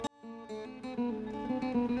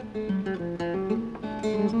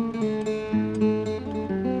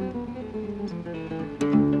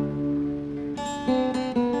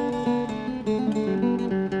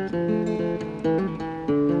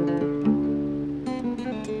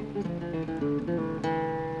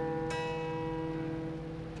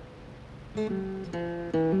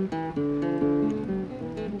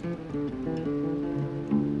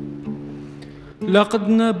لقد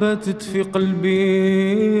نبتت في قلبي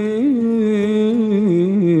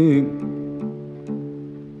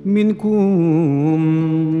منكم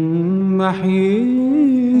محبة.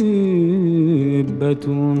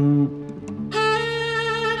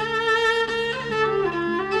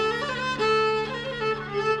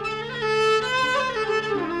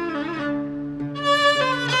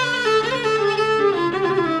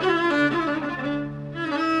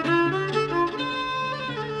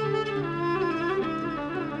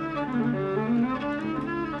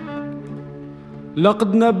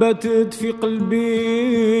 لقد نبتت في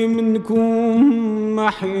قلبي منكم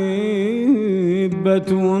محبة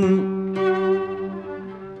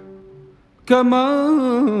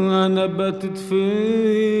كما نبتت في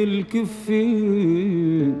الكف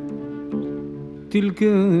تلك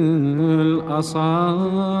الأصابع.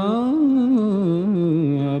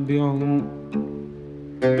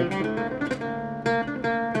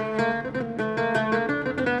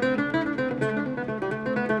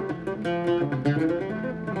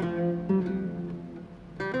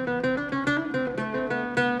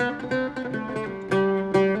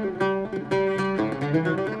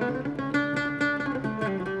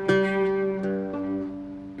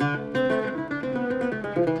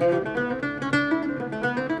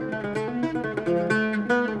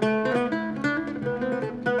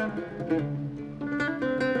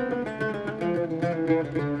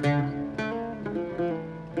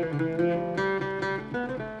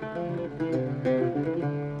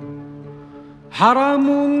 حرام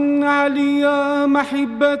علي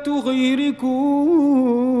محبة غيركم،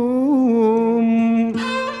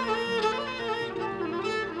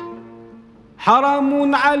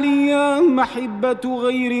 حرام علي محبة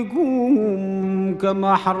غيركم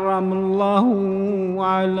كما حرم الله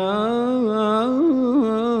على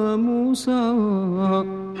موسى،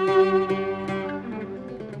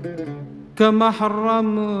 كما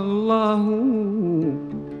حرم الله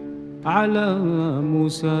على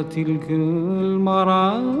موسى تلك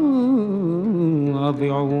المراضع.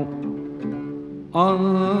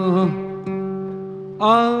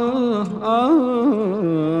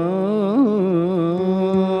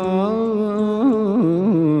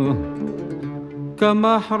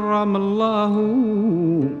 كما حرم الله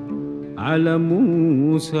على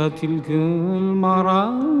موسى تلك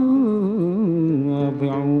المراضع.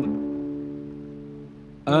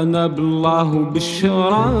 أنا بالله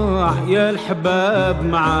بالشراع يا الحباب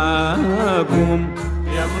معاكم،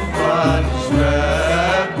 يا من طال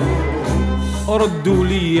شبابكم ردوا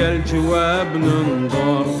لي الجواب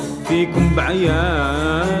ننظر فيكم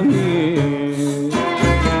بعياني.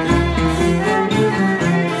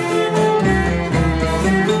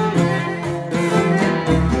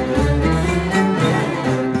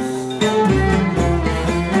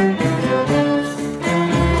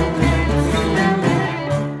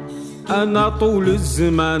 أنا طول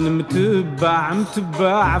الزمان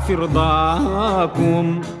متبع في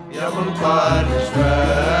رضاكم، يا من طال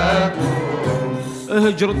شبابكم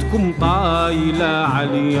هجرتكم طايلة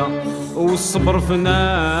عليا والصبر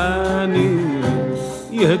فناني،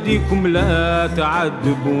 يهديكم لا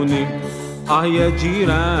تعذبوني يا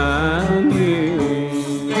جيراني.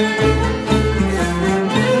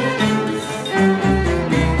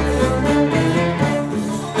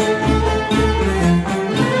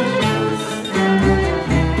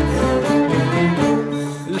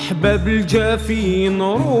 الحباب الجافين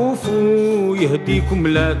روفوا يهديكم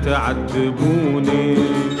لا تعذبوني.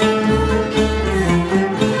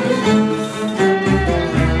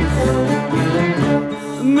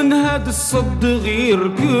 من هاد الصد غير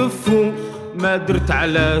كفوا ما درت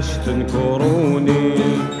علاش تنكروني.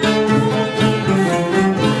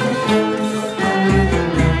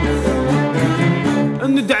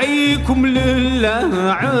 ندعيكم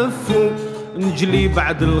لله عفو نجلي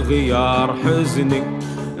بعد الغيار حزنك،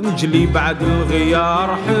 نجلي بعد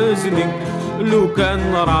الغيار حزنك لو كان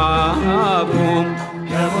نراكم.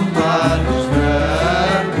 يا من طال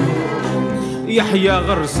شبابكم يحيى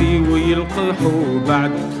غرسي ويلقحوا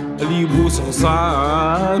بعد اليبوس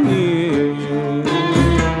غصاني.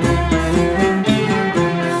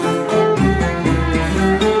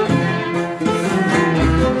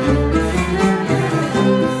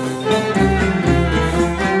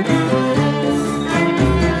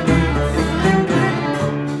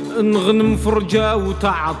 نغنم فرجة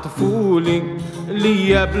وتعطفولي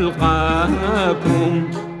ليا بلقاكم،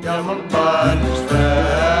 يا من طال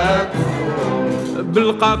شبابكم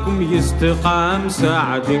بلقاكم يستقام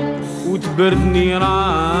ساعدك وتبرد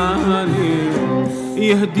نيراني،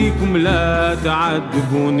 يهديكم لا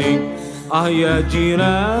تعذبوني يا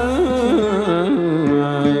جيراني.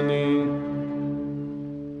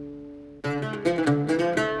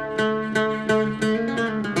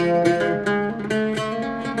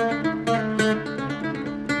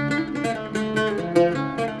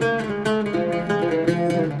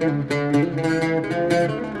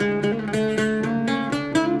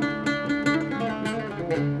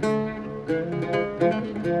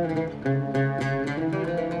 يا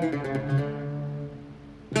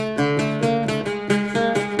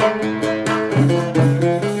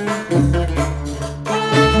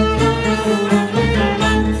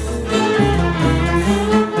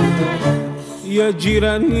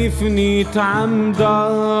جيراني فنيت عمدا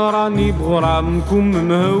راني بغرامكم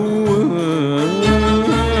مهون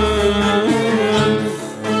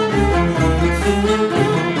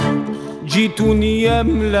جيتوني يا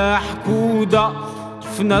ملاح كودا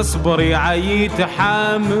فنا صبري عييت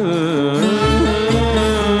حامل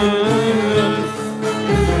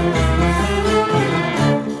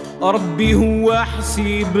ربي هو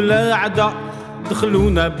حسيب العدا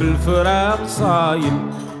دخلونا بالفراق صايل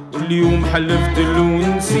اليوم حلفت لو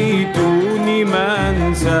نسيتوني ما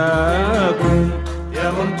ننساكم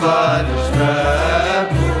يا من طال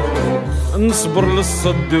شفاكم نصبر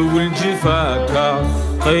للصد والجفاكة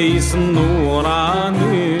قيس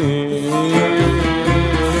النوراني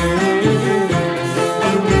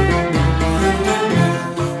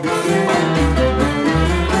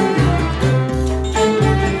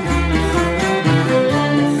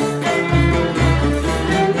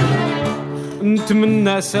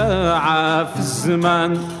نتمنى ساعة في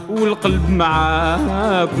الزمان والقلب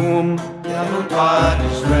معاكم يا من طال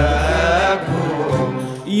شفاكم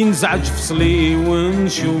ينزعج فصلي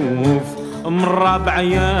ونشوف مرة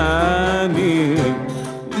بعياني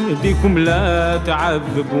يهديكم لا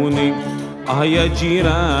تعذبوني يا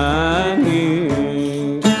جيراني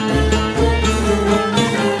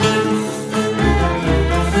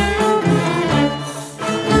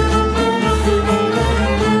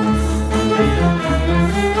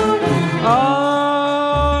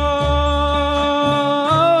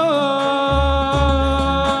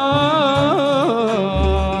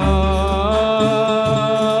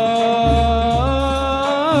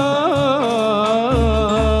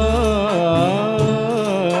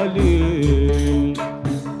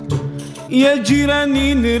يا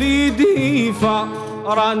جيراني نريد هيفا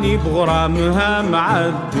راني بغرامها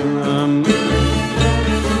معدم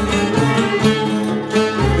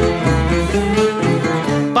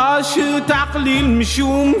طاش تعقلي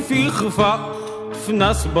المشوم في خفا في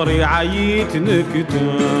ناس بري عييت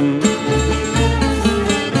نكتم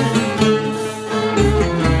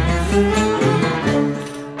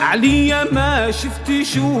عليا ما شفت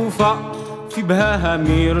شوفا في بهاها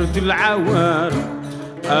ميرة العوارم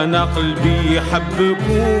أنا قلبي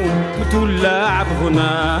يحبكم متولع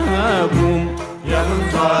بغناكم يا من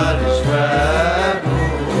طال شفاكم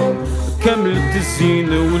كملت الزين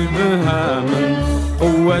والبهام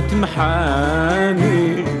قوة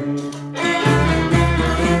محاني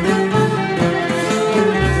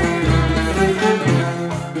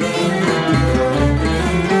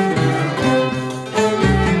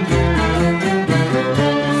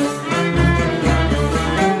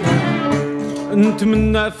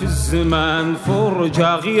نتمنى في الزمان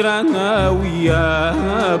فرجة غير أنا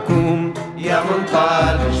وياكم يا من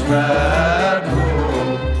طال شفاكم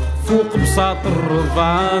فوق بساط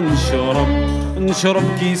الرضا نشرب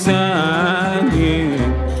كيساني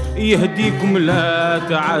يهديكم لا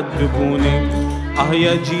تعذبوني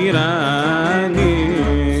يا جيراني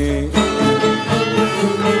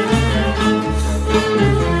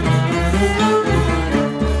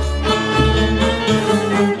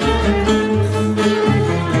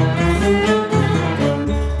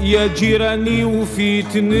يا جيراني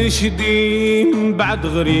وفيت نشدي من بعد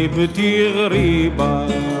غريبتي غريبة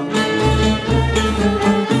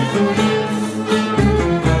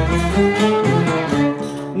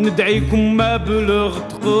ندعيكم ما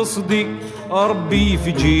بلغت قصدي ربي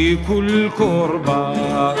يفجي كل كربة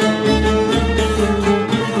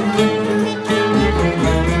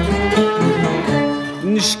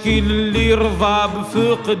نشكي اللي رضى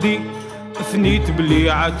بفقدي فنيت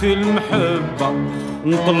بليعة المحبة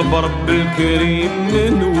نطلب رب الكريم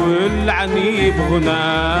من ولعني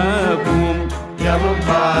بغناكم يا من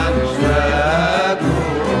طال شفاكم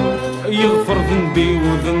يغفر ذنبي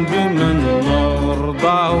وذنب من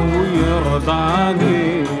رضاه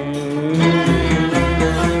ويرضاني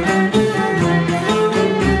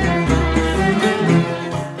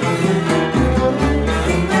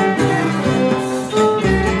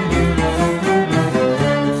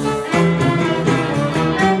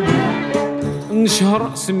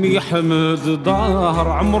نشهر اسمي حمد ظاهر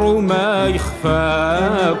عمره ما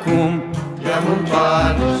يخفاكم يا من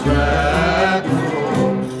طال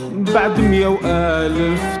شفاكم بعد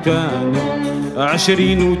 100,000 تاني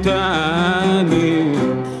 20 وتاني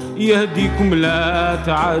يهديكم لا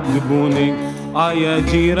تعذبوني يا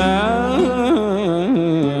جيراني.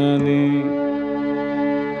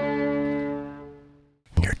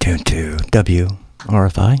 You're tuned to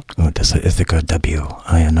RFI, this is Ithaca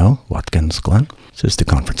WINO, Watkins Glen. This is the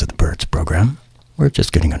Conference of the Birds program. We're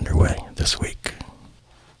just getting underway this week.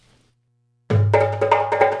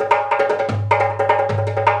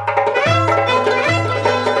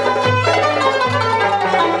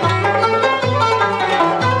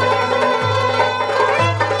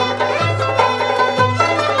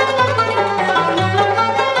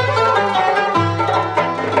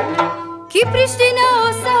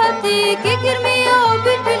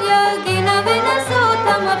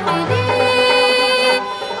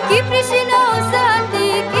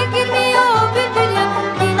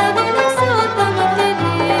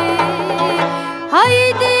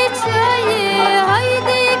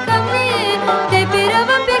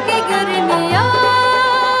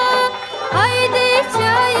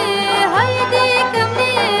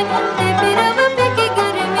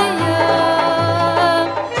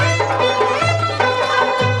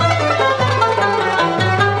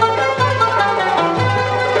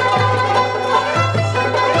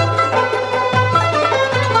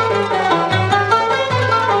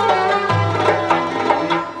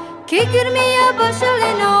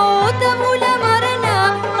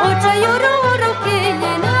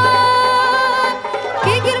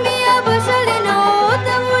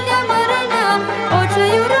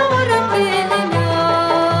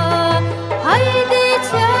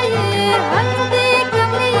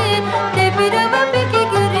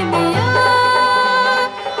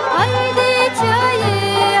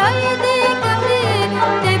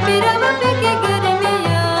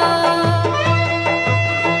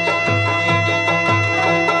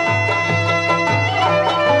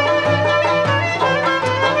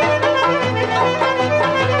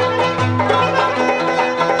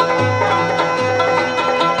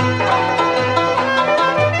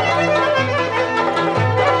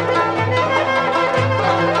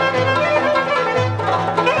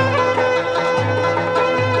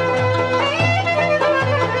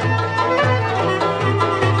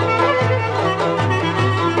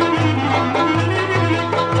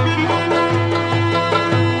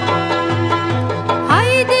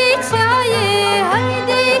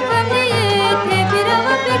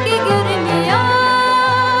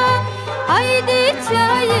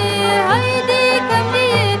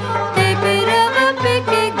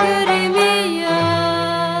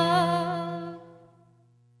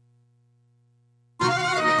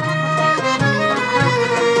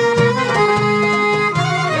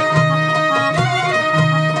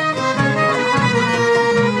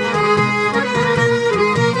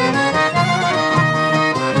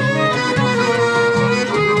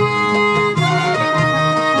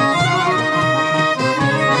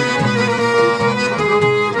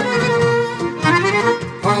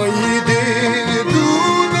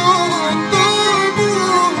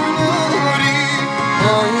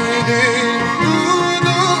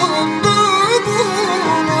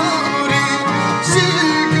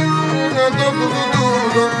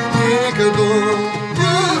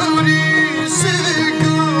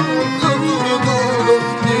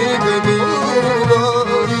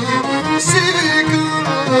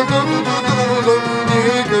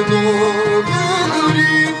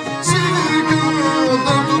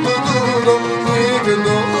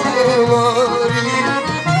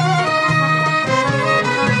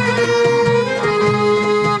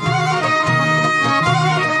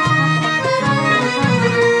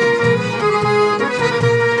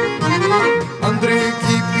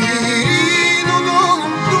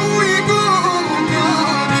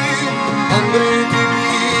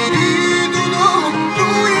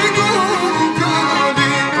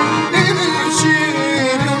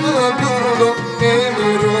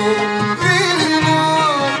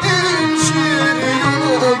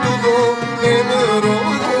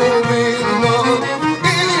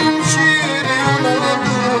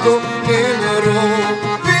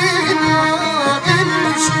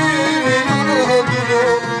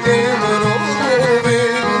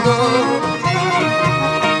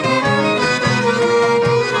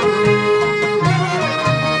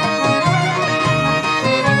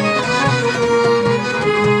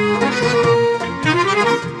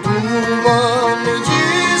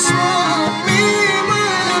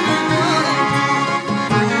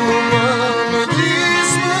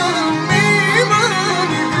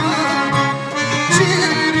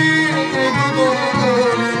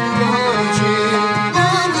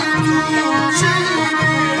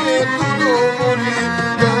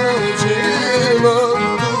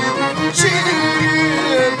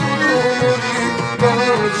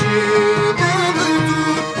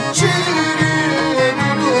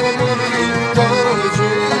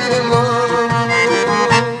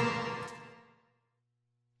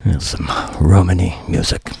 And some Romani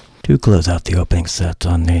music. To close out the opening set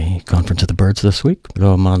on the Conference of the Birds this week,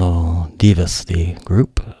 Romano Divas, the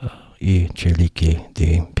group, I Cheliki,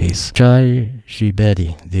 the piece, Chai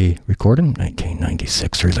Shibedi, the recording,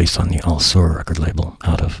 1996, released on the Al Sur record label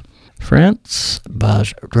out of France,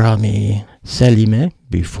 Bajrami Selime,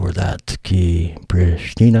 before that, Ki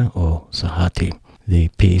Pristina O Sahati, the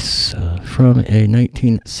piece from a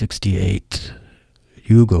 1968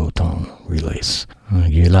 Yugoton release,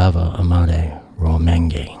 Gilava Amare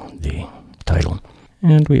Romenge, the title.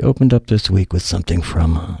 And we opened up this week with something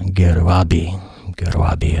from Gerouabi,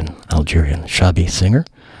 an Algerian Shabi singer,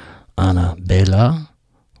 Ana Bela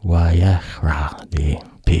Wayahra, the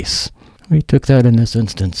piece. We took that in this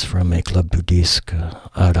instance from a Club du Disque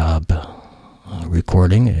Arab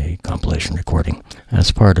recording, a compilation recording,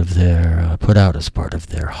 as part of their, put out as part of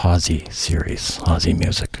their Hazi series, Hazi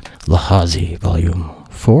Music. La Hazi, Volume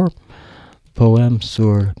 4, Poem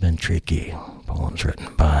sur Bentriki, poems written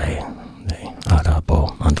by the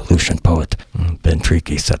Arabo-Andalusian poet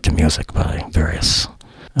Bentriki, set to music by various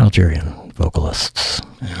Algerian vocalists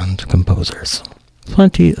and composers.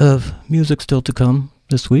 Plenty of music still to come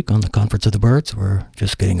this week on the Conference of the Birds. We're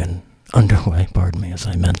just getting underway, as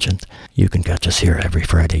I mentioned. You can catch us here every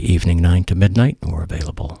Friday evening, 9 to midnight. We're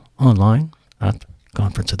available online at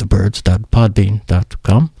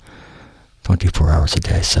conferenceofthebirds.podbean.com, 24 hours a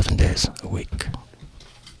day, 7 days a week.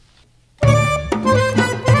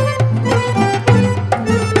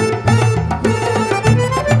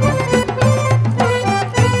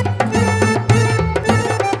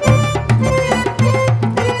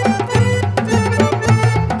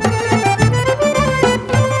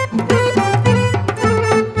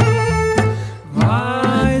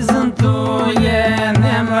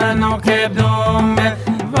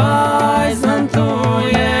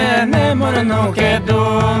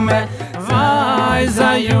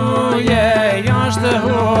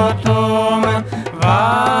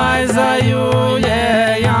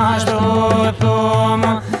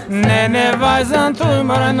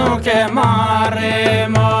 Nuke mare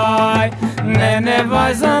mai, nene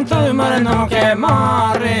vajzën tu mërë nuke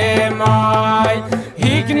mare mai,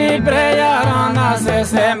 hikni breja rana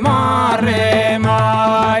se mare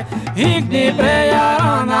mai, hikni breja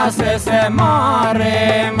rana se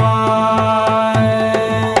mare mai.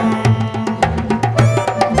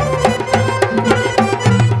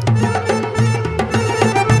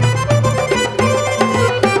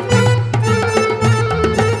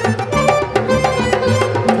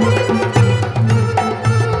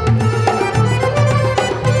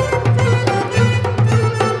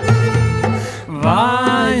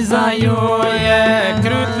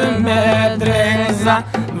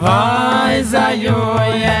 Vajza ju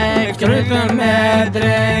je krytën me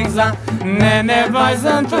drengza, nene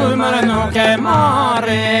vajzën tu mërë nuk e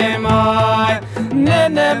mare maj,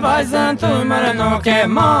 nene vajzën tu mërë nuk e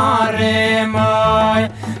mare maj,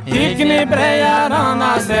 hikni breja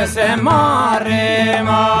rana se mare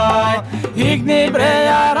maj, hikni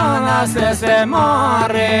breja rana se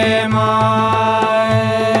mare maj.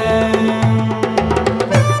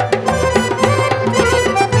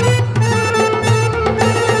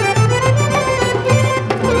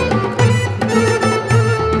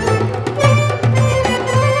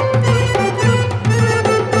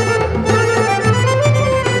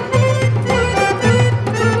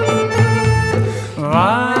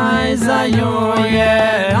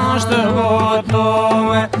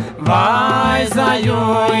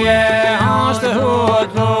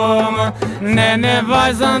 Nene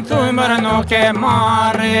vajzën tu mërë nuk e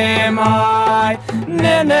mare maj,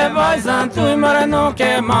 nene vajzën tu mërë nuk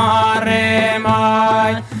e mare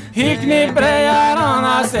maj, hikni breja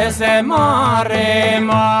rana se mare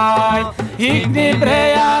maj, hikni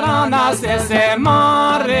breja rana se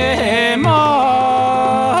mare maj.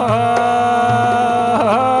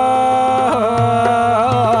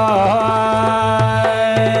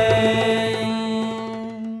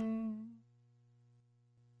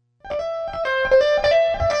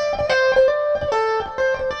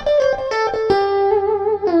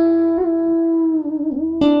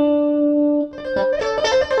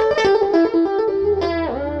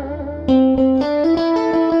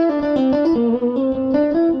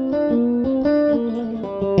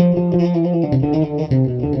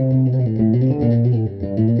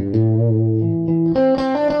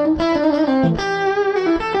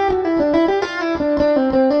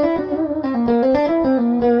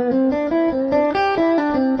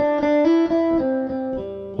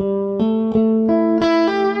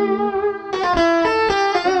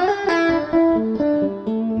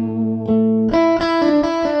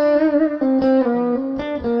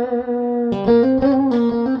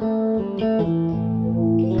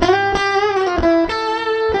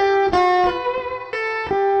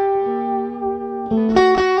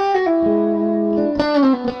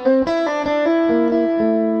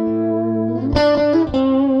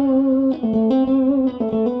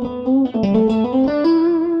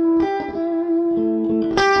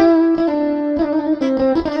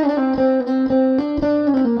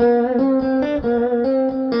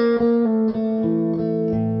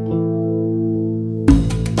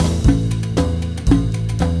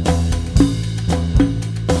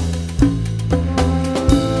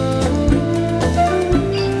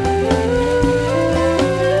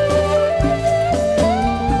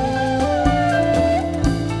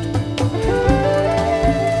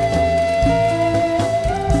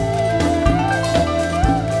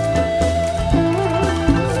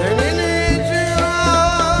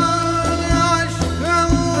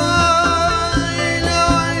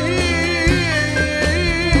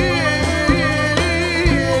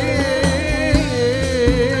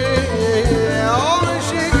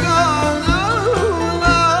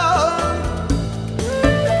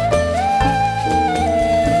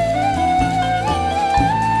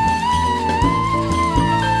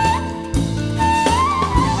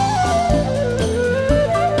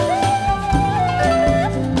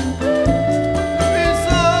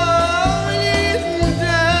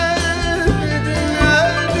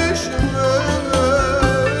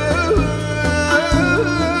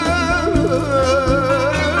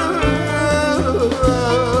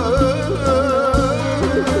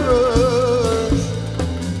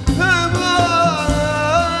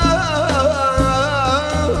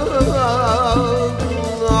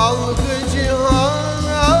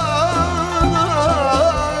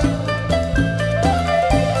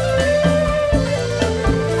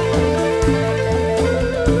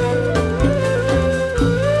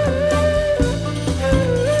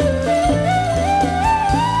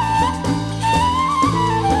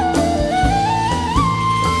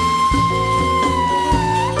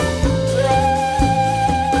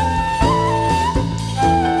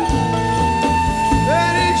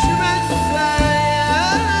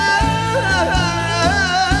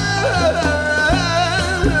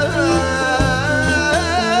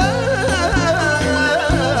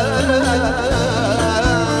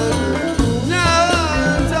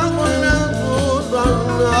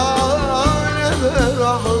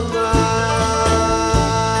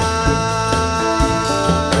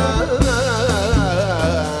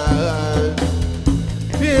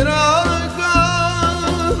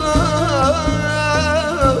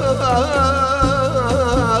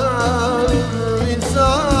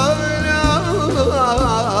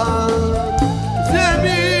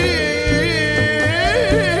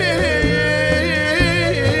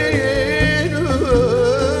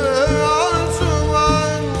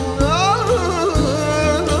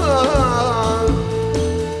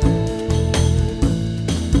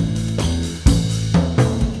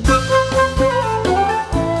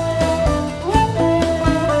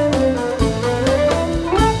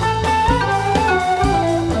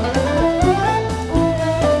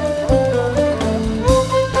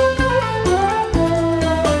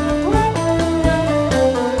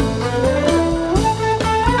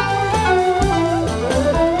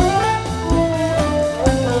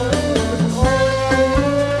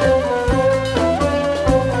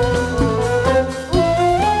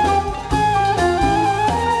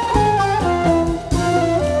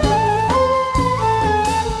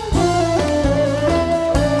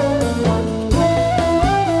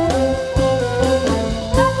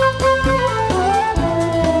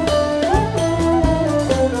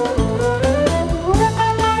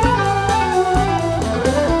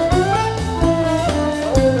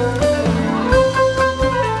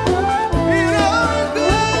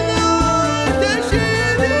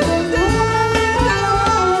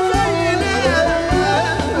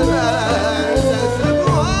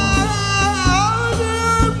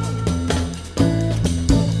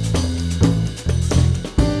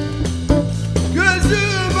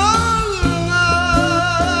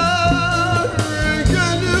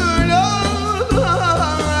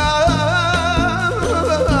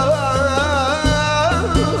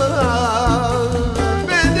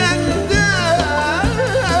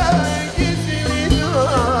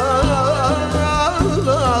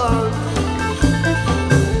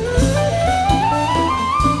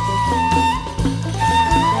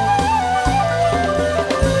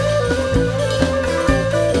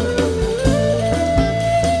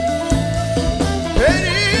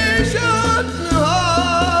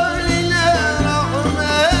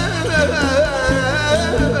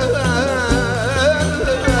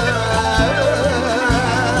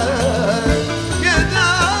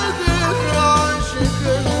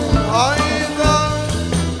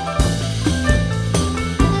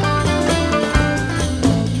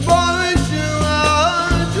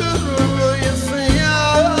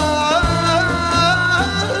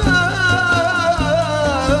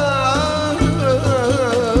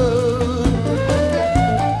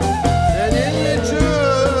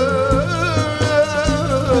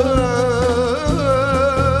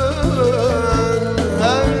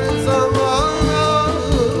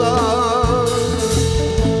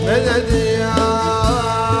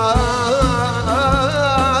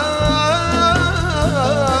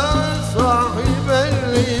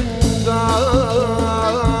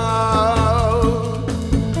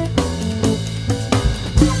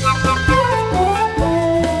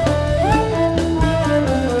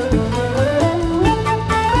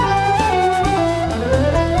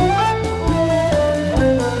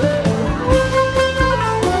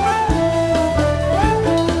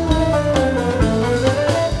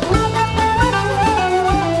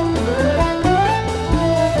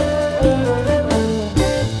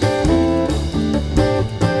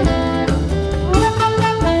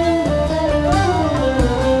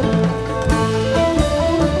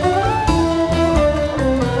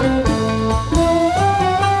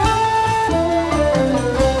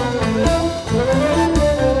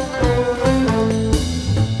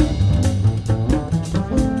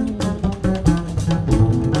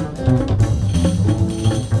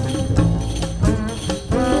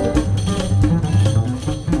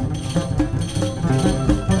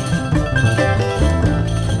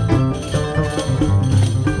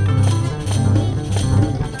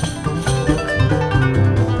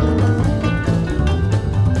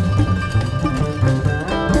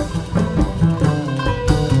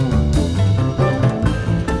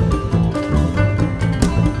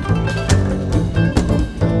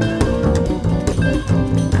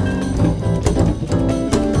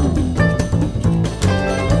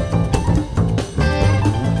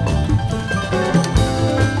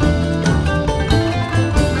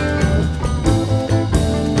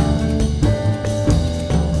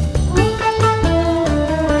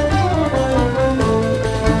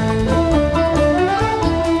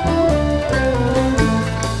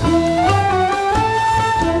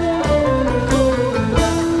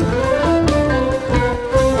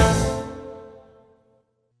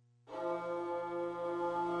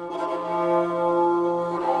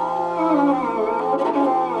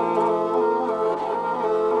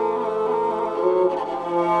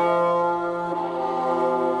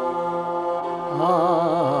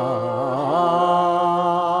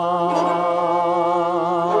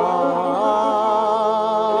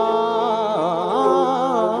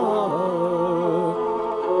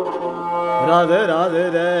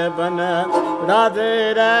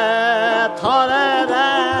 Radhe Re, Thare Re,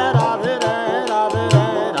 Radhe Re, Radhe Re,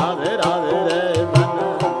 Radhe Radhe Re,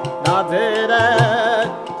 Radhe Re,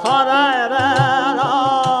 Thare Re,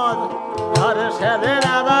 Radhe, Thare Shade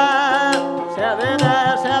Re, Shade Re,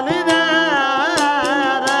 Shade Re,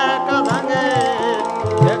 Re Kadange,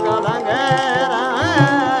 Re Kadange,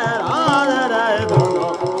 Radhe Re, Dono,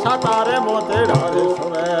 Satare Mote Radhe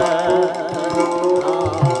Sove.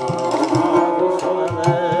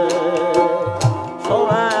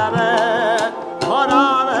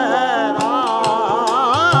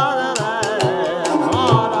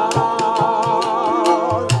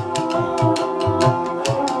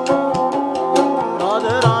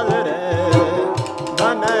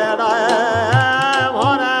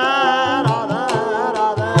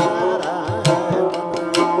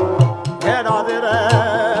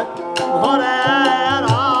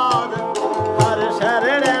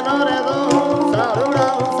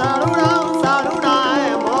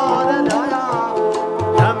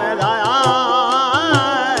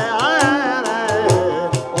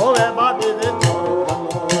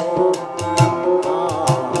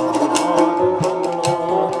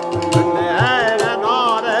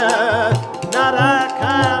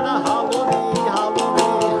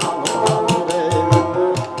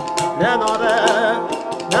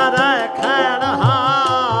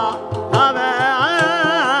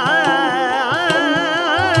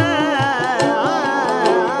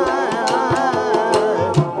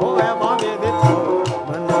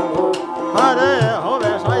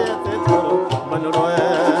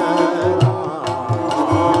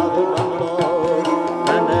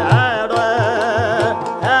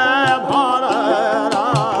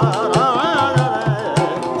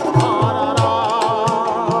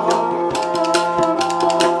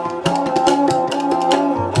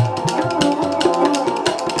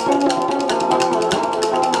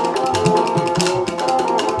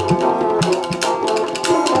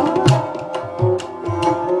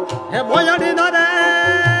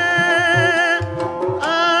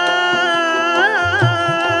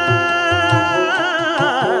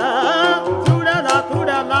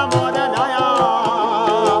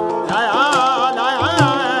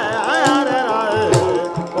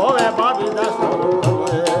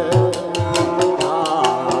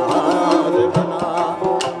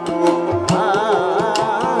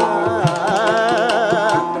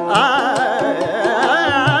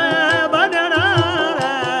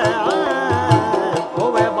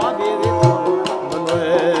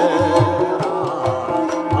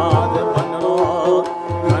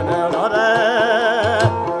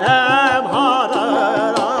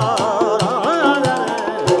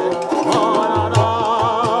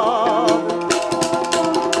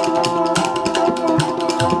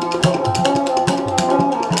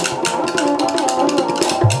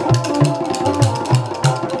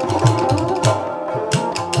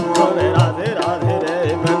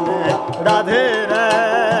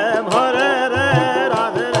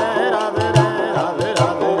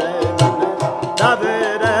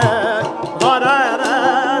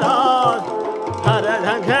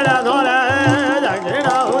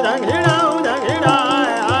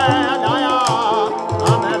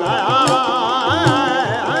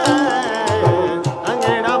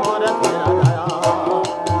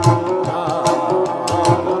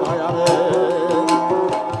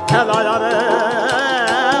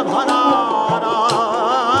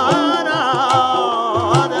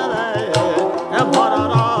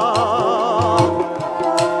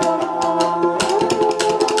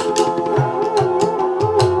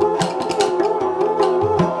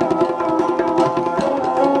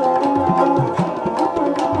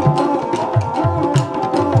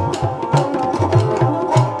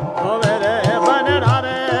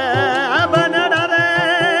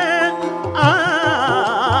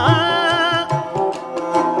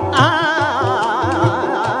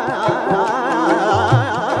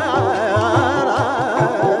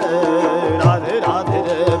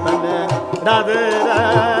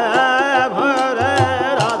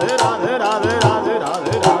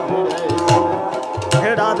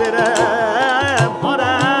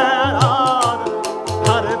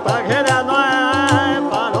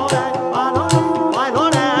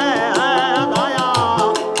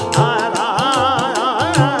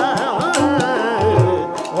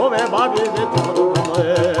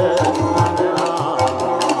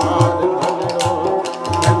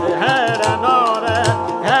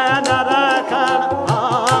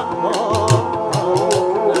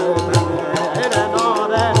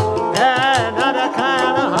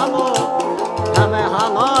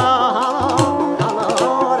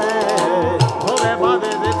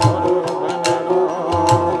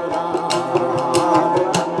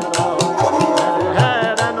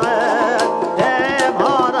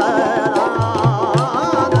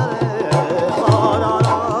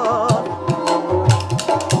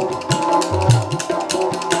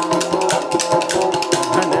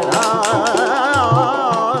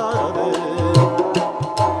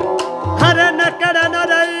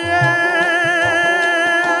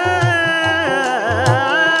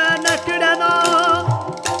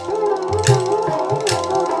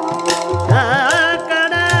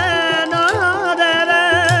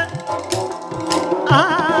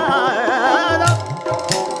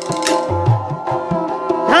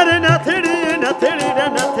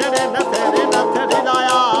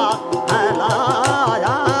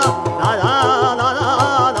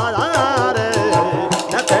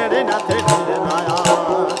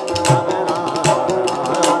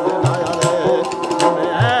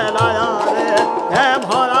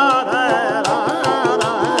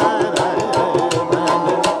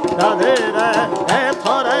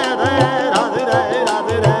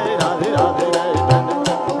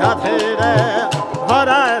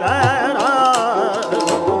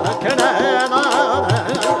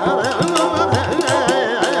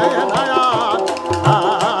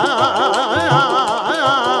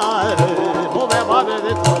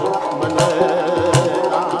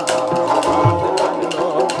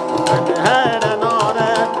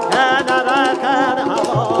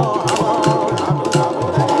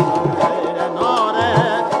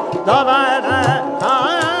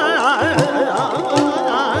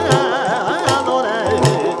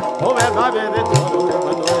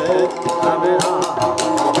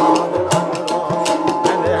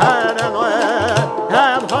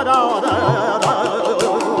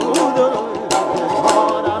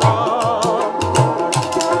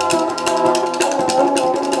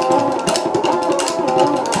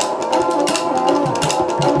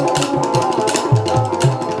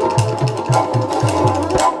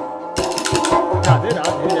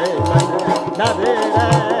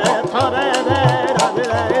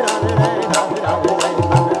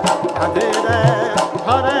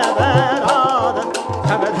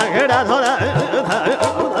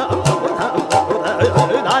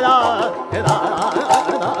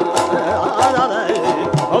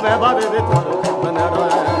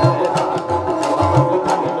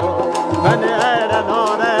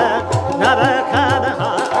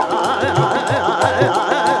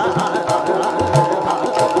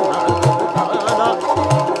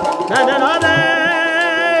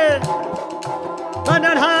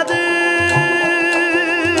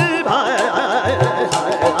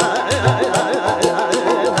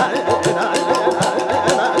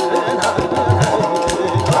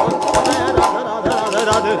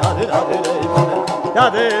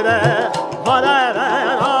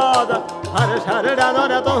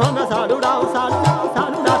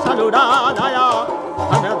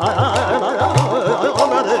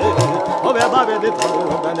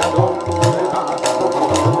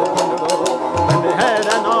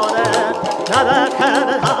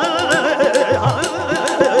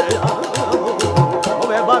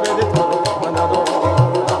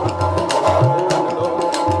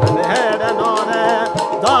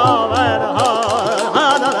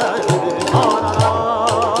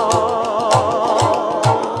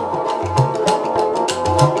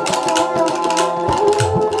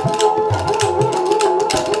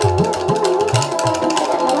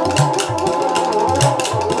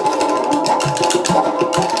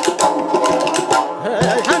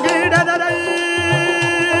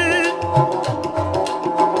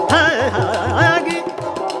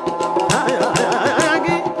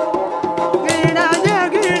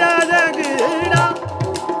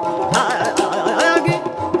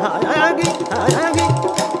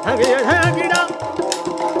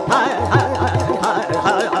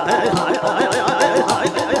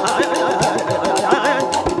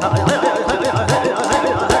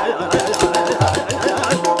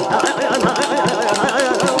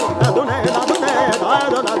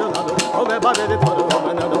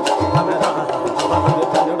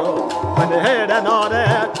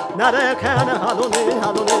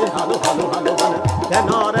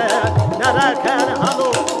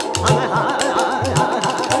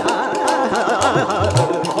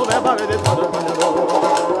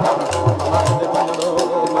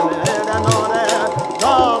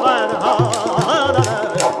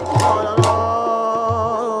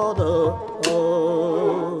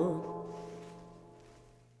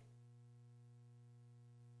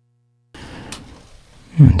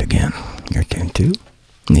 And again, you're tuned to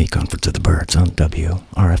the Conference of the Birds on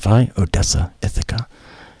WRFI, Odessa, Ithaca,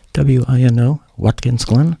 WINO, Watkins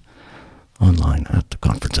Glen, online at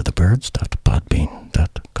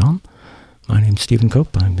conferenceofthebirds.podbean.com. My name's Stephen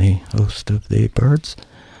Cope. I'm the host of The Birds.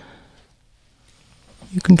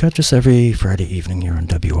 You can catch us every Friday evening here on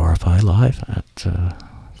WRFI Live at,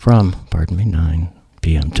 from 9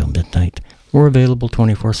 p.m. till midnight. We're available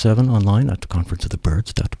 24/7 online at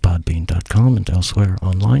conferenceofthebirds.podbean.com and elsewhere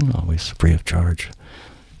online, always free of charge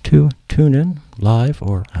to tune in live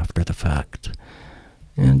or after the fact.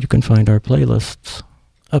 And you can find our playlists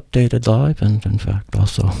updated live and, in fact,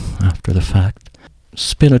 also after the fact.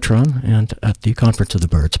 Spinatron and at the Conference of the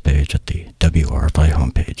Birds page at the WRFI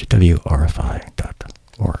homepage, wrfi.org.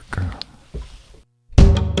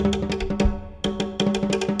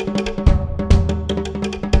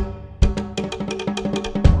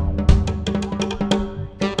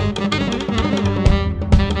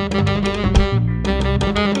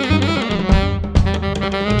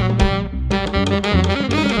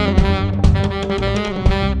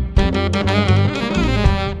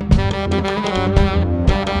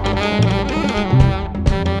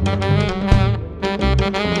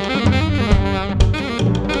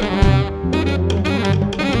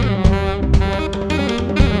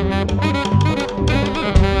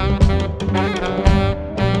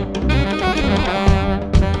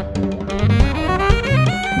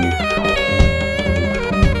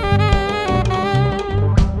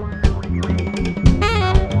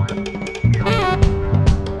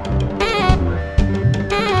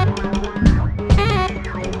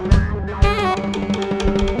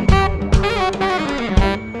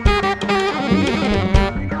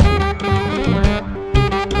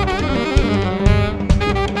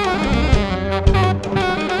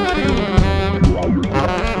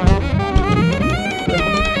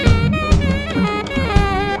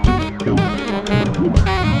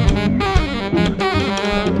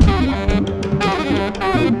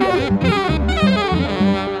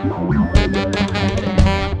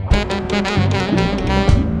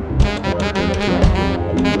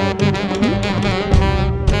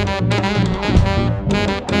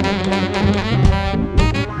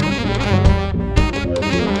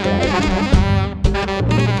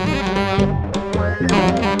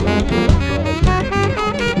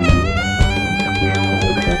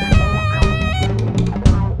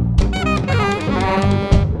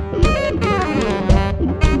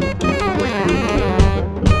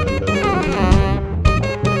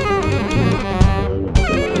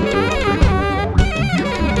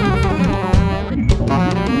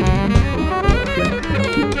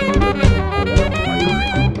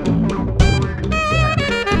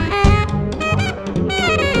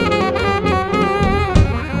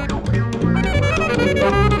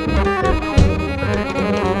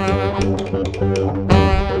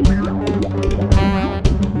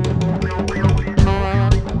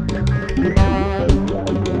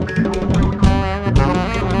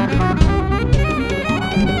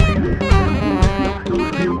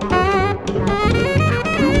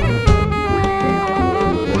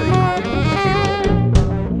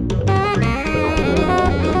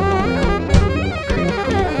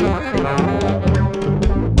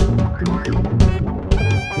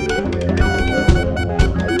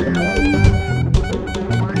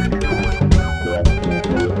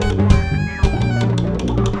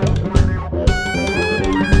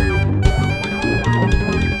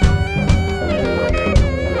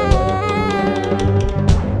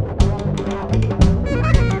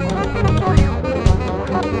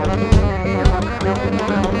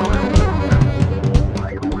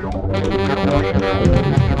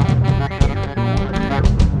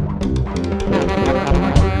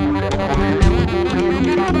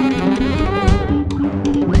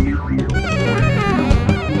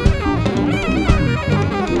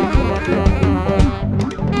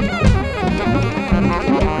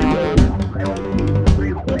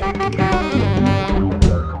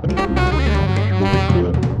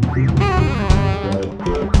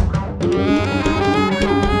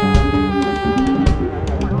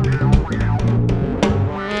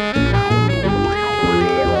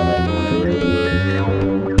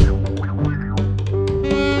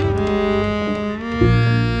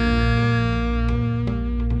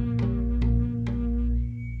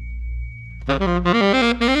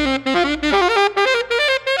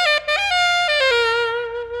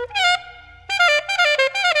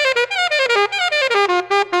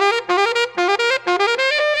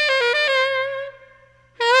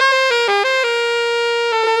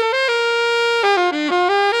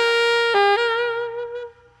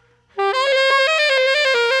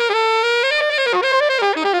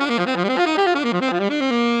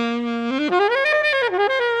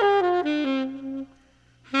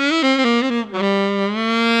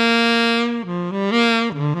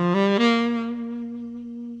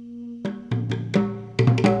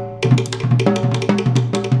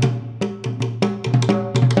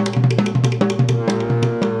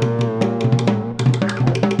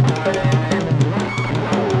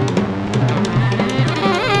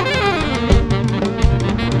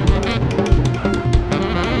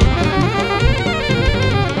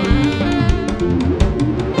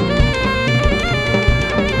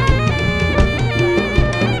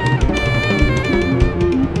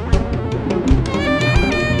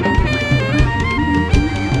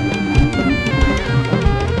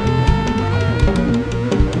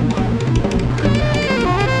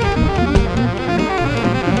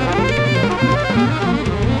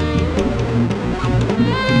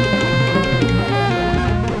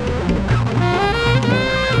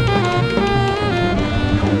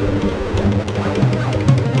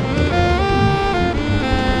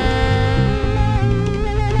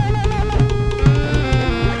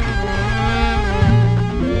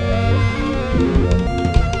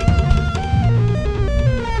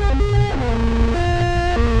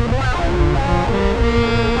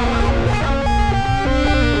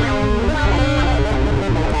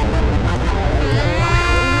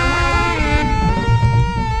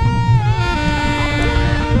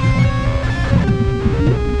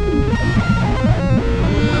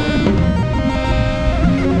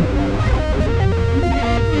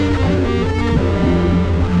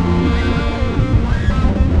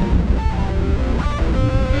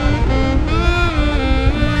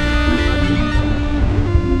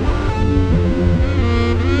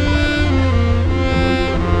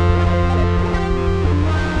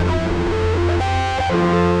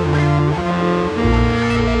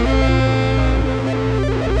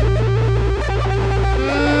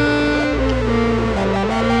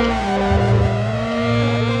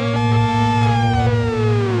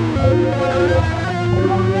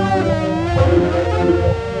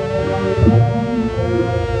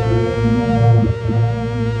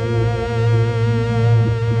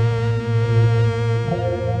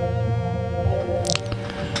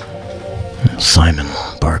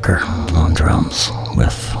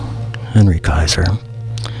 Henry Kaiser.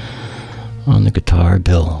 On the guitar,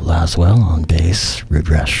 Bill Laswell. On bass,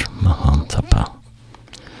 Rudresh Mahantapa.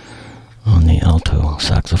 On the alto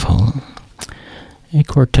saxophone, a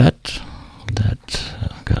quartet that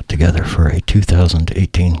got together for a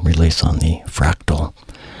 2018 release on the Fractal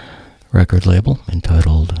record label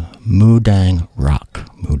entitled Moodang Rock.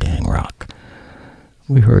 Moodang Rock.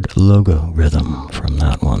 We heard Logo Rhythm from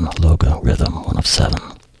that one. Logo Rhythm, one of 7.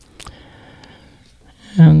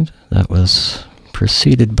 And that was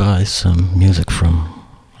preceded by some music from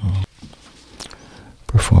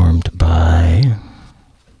performed by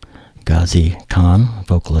Ghazi Khan,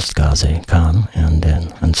 vocalist Ghazi Khan, and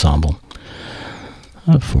an ensemble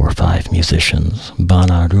of 4 or 5 musicians.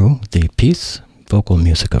 Banaru, the piece, Vocal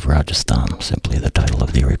Music of Rajasthan, simply the title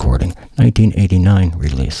of the recording. 1989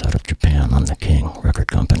 release out of Japan on the King Record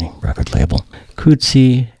Company record label.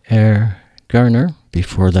 Kutsi Garner,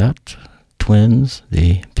 before that, Twins,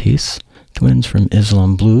 the piece. Twins from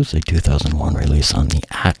Islam Blues, a 2001 release on the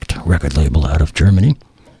Act record label out of Germany.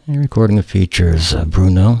 A recording that features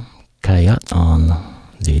Bruno Kayat on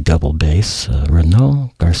the double bass.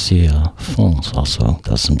 Renaud Garcia Fons also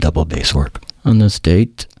does some double bass work. On this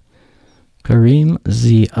date, Karim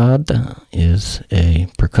Ziad is a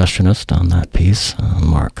percussionist on that piece.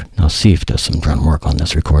 Mark Nassif does some drum work on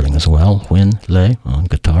this recording as well. Win Le on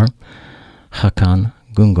guitar. Hakan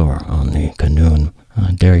Gungor on the qanun.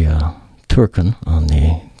 Derya Turkan on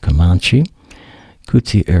the Comanche.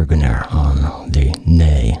 Kutsi Erguner on the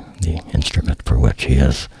ney, the instrument for which he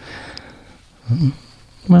is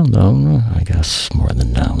well known, I guess more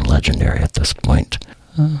than known, legendary at this point.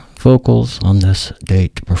 Vocals on this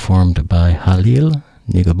date performed by Halil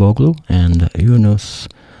Nigaboglu and Yunus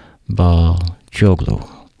Balcoglu.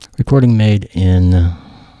 Recording made in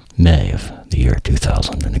May of the year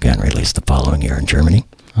 2000 and again released the following year in Germany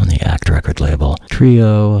on the Act record label.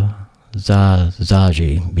 Trio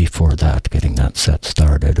Zaji, before that, getting that set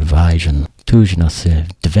started. Vajan Tujna se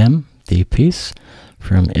Dvem, the piece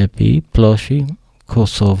from Epi Ploshi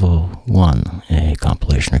Kosovo 1, a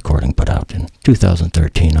compilation recording put out in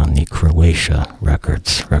 2013 on the Croatia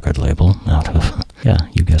Records record label out of, yeah,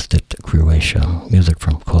 you guessed it, Croatia. Music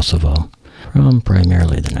from Kosovo from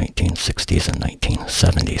primarily the 1960s and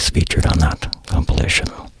 1970s featured on that compilation.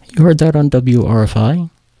 You heard that on WRFI,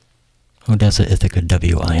 Odessa, Ithaca,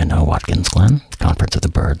 WINO, Watkins Glen, Conference of the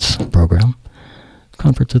Birds program.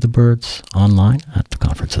 Conference of the Birds online at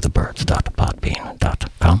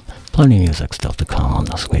theconferenceofthebirds.podbean.com. Plenty of music still to come on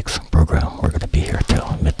this week's program. We're going to be here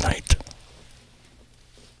till midnight.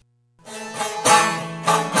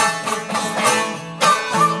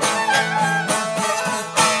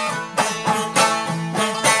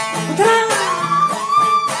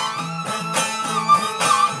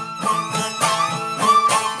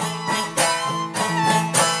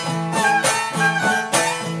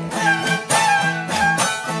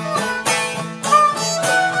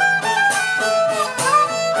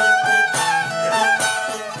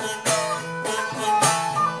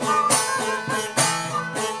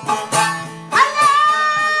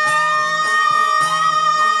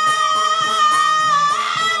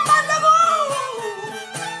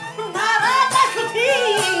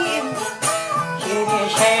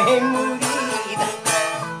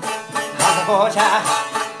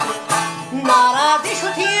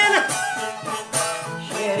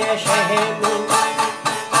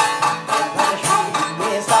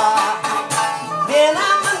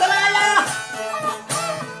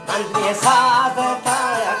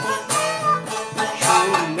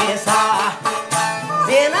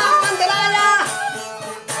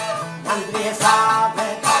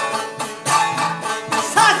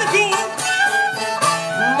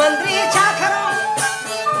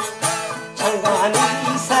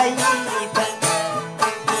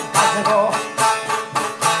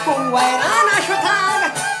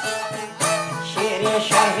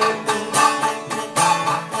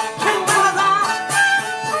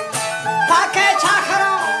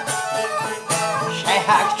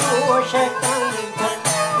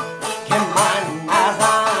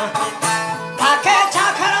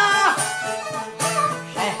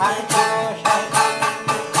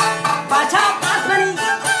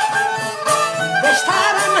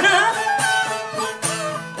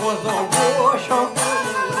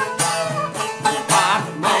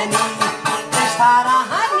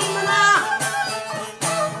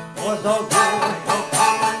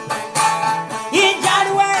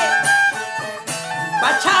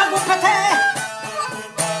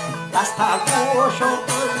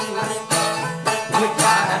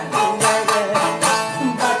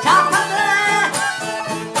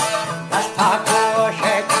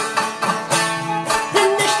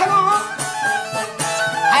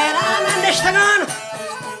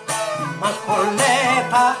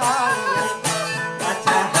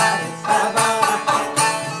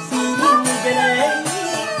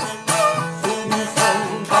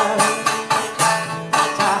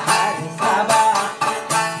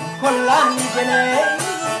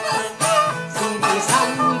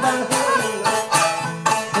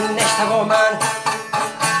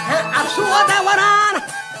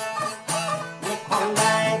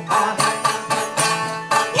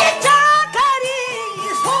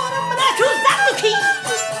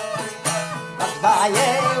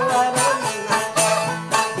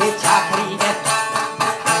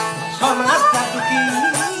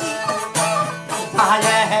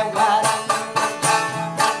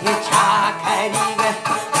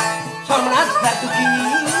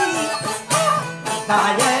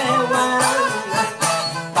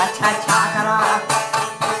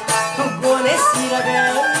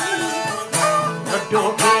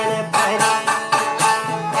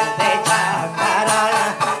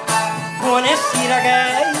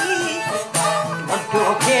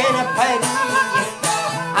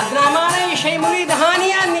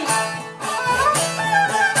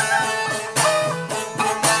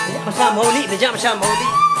 Jamsha Modi.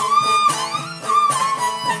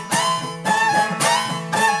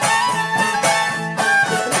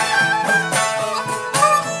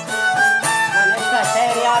 Manashta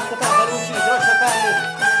Shahriyat Kuta Baluchi Josh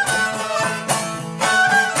Karni.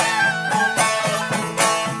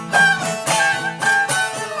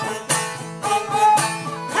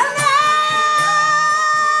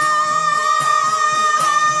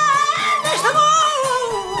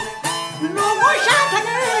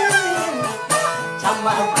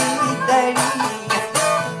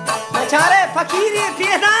 Fakiri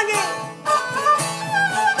piedage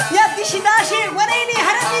ya dishidashi wareni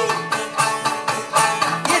harati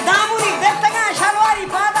ye damuri vertaga shalwari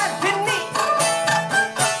pada finni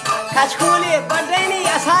kachkole badeni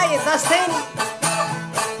asai dasteni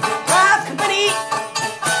akbani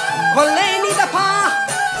kolleni dafa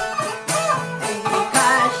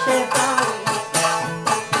kasheta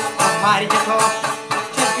mari jato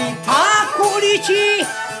chipi tha kurichi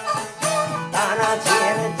tana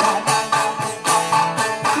chere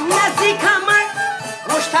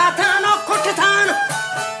Tatano Kutano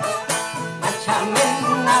Acha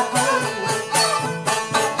Minna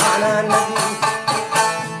Ana Nadi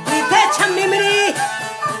Ite Chamimri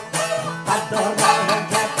Adora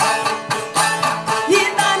Jata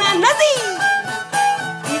Yidana Nadi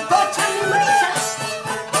Ito Chamimri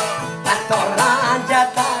Adora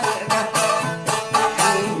Jata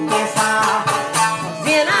Yesa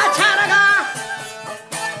Zena Charaga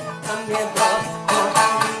También dos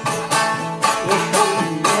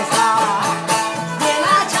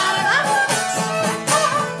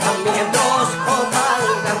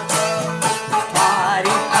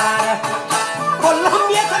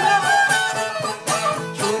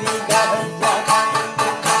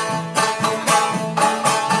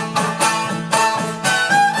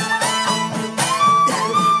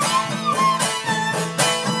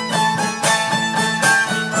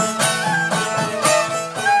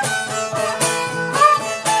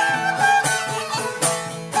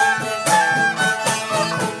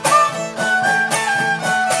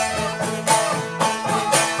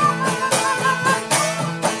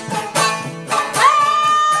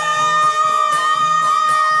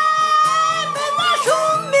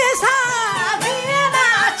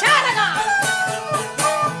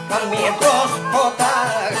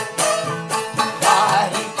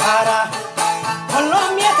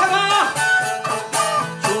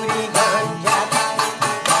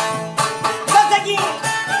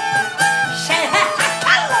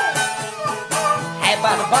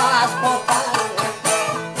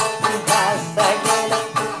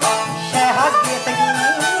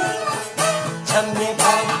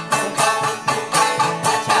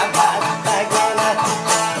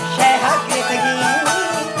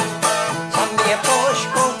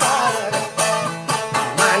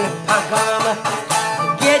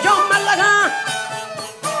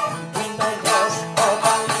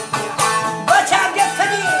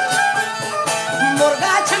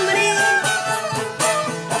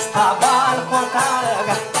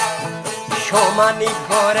Shomani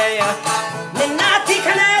Korea Ninati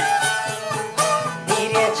Kanet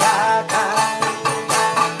Nire Chaka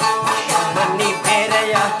Shomani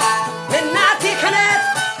Perea Ninati Kanet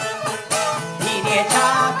Nire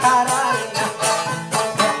Chaka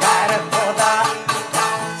Kara Koda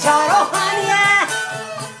Charohania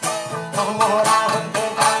Tomora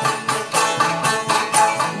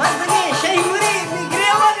Mazagi Shehuri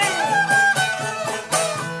Nigrewale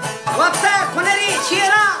Wakta Kuneri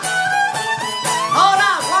Chira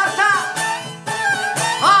Hola, guarda!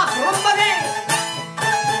 Ah, rumbane!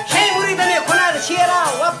 Shey muridane kunar shira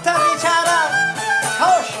waqta bechara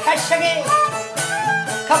khosh khashage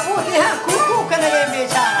kaputi ha kuku kanage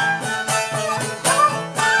bechara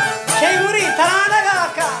Shey murid taranaga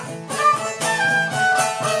ka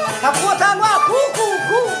kaputa wa kuku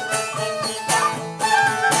ku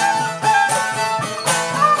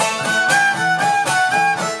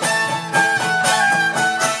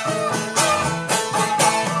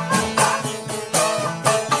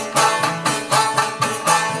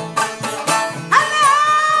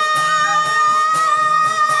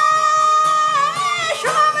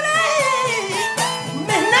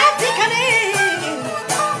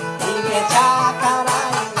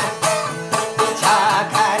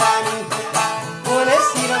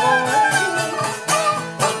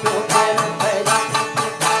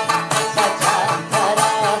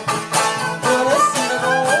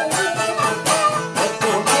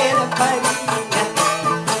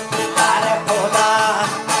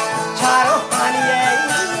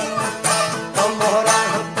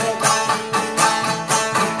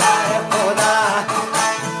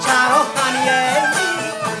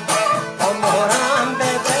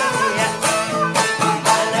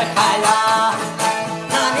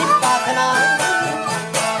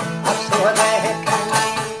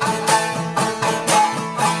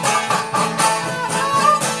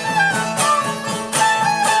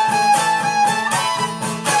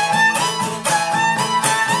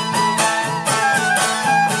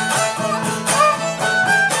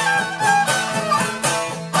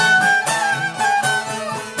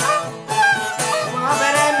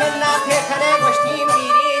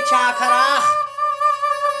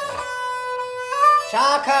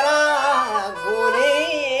كرا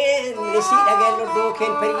قولين نسيت أقل الدوك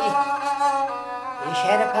البري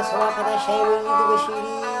يشارك أسواق هذا شيء ويد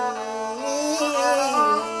بشيري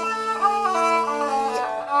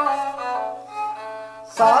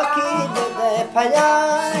ساكي ده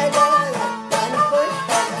فيالا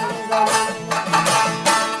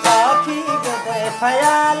ساكي ده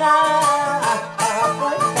فيالا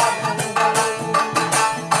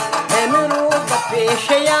امرو بپیش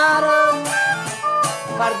یارم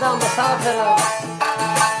فردا مسافرم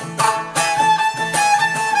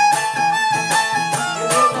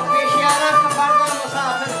امرو بپیش یارم که فردا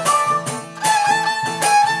مسافرم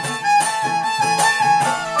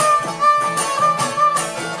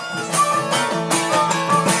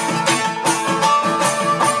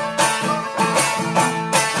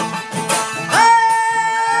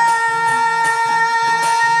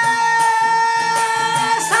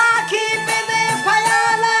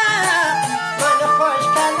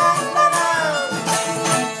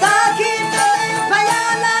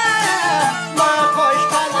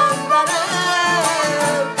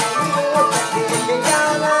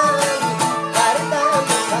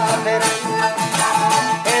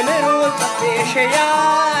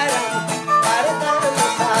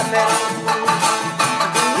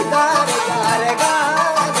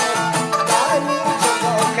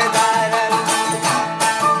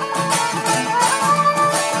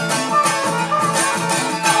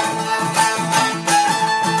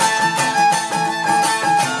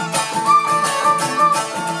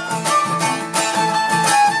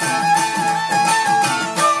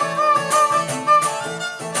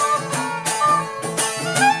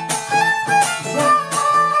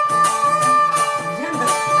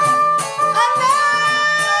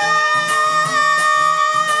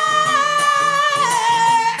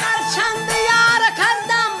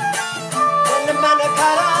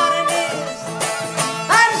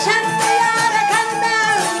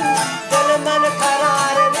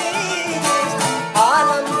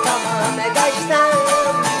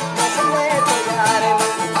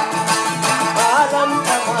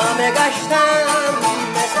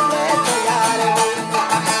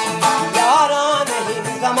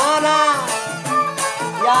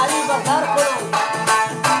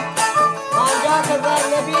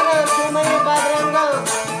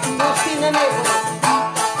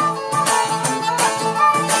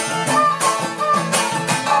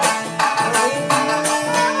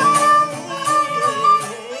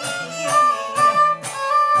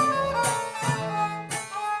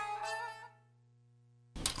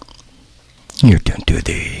You're tuned to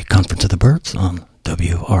the Conference of the Birds on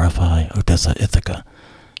WRFI Odessa Ithaca,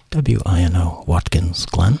 WINO Watkins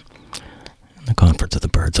Glen, and the Conference of the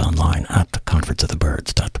Birds online at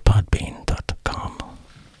conferenceofthebirds.podbean.com.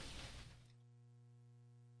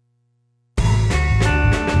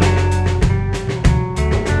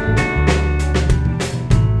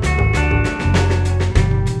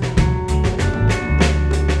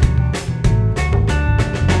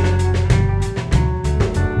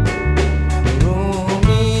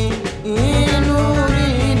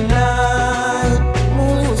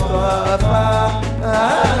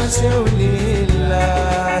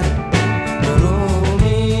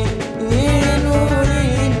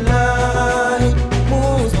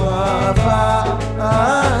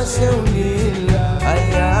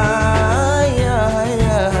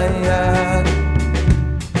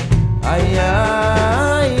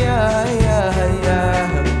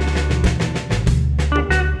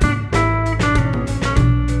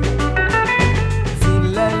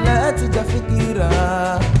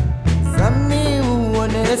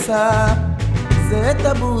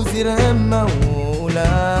 Zetabuzire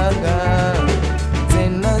maulaga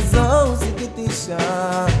tena zausikitisha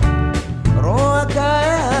roa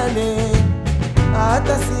kale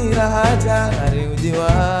hata sira hajari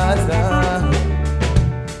ujiwaza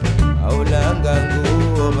aulanga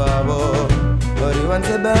nguo babo bori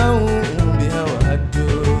wanze baumbi hawatu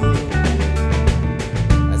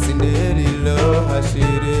asinderi lo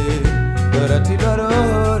hashire dorati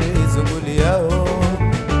dorore zunguliao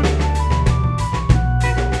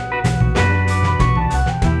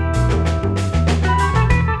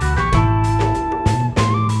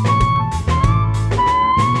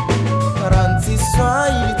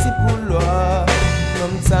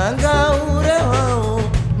Sanga ure wao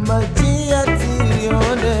majia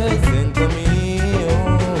tirione zenkomio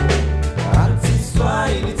Arti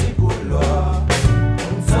Swahili tipulwa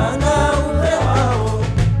Sanga ure wao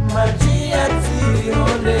majia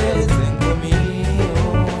tirione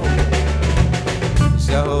zenkomio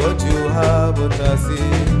Shahoju habotasi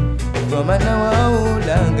Gomana wao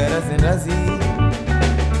langara zenrazi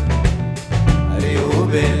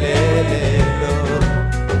ubelelelo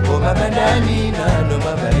omabandani nano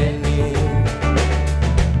mabareni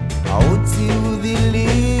auti udhili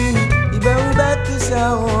ibe ubakisha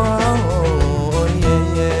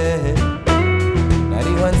yeye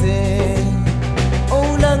nariwanze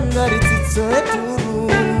oulangari titso eturu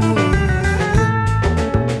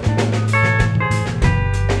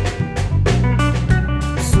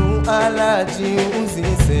sualaji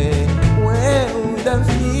uzise we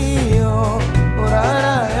udamfio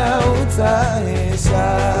orara ya utaesha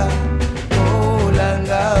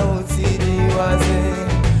oulanga utiliwaze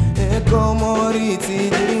ekomori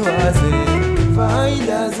tiliwaze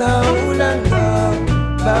faida za ulanga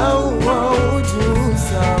lauwa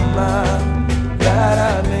ujusama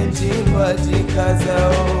dara menjimba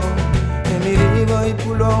jikazao emirivo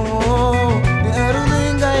ipulongo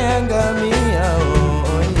erulinga yangamia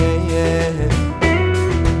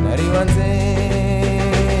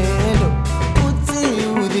nariwanzendo uti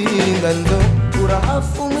udinganzo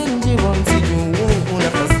urahafu minjivo msijungu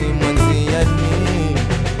unafasi mwanziani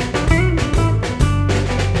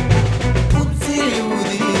uti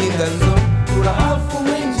udinganzo urahafu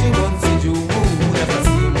minjivo msijungu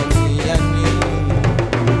unafasi mwanziani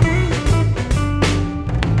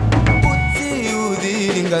uti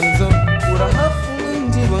udinganzo urahafu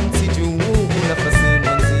minjivo msijungu unafasi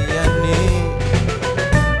mwanziani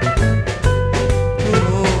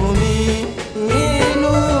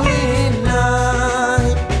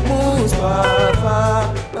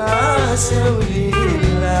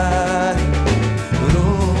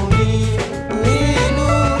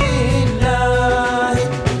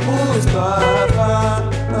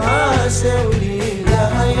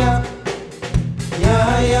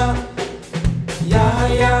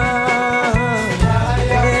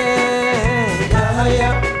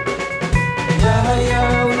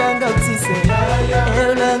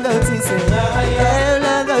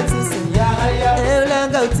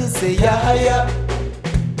Yahya,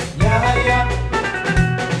 Yahya,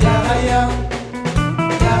 Yahya,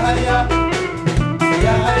 Yahya,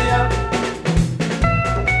 Yahya.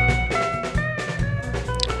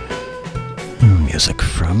 Music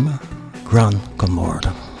from Gran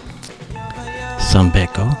Comore.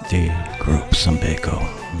 Sambeko, the group Sambeko.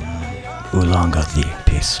 Ulanga, the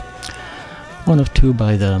piece. One of two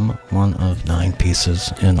by them, one of 9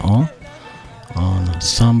 pieces in all. On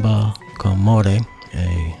Samba Comore,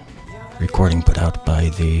 a recording put out by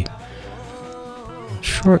the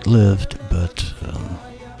short-lived but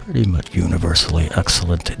pretty much universally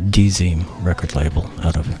excellent DZEM record label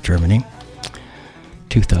out of Germany.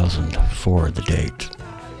 2004 the date.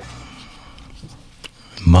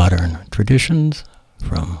 Modern Traditions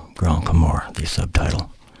from Gran Comore, the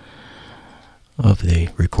subtitle of the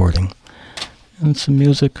recording. And some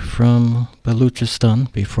music from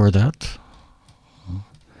Baluchistan before that.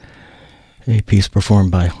 A piece performed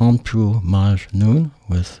by Hamtu Majnoon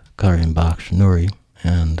with Karim Bakhsh Nouri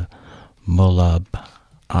and Molab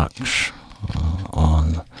Aksh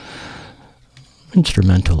on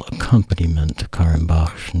instrumental accompaniment. Karim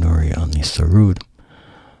Bakhsh Nouri on the sarod,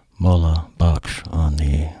 Mola Bakhsh on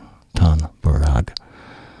the tan burag.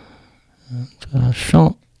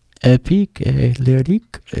 Chant épique et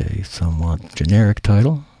lyrique, a somewhat generic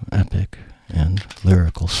title, epic and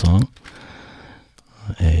lyrical song.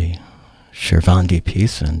 A Shervandi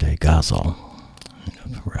piece and a ghazal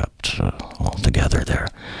wrapped all together there.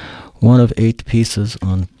 One of 8 pieces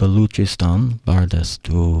on Baluchistan, Bardes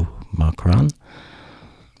du Makran,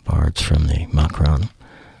 Bards from the Makran,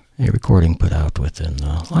 a recording put out within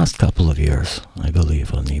the last couple of years, I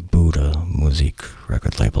believe, on the Buddha Musique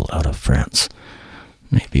record label out of France,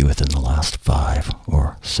 maybe within the last 5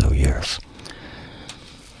 or so years.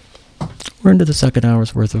 We're into the second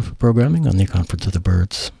hour's worth of programming on the Conference of the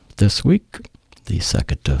Birds this week, the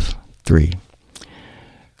second of 3.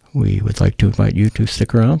 We would like to invite you to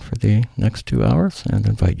stick around for the next 2 hours and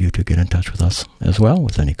invite you to get in touch with us as well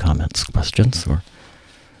with any comments, questions, or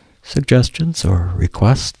suggestions, or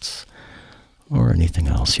requests, or anything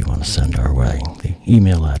else you want to send our way. The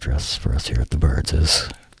email address for us here at the Birds is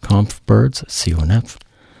confbirds,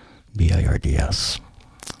 CONFBIRDS,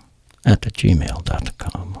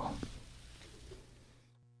 @gmail.com.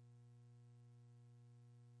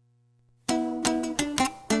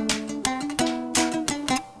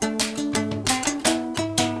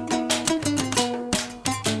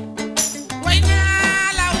 Why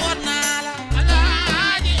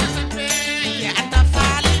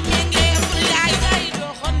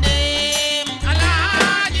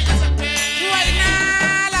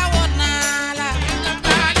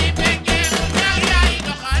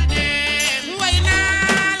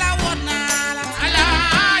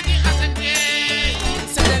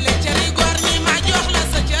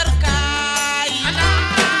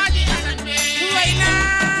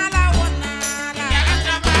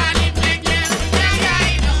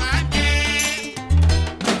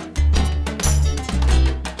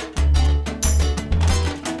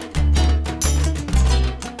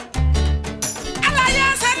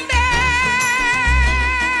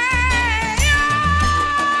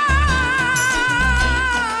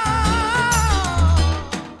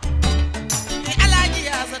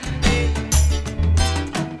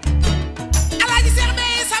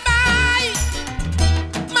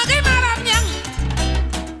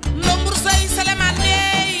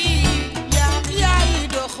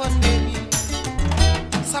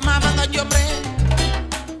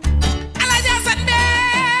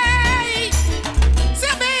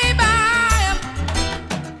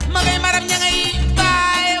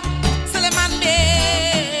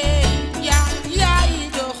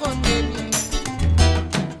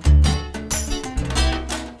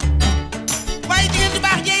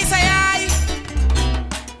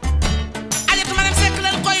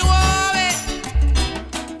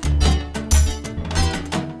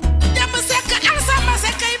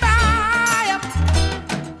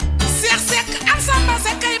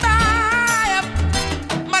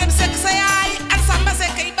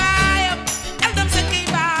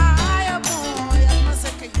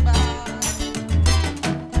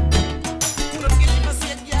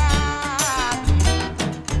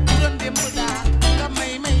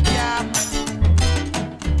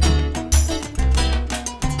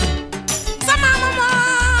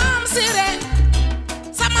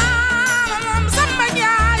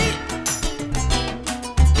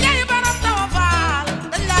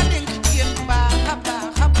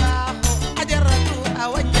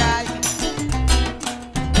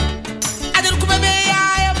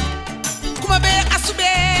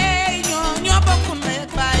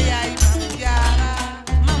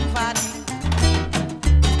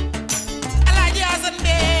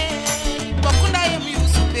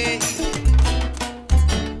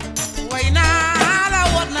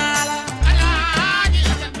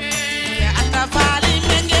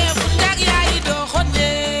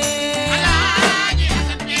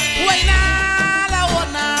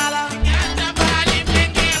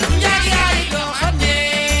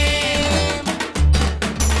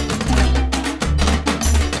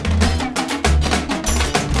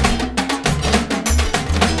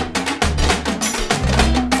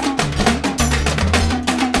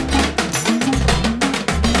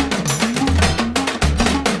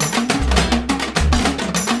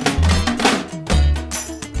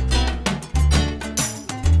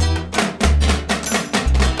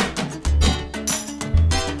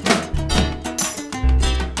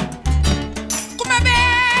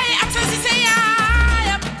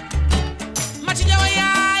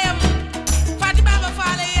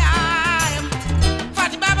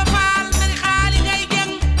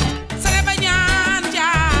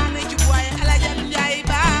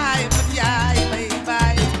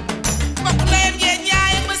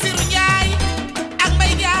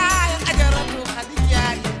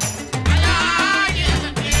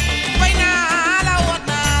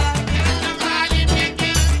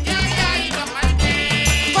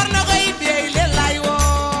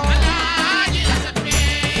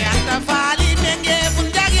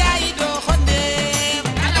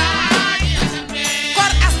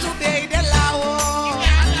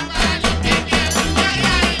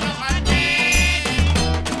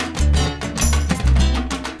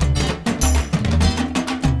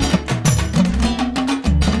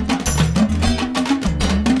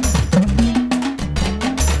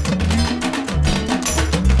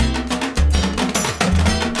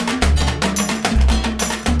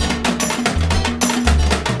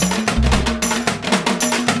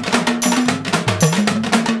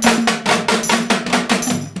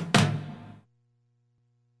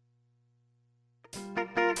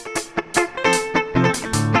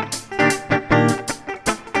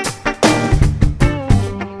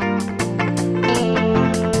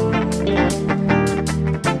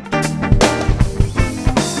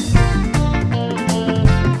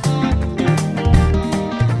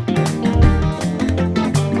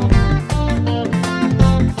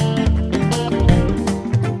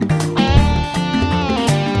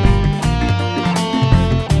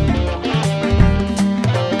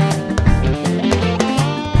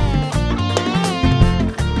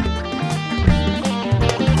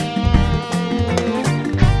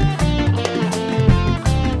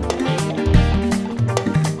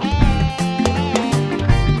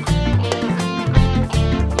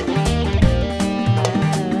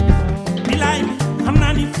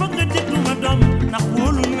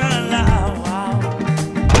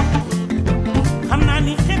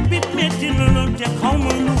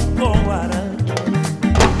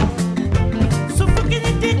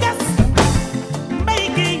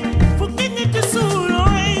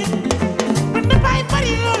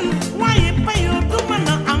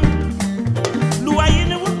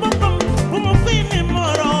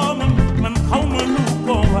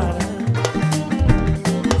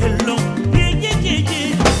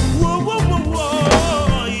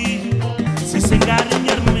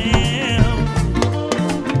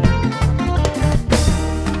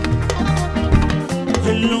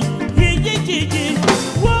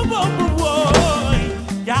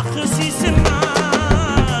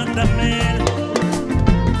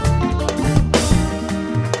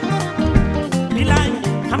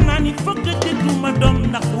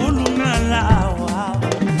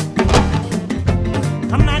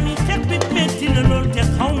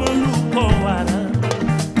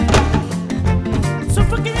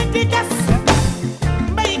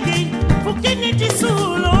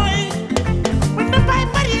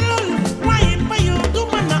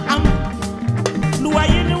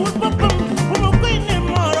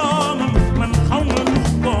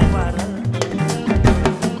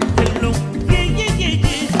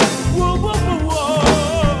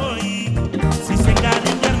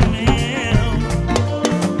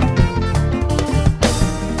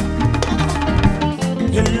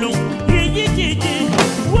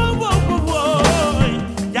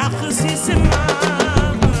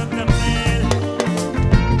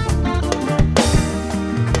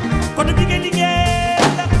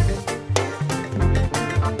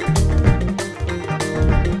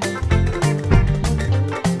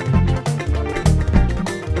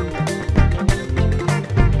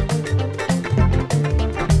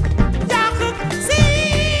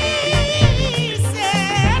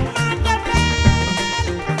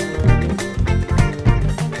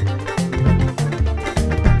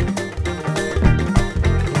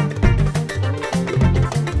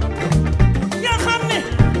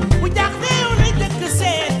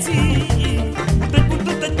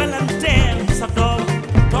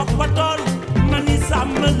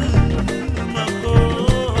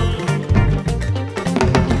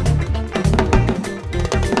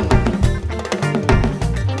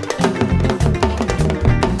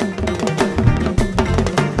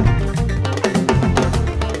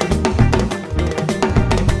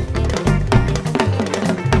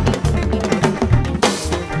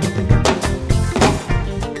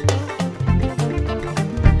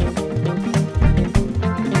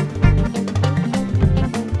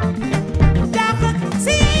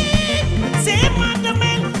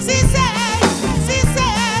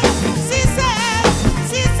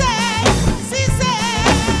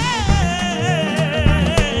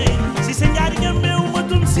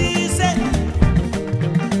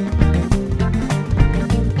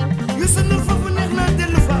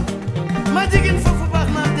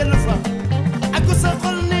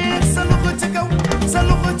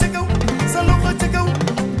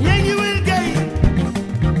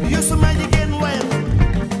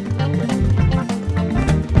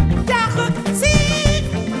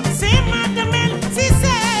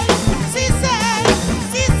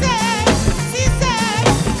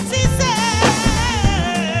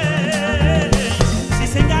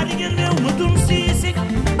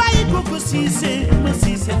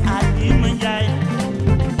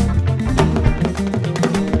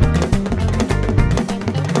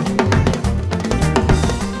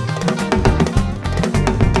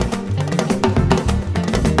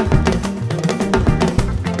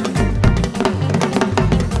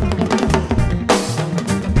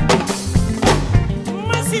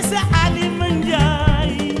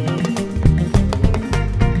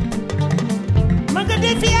Maga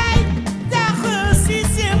defi ay tax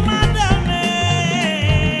si madame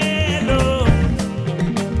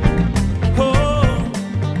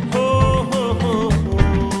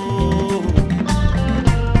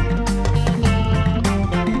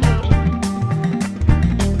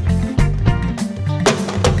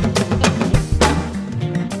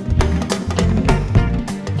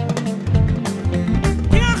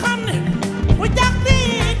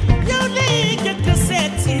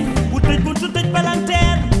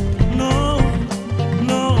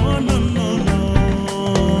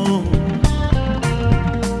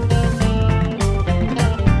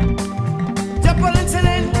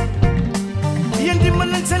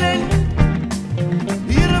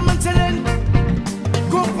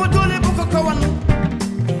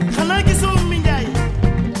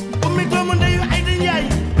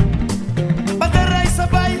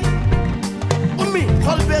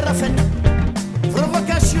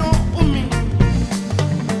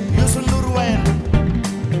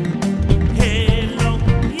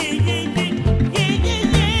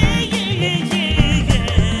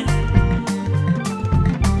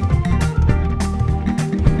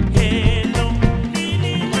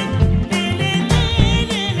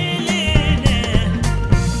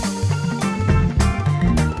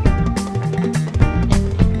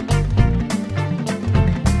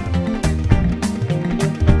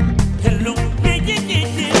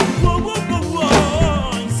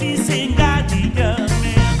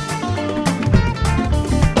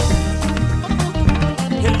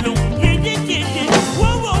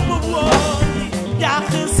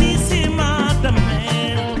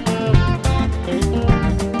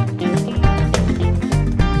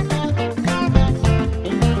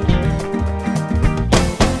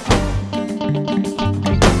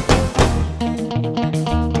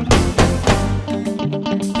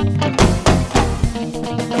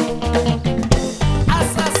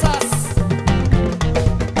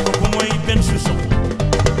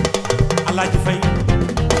Alaaji Fay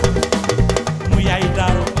mu yaay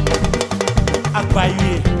daaro ak baay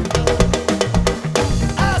wee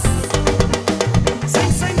as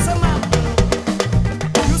sañ sa maam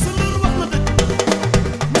Youssou Ndour wax na dëgg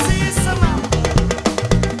musiye sa maam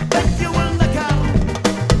dañ jëwal Ndakaaru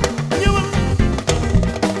ñëwal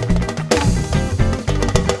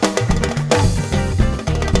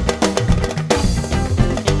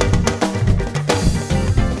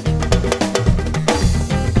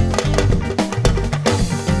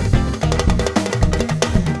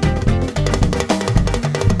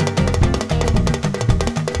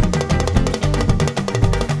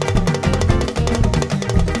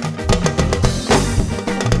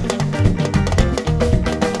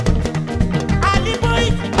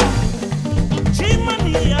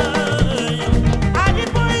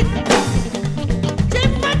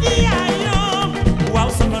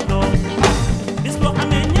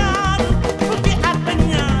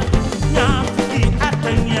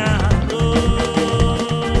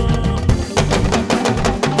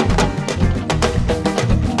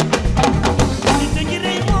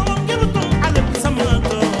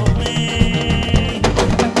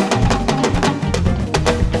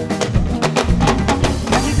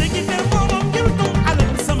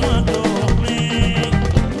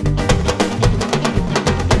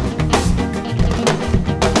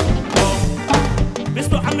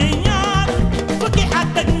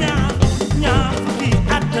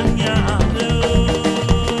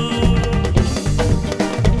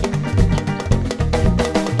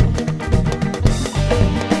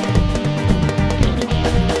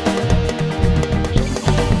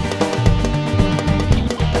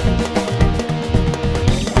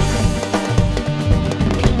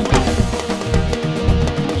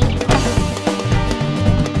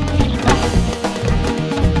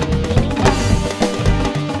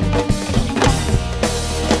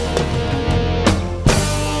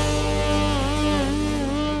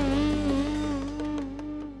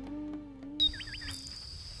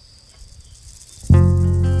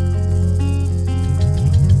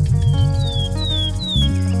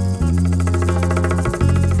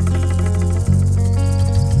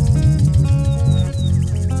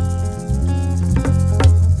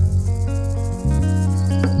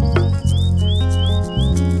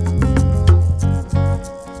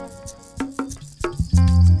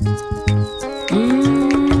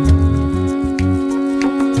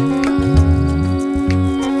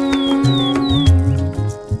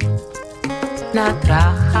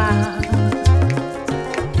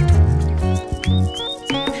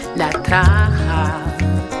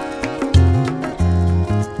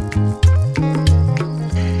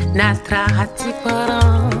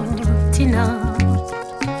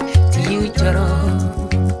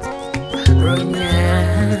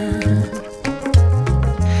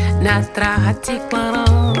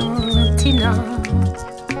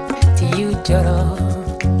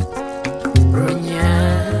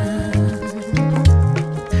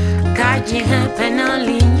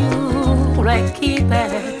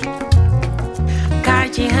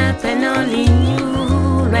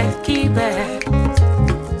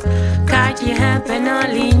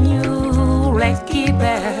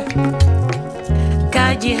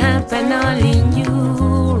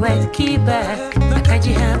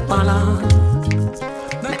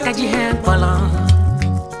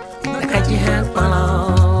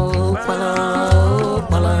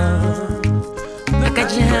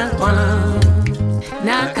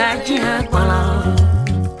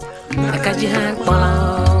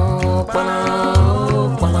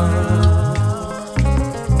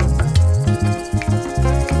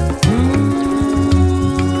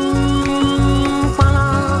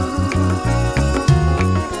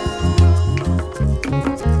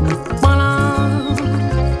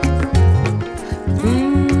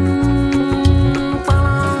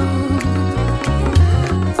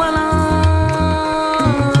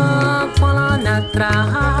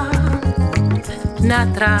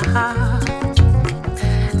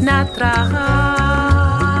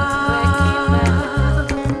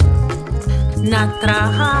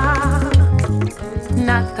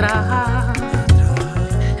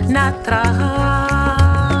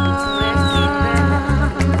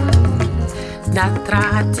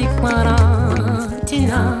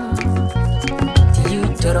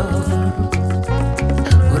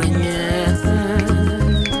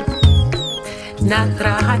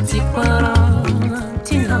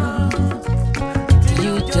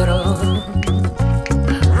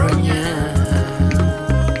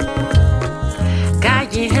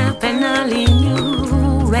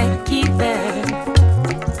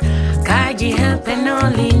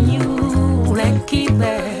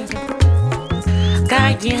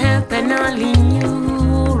Kajihan panalinyu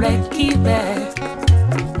rekibe.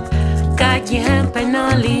 Kajihan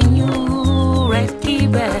panalinyu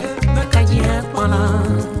rekibe. Kajihan pala.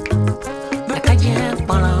 Kajihan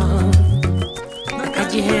pala.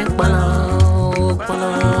 Kajihan pala.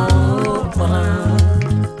 Pala. Pala.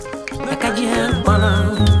 Kajihan pala.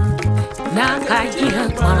 Kajihan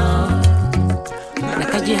pala.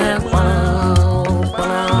 Kajihan pala.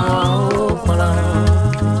 Pala. Pala.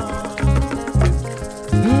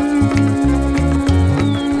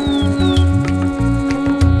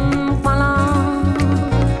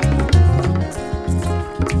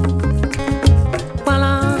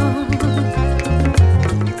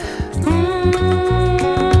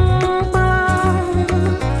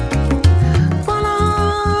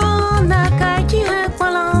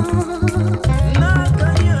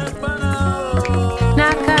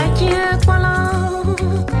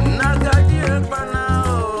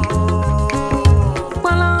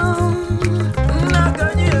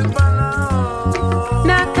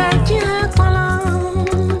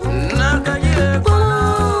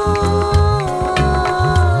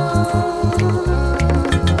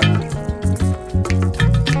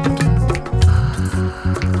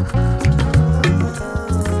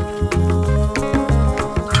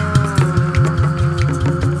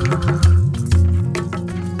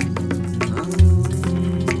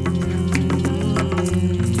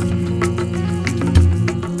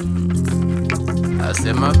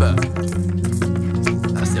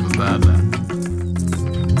 Asembaba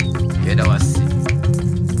Yeda wasi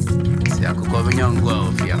Siya kukobinyangwa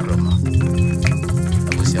ofia kroma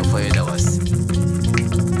Abu siya fo yeda wasi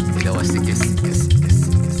kesi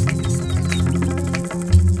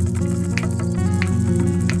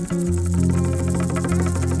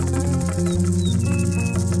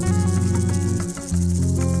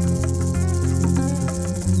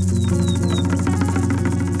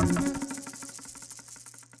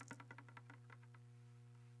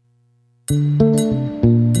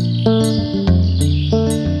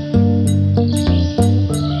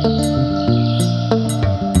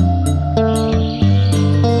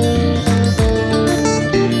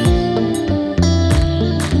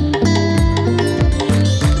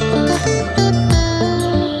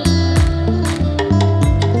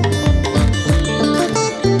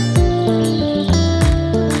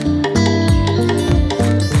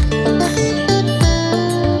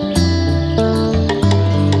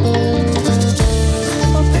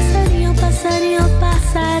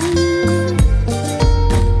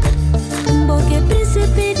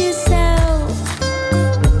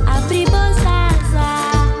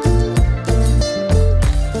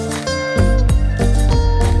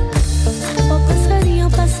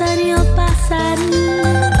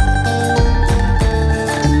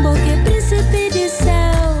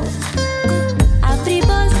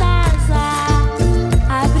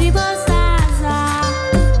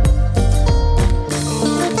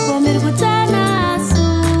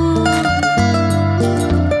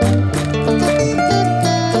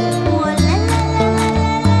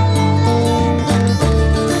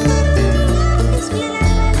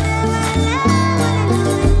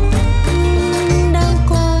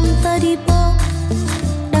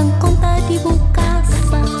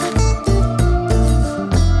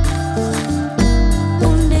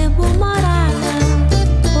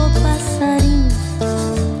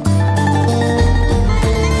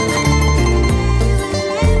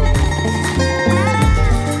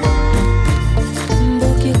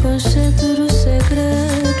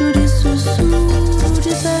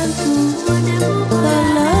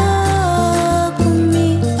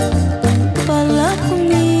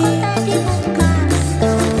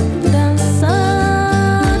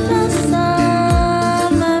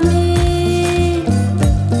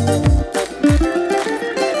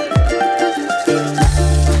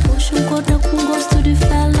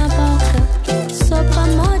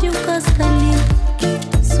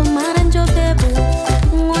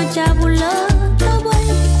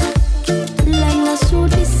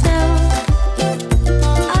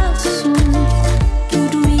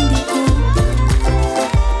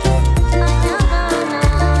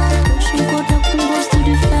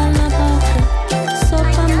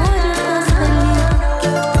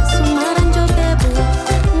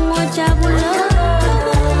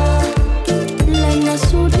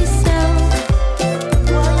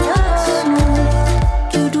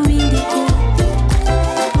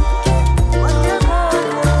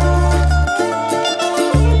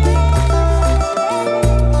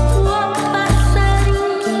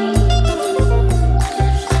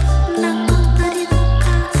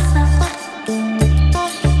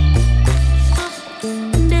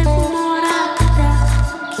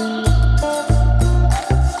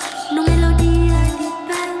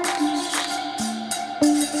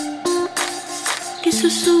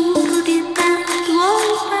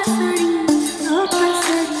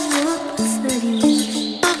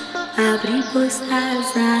pour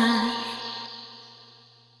salsa.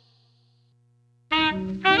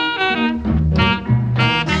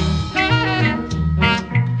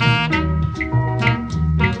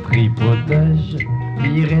 Tripotage,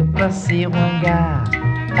 irait passer Wanga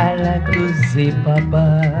à la cause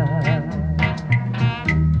papa.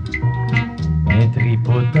 Un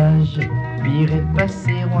tripotage, irait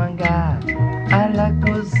passer Wanga à la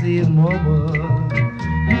cause maman.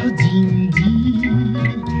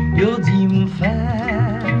 Yo di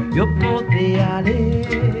m'faire, yo porté aller,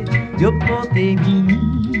 yo porté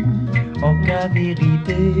vini. En cas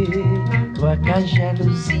vérité, toi qu'à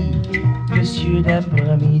jalousie, monsieur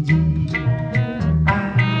d'après-midi.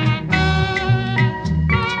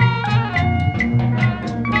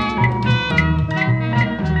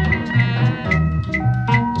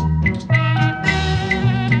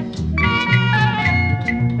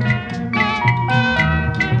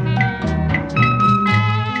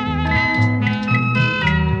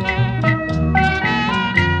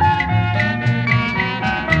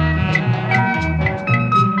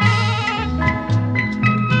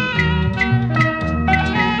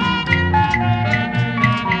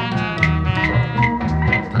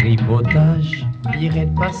 Tripotage, irait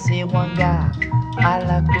passer Wanga à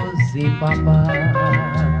la cause papa.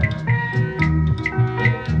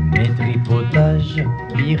 Mais tripotage,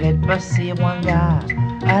 irait passer Wanga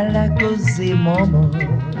à la cause maman.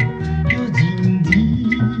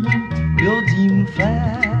 Yo di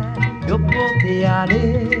m'faire, yo porté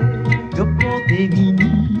aller, yo porté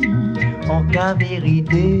vini. En cas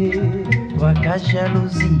vérité, toi qu'à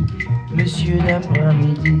jalousie, monsieur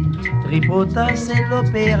d'après-midi. Tripotage c'est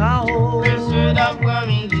l'opéra, oh. Monsieur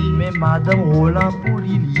d'après-midi. Mais madame Roland pour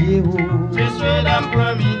l'Ilier, oh. Monsieur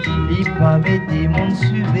d'après-midi. Il pas mettre mon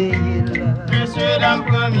surveiller là. Monsieur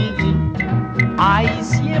d'après-midi.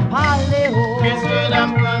 Haïtien parler, oh. Monsieur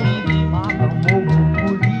d'après-midi. Madame Momo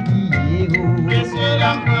pour l'Ilier, oh. Monsieur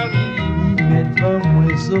d'après-midi. Il met pas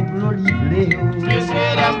moins soplo liblé, oh. Monsieur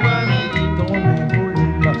d'après-midi. Ton épaule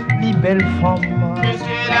là, li belle femme.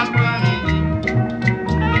 Monsieur d'après-midi.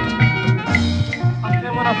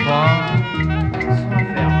 Mon enfant, sans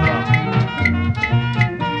faire peur,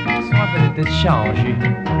 sans faire de tête chargée.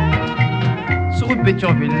 Sur une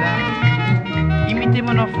Pétionville là, imitez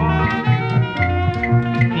mon enfant.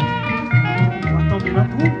 On va tomber dans le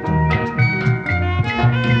trou.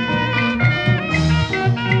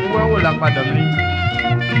 Ouais, là, madame, on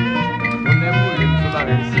est pour les nous la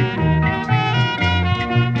réussite.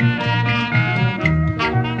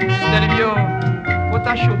 Stelvio,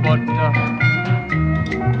 pota chobot.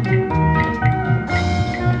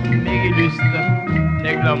 Mériluste,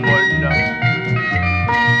 nègre la molle.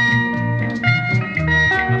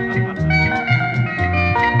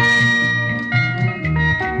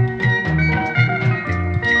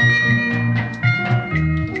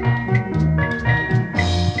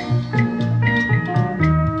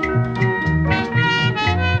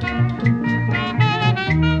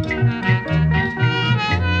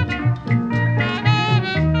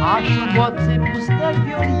 Chobot, c'est pour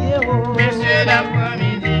Stelvio, Monsieur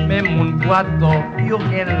d'après-midi. mais mon boiton, yo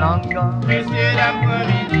quelle langue. Monsieur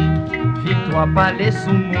d'après-midi. Fais-toi parler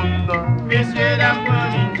sous monde. Monsieur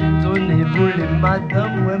d'après-midi. Donnez-vous les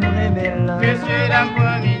madame, ouais, me révèle. Monsieur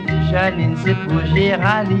d'après-midi. Janine, c'est pour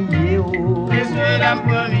Géraldie, oh. Monsieur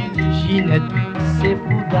d'après-midi. Ginette, c'est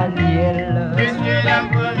pour Daniel. Monsieur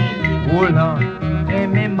d'après-midi. Roland,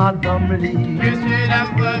 aimez madame Lee. Monsieur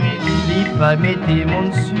d'après-midi. Li pas mettez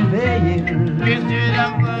mon surveiller. Monsieur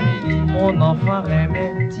d'après-midi. Mon enfant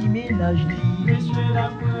aimait petit ménage Lee. Monsieur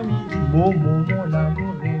d'après-midi. Mon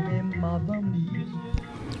amour aimait madame Lee.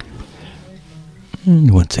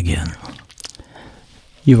 And once again,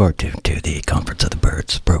 you are tuned to the Conference of the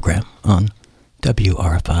Birds program on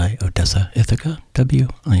WRFI Odessa, Ithaca,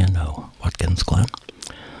 WINO, Watkins Glen.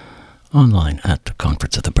 Online at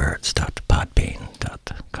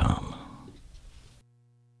conferenceofthebirds.podbean.com.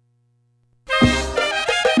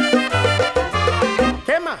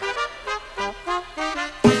 Quema.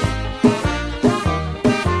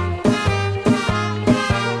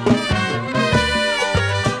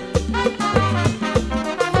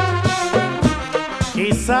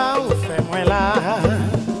 Qui ça ou fait moi là?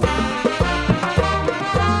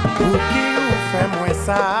 Pour qui ou fait moi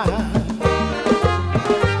ça?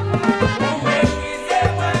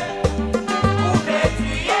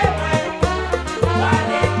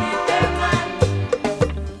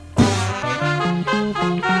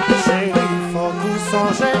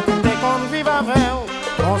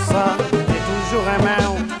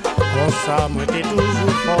 Ça, moi t'es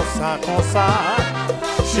toujours pour ça, comme ça.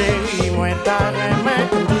 Chérie, moi t'as aimé,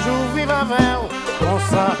 toujours vivre avec. Comme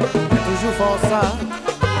ça, t'es toujours força,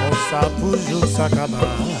 força pour jour s'acaba.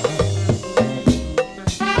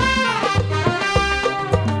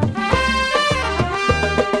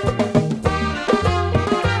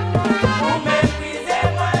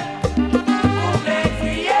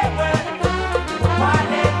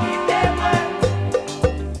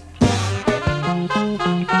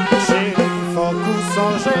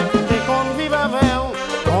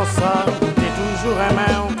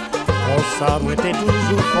 Moi t'es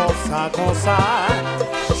toujours forçat comme ça.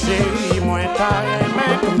 Chérie, moi t'as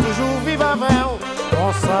aimé comme toujours vive avec.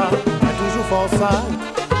 Comme ça, moi toujours forçat.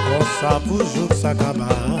 Comme ça, pour jour que ça acaba.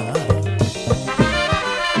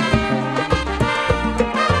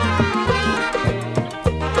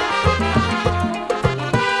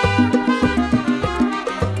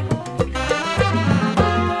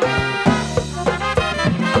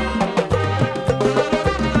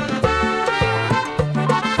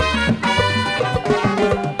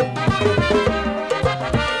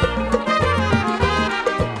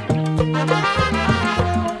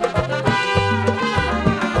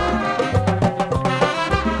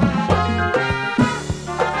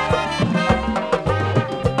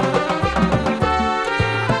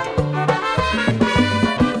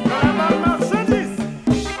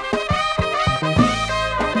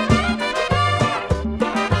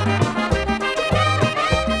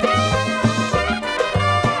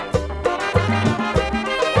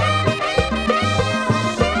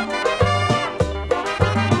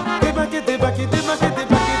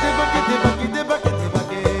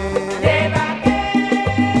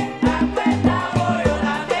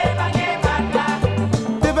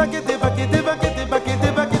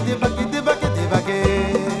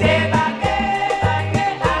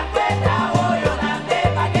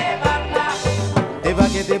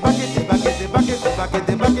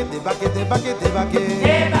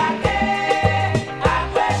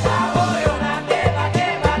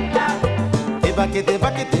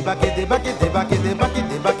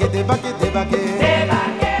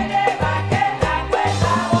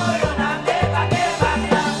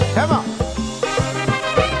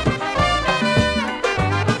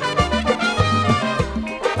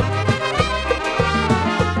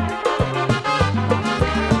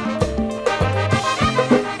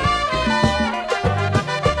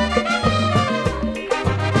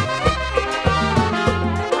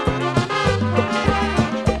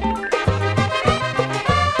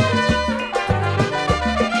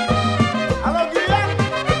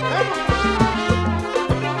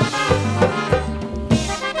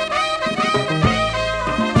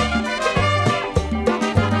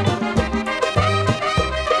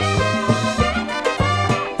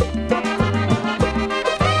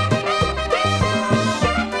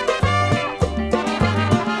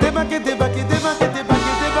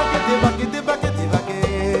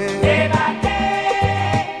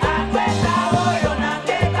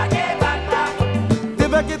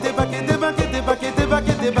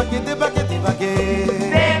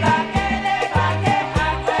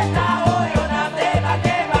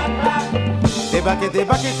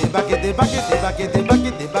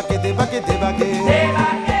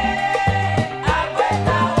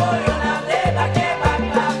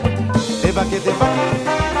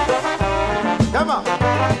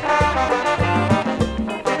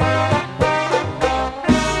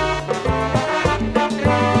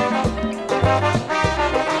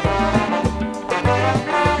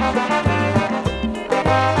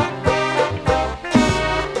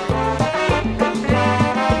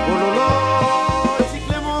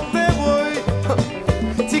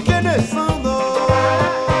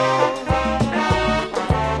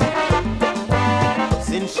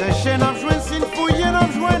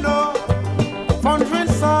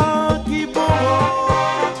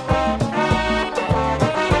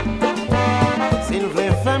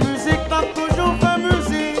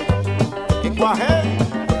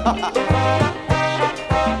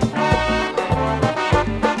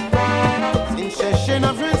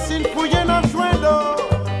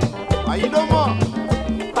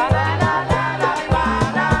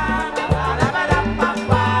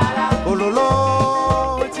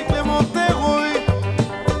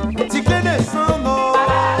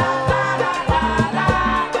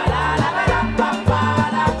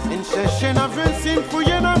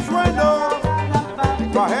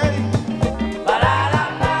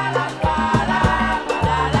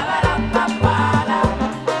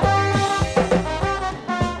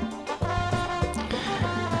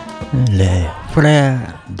 Les frères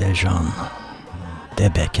de Jean de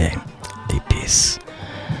Becquet, the piece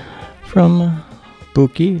from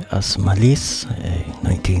Bouki Asmalis,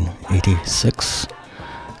 1986,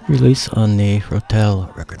 release on the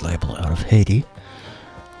Rotel record label out of Haiti.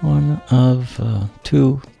 One of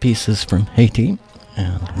 2 pieces from Haiti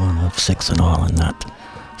and one of 6 in all in that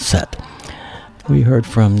set. We heard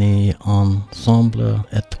from the Ensemble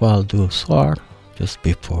Étoile du Soir just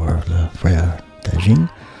before Le Frère Dejean,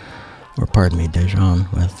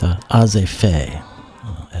 Dejean with Azefé,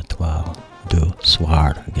 Étoile du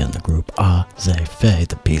Soir, again the group Azefé,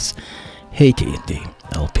 the piece Haiti, the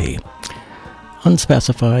LP.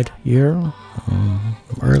 Unspecified year,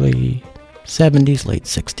 early 70s, late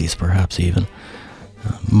 60s perhaps even.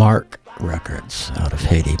 Mark Records out of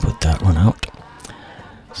Haiti put that one out.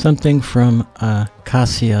 Something from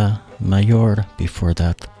Acacia Mayor, before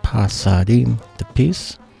that Pasadim, the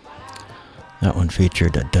piece. That one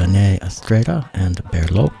featured Danae Estrada and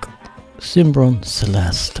Berloc. Cimbron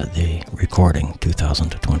Celeste, the recording,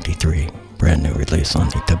 2023, brand new release on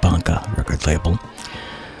the Tabanka record label.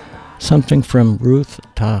 Something from Ruth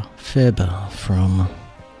Tafeba from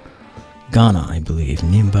Ghana, I believe,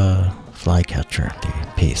 Nimba Flycatcher, the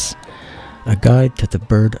piece. A Guide to the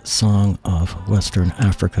Bird Song of Western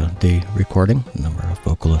Africa, the recording, a number of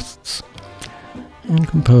vocalists and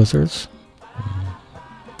composers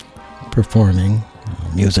performing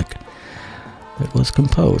music that was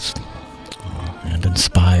composed and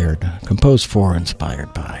composed for,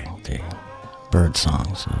 inspired by the bird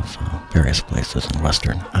songs of various places in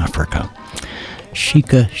Western Africa.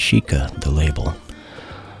 Shika Shika, the label.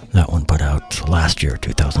 That one put out last year,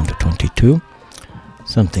 2022.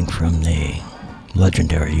 Something from the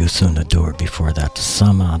legendary Youssou N'Dour, before that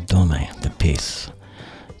Sama Dome, the piece.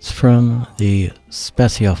 It's from the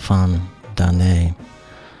Spéciaphone d'année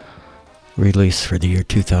release for the year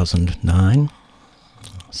 2009.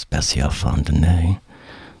 Spéciaphone d'année,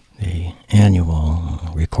 the annual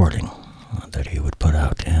recording that he would put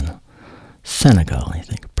out in Senegal, I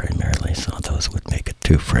think primarily, so those would make it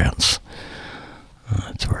to France.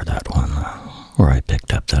 That's where that one, where I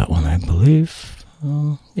picked up that one, I believe.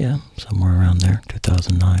 Somewhere around there,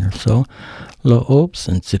 2009 or so. Lo Obes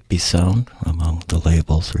and Zippy Sound among the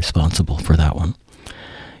labels responsible for that one.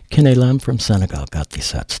 Kinelam from Senegal got the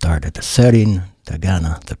set started. Serine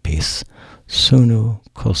Dagana, the piece. Sunu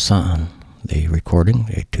Kosan, the recording,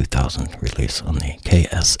 a 2000 release on the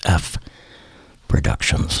KSF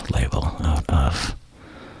Productions label out of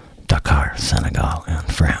Dakar, Senegal,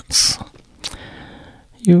 and France.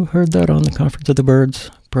 You heard that on the Conference of the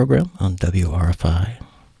Birds program on WRFI,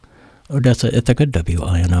 Odessa, Ithaca,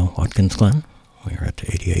 WINO, Watkins Glen. We're at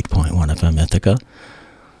 88.1 FM Ithaca,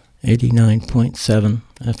 89.7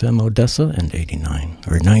 FM Odessa, and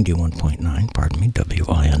 91.9,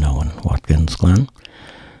 WINO in Watkins Glen.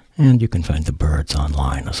 And you can find the Birds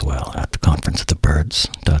online as well at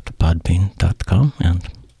conferenceofthebirds.podbean.com and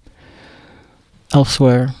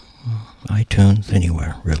elsewhere, iTunes,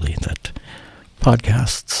 anywhere really that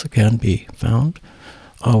podcasts can be found.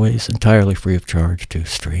 Always entirely free of charge to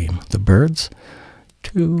stream the Birds,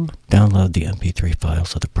 to download the MP3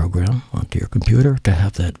 files of the program onto your computer, to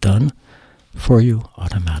have that done for you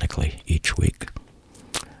automatically each week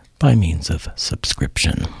by means of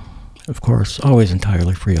subscription. Of course, always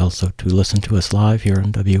entirely free also to listen to us live here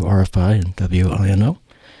on WRFI and WINO.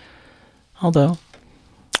 Although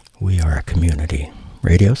we are a community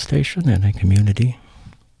radio station and a community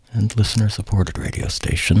and listener-supported radio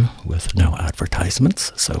station with no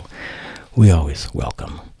advertisements, so we always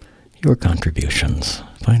welcome your contributions,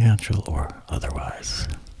 financial or otherwise.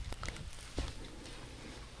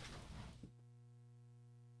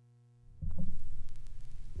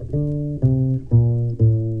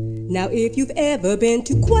 Now if you've ever been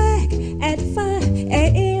to Quack at 5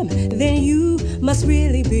 a.m., then you must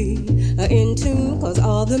really be in tune, 'cause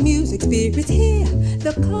all the music spirits here,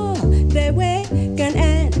 the call, they waken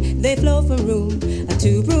and they flow from room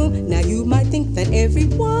to room. Now you might think that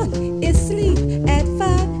everyone is asleep at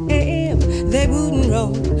 5 a.m. They wouldn't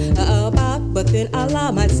roam about, but then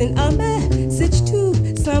Allah might send a message to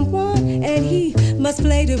someone, and he must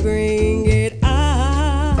play to bring it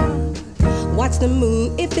out. Watch the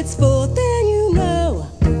moon, if it's full, then you know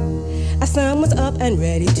a sun was up and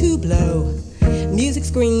ready to blow. Music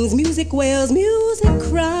screams, music wails, music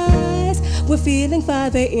cries. We're feeling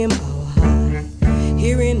 5 a.m. oh high.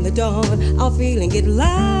 Here in the dawn, our feeling it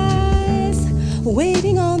lies.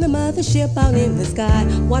 Waiting on the mothership out in the sky,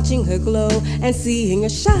 watching her glow and seeing her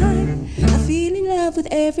shine. I feel in love with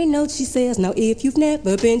every note she says. Now if you've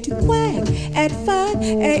never been to Quack at 5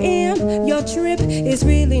 a.m., your trip is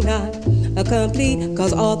really not complete,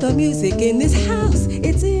 'cause all the music in this house,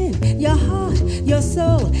 it's in your heart. your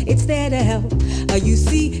soul, it's there to help. You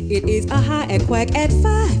see, it is a high and quack at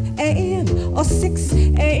 5 a.m. or 6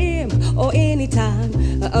 a.m. or any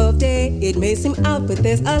time of day. It may seem out, but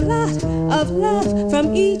there's a lot of love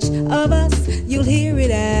from each of us. You'll hear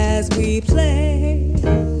it as we play.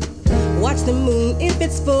 Watch the moon, if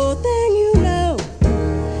it's full, then you know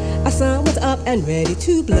our sun was up and ready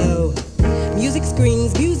to blow. Music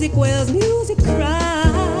screams, music wails, music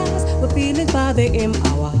cries. We're feeling 5 a.m.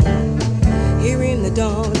 our heart. Here in the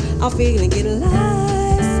dawn, our feeling it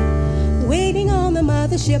lies. Waiting on the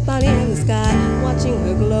mothership out in the sky, watching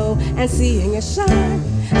her glow and seeing her shine.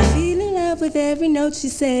 Feeling love with every note she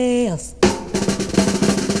sails.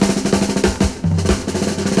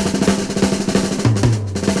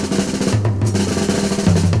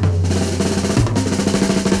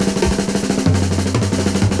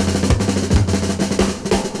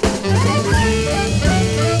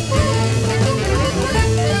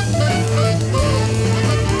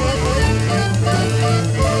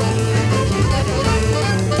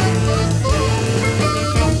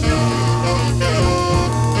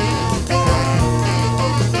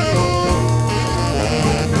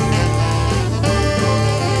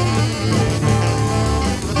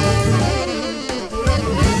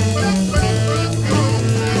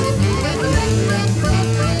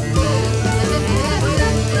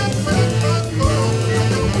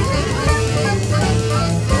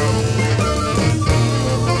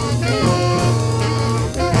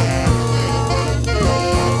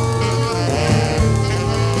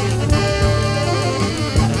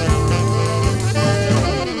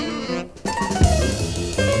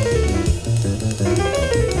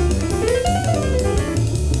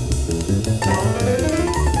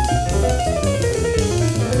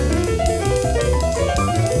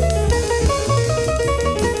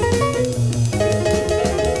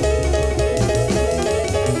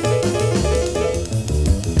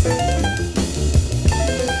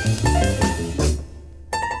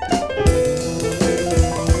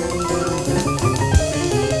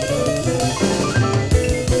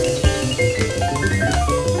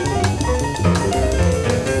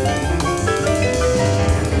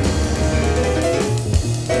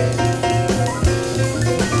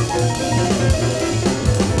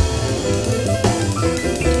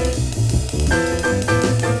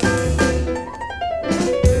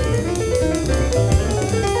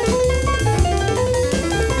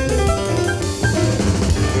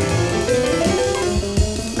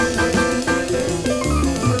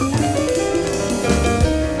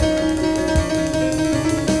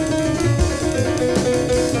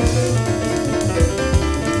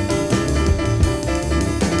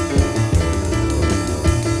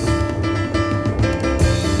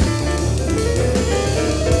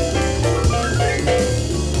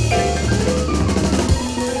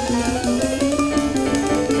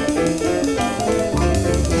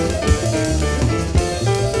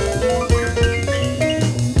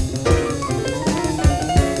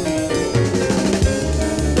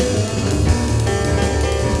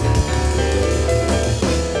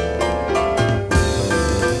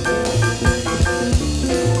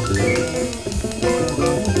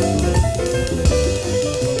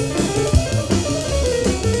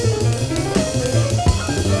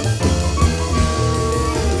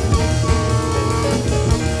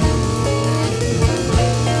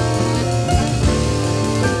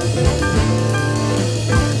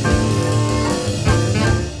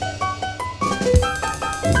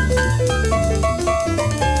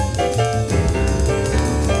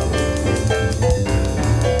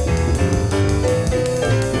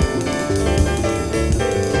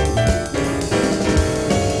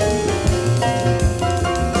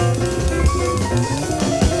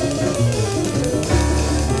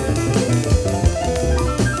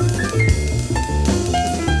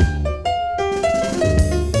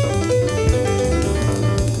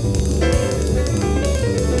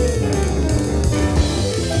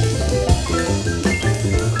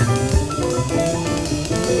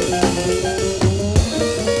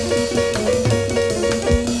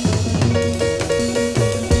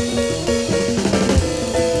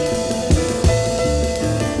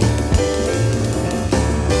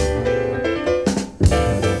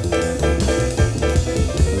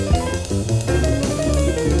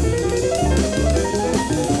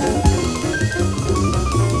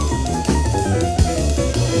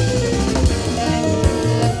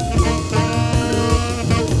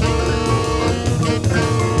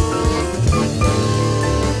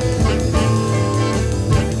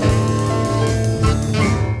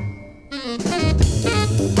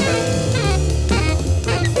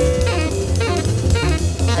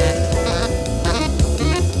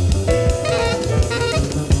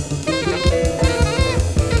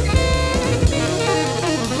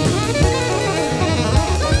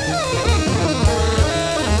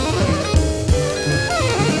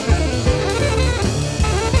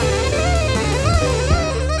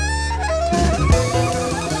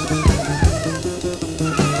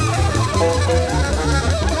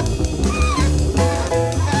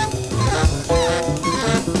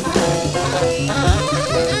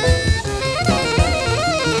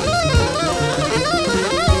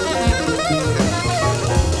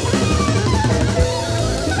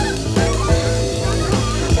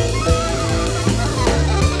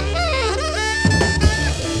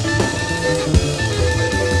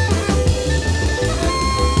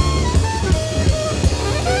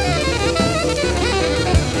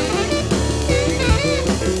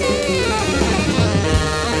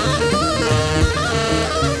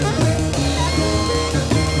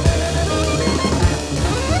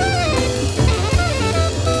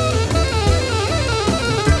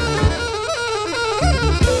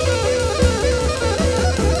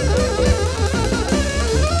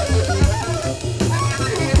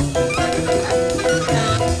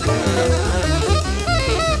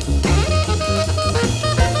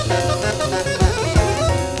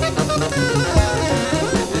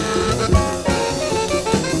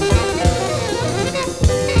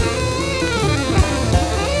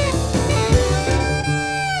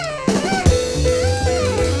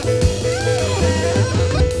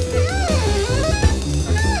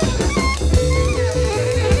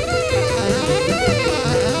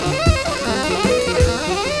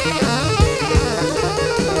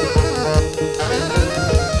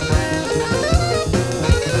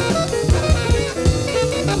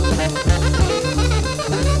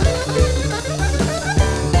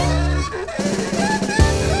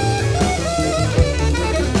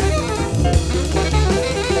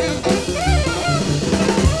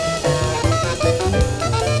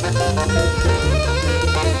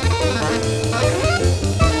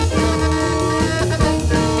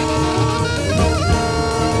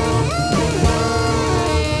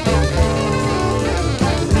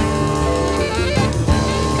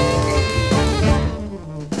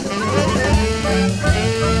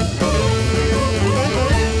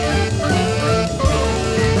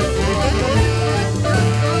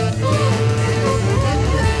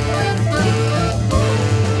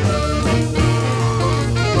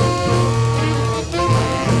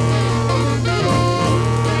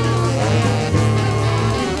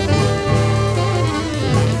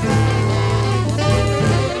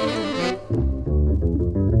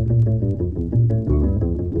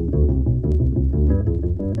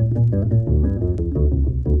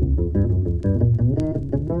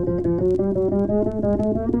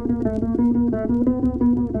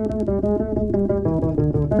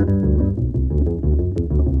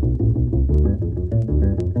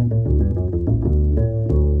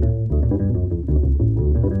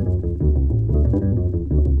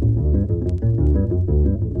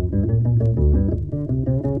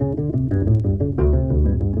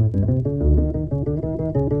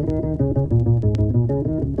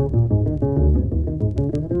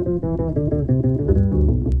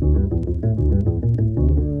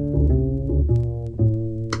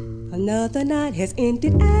 Another night has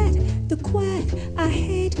ended at the Quack. I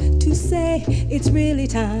hate to say it's really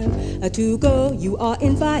time to go. You are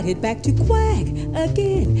invited back to Quack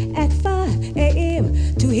again at 5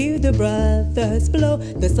 a.m. to hear the brothers blow.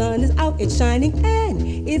 The sun is out, it's shining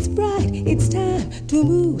and it's bright. It's time to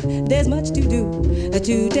move, there's much to do.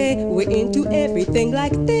 Today we're into everything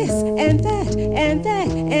like this and that and that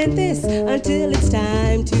and this until it's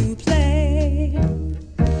time to play.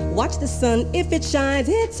 Watch the sun, if it shines,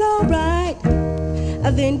 it's alright.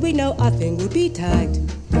 Then we know our thing will be tight.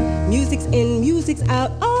 Music's in, music's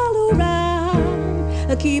out, all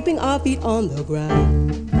around. Keeping our feet on the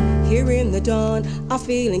ground. Here in the dawn, our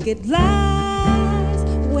feeling it lies.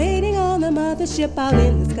 Waiting on the mothership out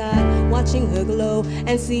in the sky. Watching her glow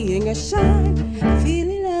and seeing her shine.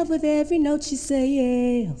 Feeling love with every note she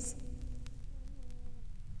says.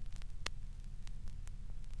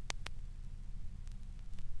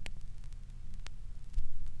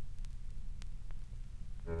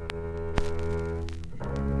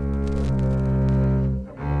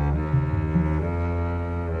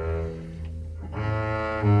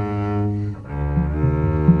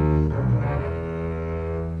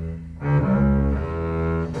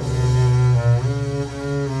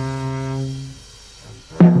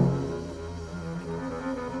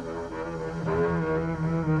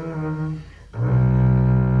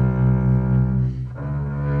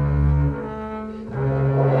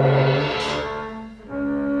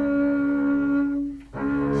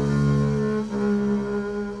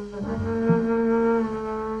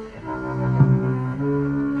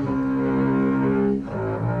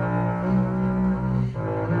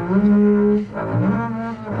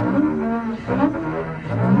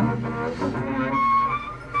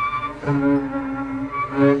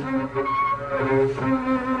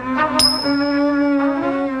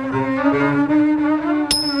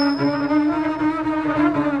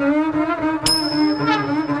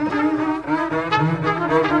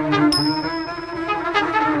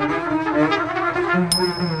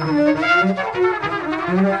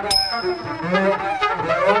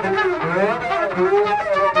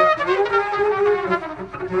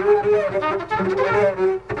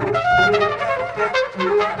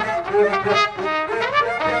 Thank you.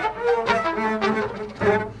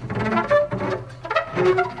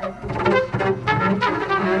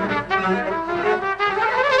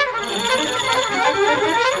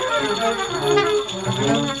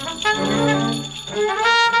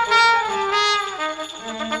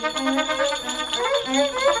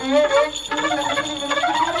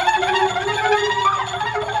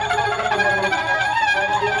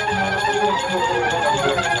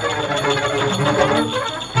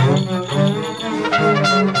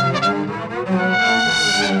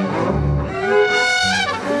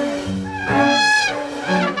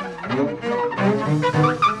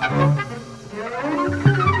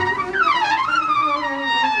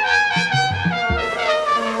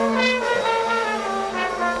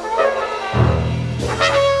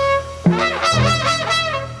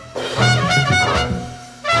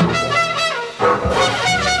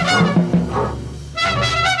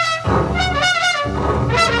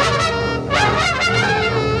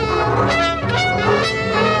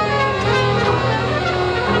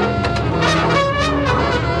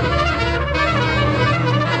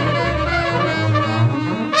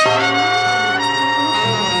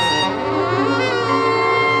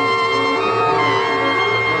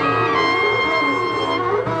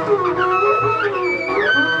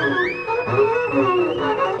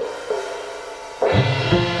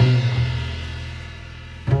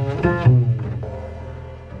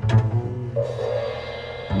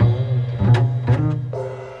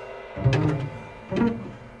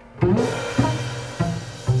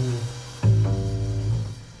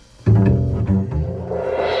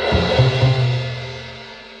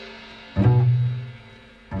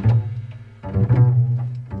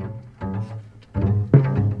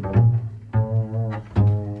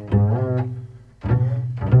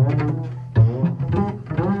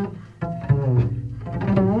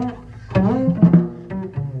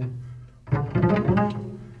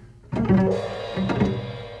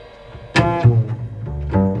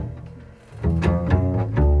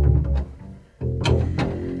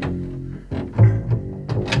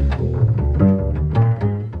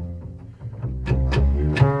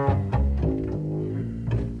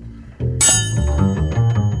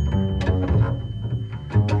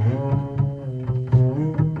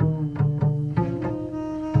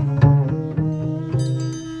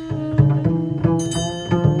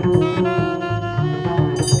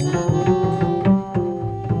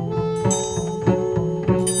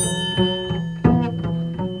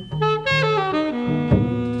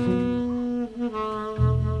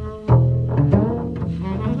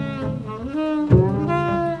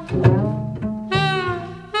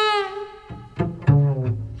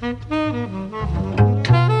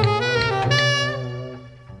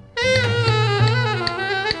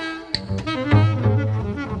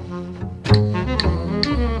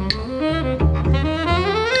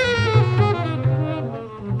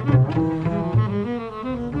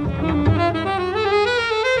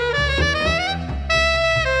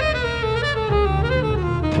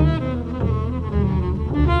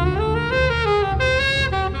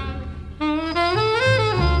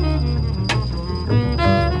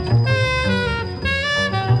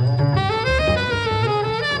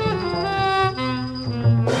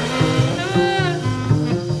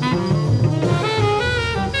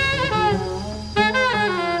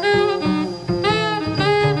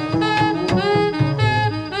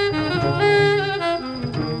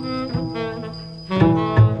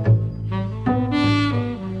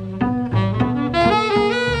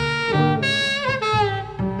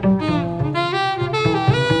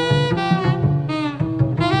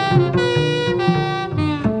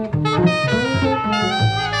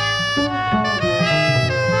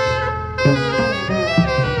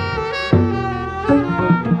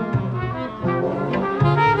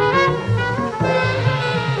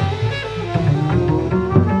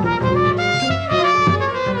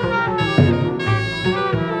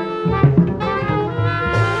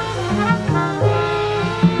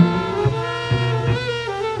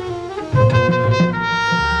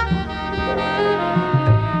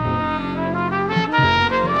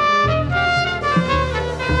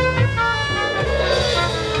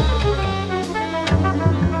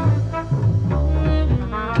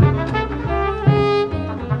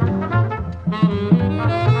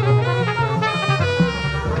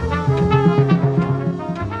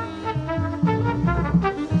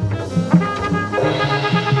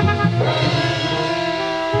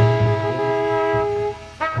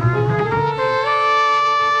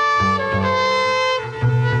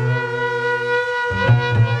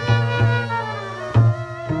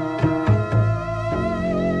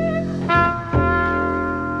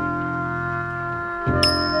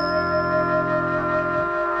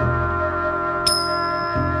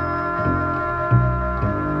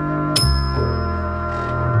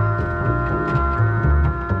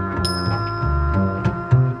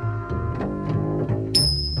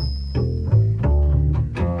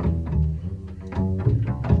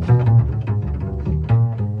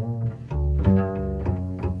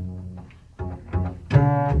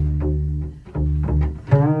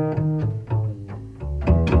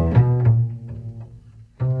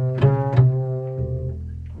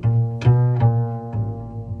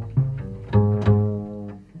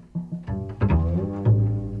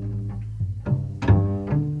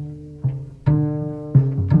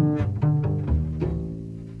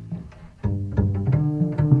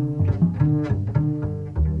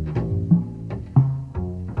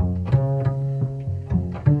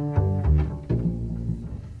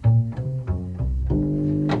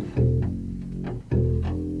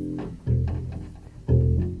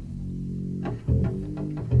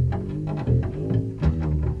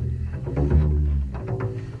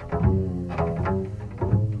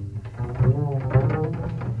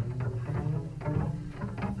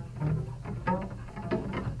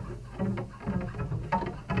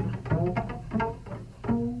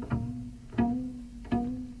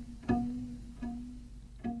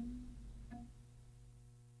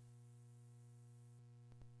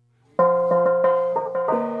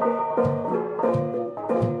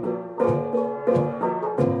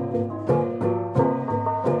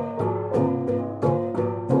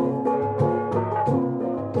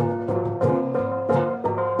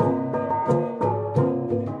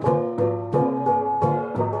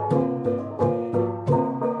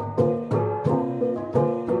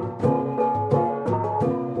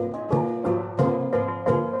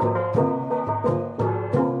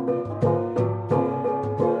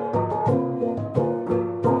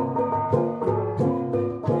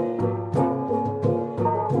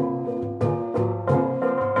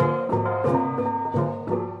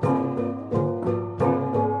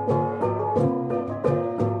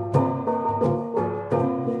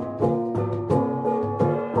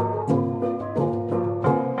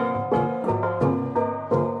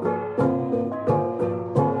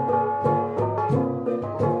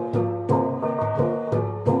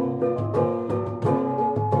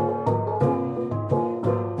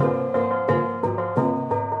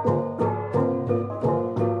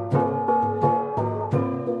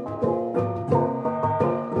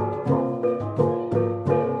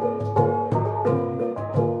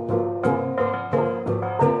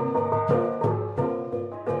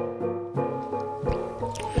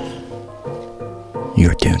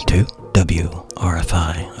 You're tuned to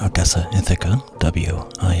WRFI Odessa Ithaca,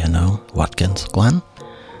 WINO Watkins Glen,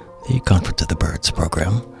 the Conference of the Birds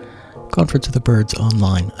program. Conference of the Birds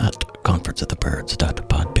online at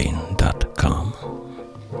conferenceofthebirds.podbean.com.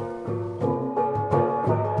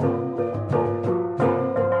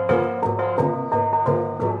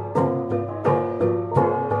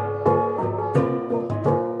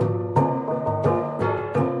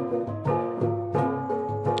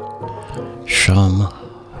 Sham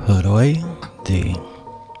Hodoi, the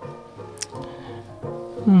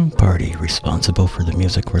party responsible for the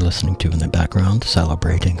music we're listening to in the background,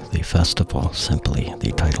 celebrating the festival, simply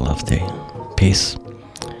the title of the piece.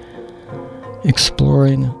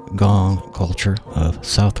 Exploring gong culture of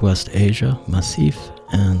Southwest Asia, Massif,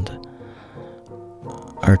 and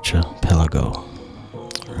Archipelago.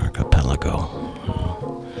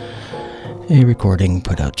 A recording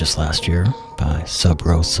put out just last year by Sub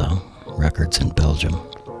Rosa Records in Belgium.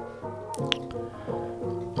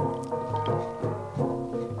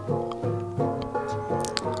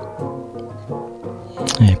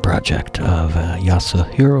 A project of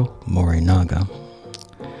Yasuhiro Morinaga,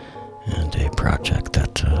 and a project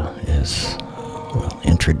that is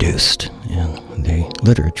introduced in the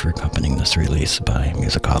literature accompanying this release by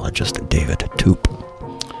musicologist David Toop.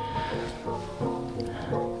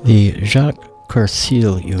 The Jacques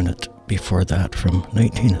Carcil unit before that, from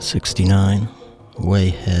 1969,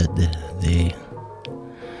 Wayhead, the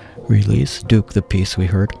release, Duke the piece we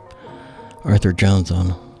heard, Arthur Jones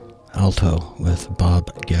on alto with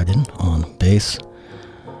Bob Gaddin on bass,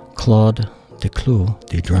 Claude Decloux,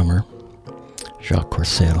 the drummer, Jacques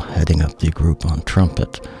Carcil heading up the group on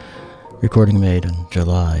trumpet. Recording made in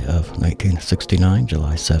July of 1969,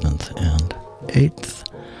 July 7th and 8th.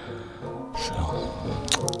 So,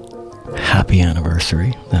 happy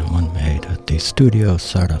anniversary, that one made at the Studio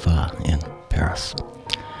Sardava in Paris.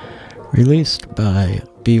 Released by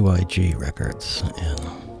BYG Records in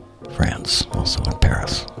France, also in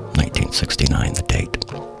Paris, 1969, the date.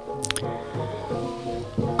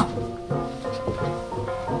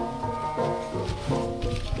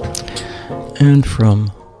 And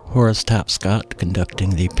from Horace Tapscott conducting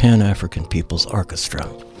the Pan-African People's Orchestra,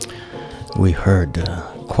 we heard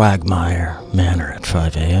Quagmire Manor at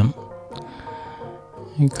 5 a.m.,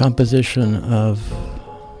 a composition of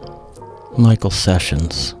Michael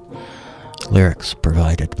Sessions, lyrics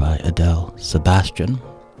provided by Adele Sebastian,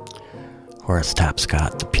 Horace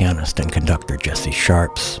Tapscott, the pianist and conductor Jesse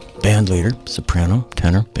Sharps, band leader, soprano,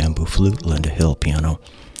 tenor, bamboo flute, Linda Hill, piano,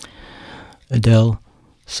 Adele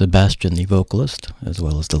Sebastian, the vocalist, as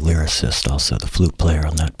well as the lyricist, also the flute player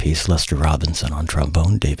on that piece, Lester Robinson on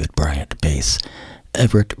trombone, David Bryant, bass,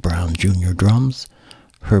 Everett Brown Jr. drums,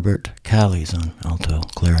 Herbert Callies on alto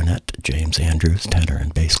clarinet, James Andrews, tenor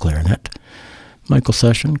and bass clarinet, Michael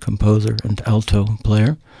Session, composer and alto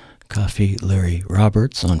player, Coffee Larry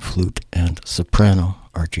Roberts on flute and soprano,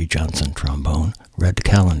 Archie Johnson trombone, Red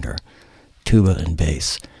Callender, tuba and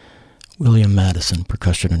bass, William Madison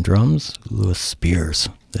percussion and drums, Louis Spears,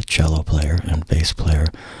 the cello player and bass player,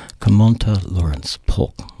 Kamonta Lawrence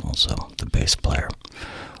Polk, also the bass player,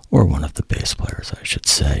 or one of the bass players, I should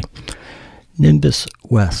say. Nimbus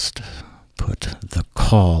West put The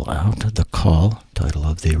Call out, The Call, title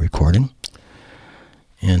of the recording,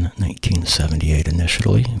 in 1978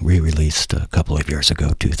 initially, re-released a couple of years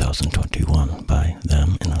ago, 2021, by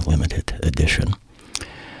them in a limited edition.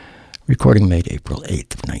 Recording made April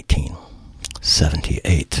 8th of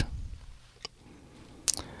 1978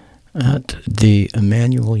 at the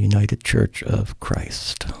Emmanuel United Church of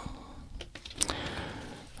Christ,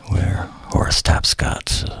 where Horace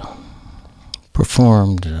Tapscott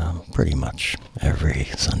performed pretty much every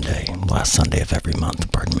Sunday, last Sunday of every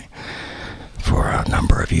month, pardon me, for a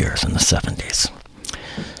number of years in the 70s.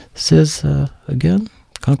 This is, again,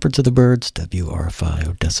 Conference of the Birds, WRFI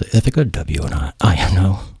Odessa Ithaca,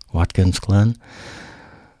 WINO Watkins Glen,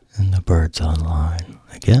 and the Birds online,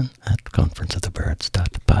 again, at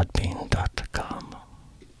conferenceofthebirds.podbean.com.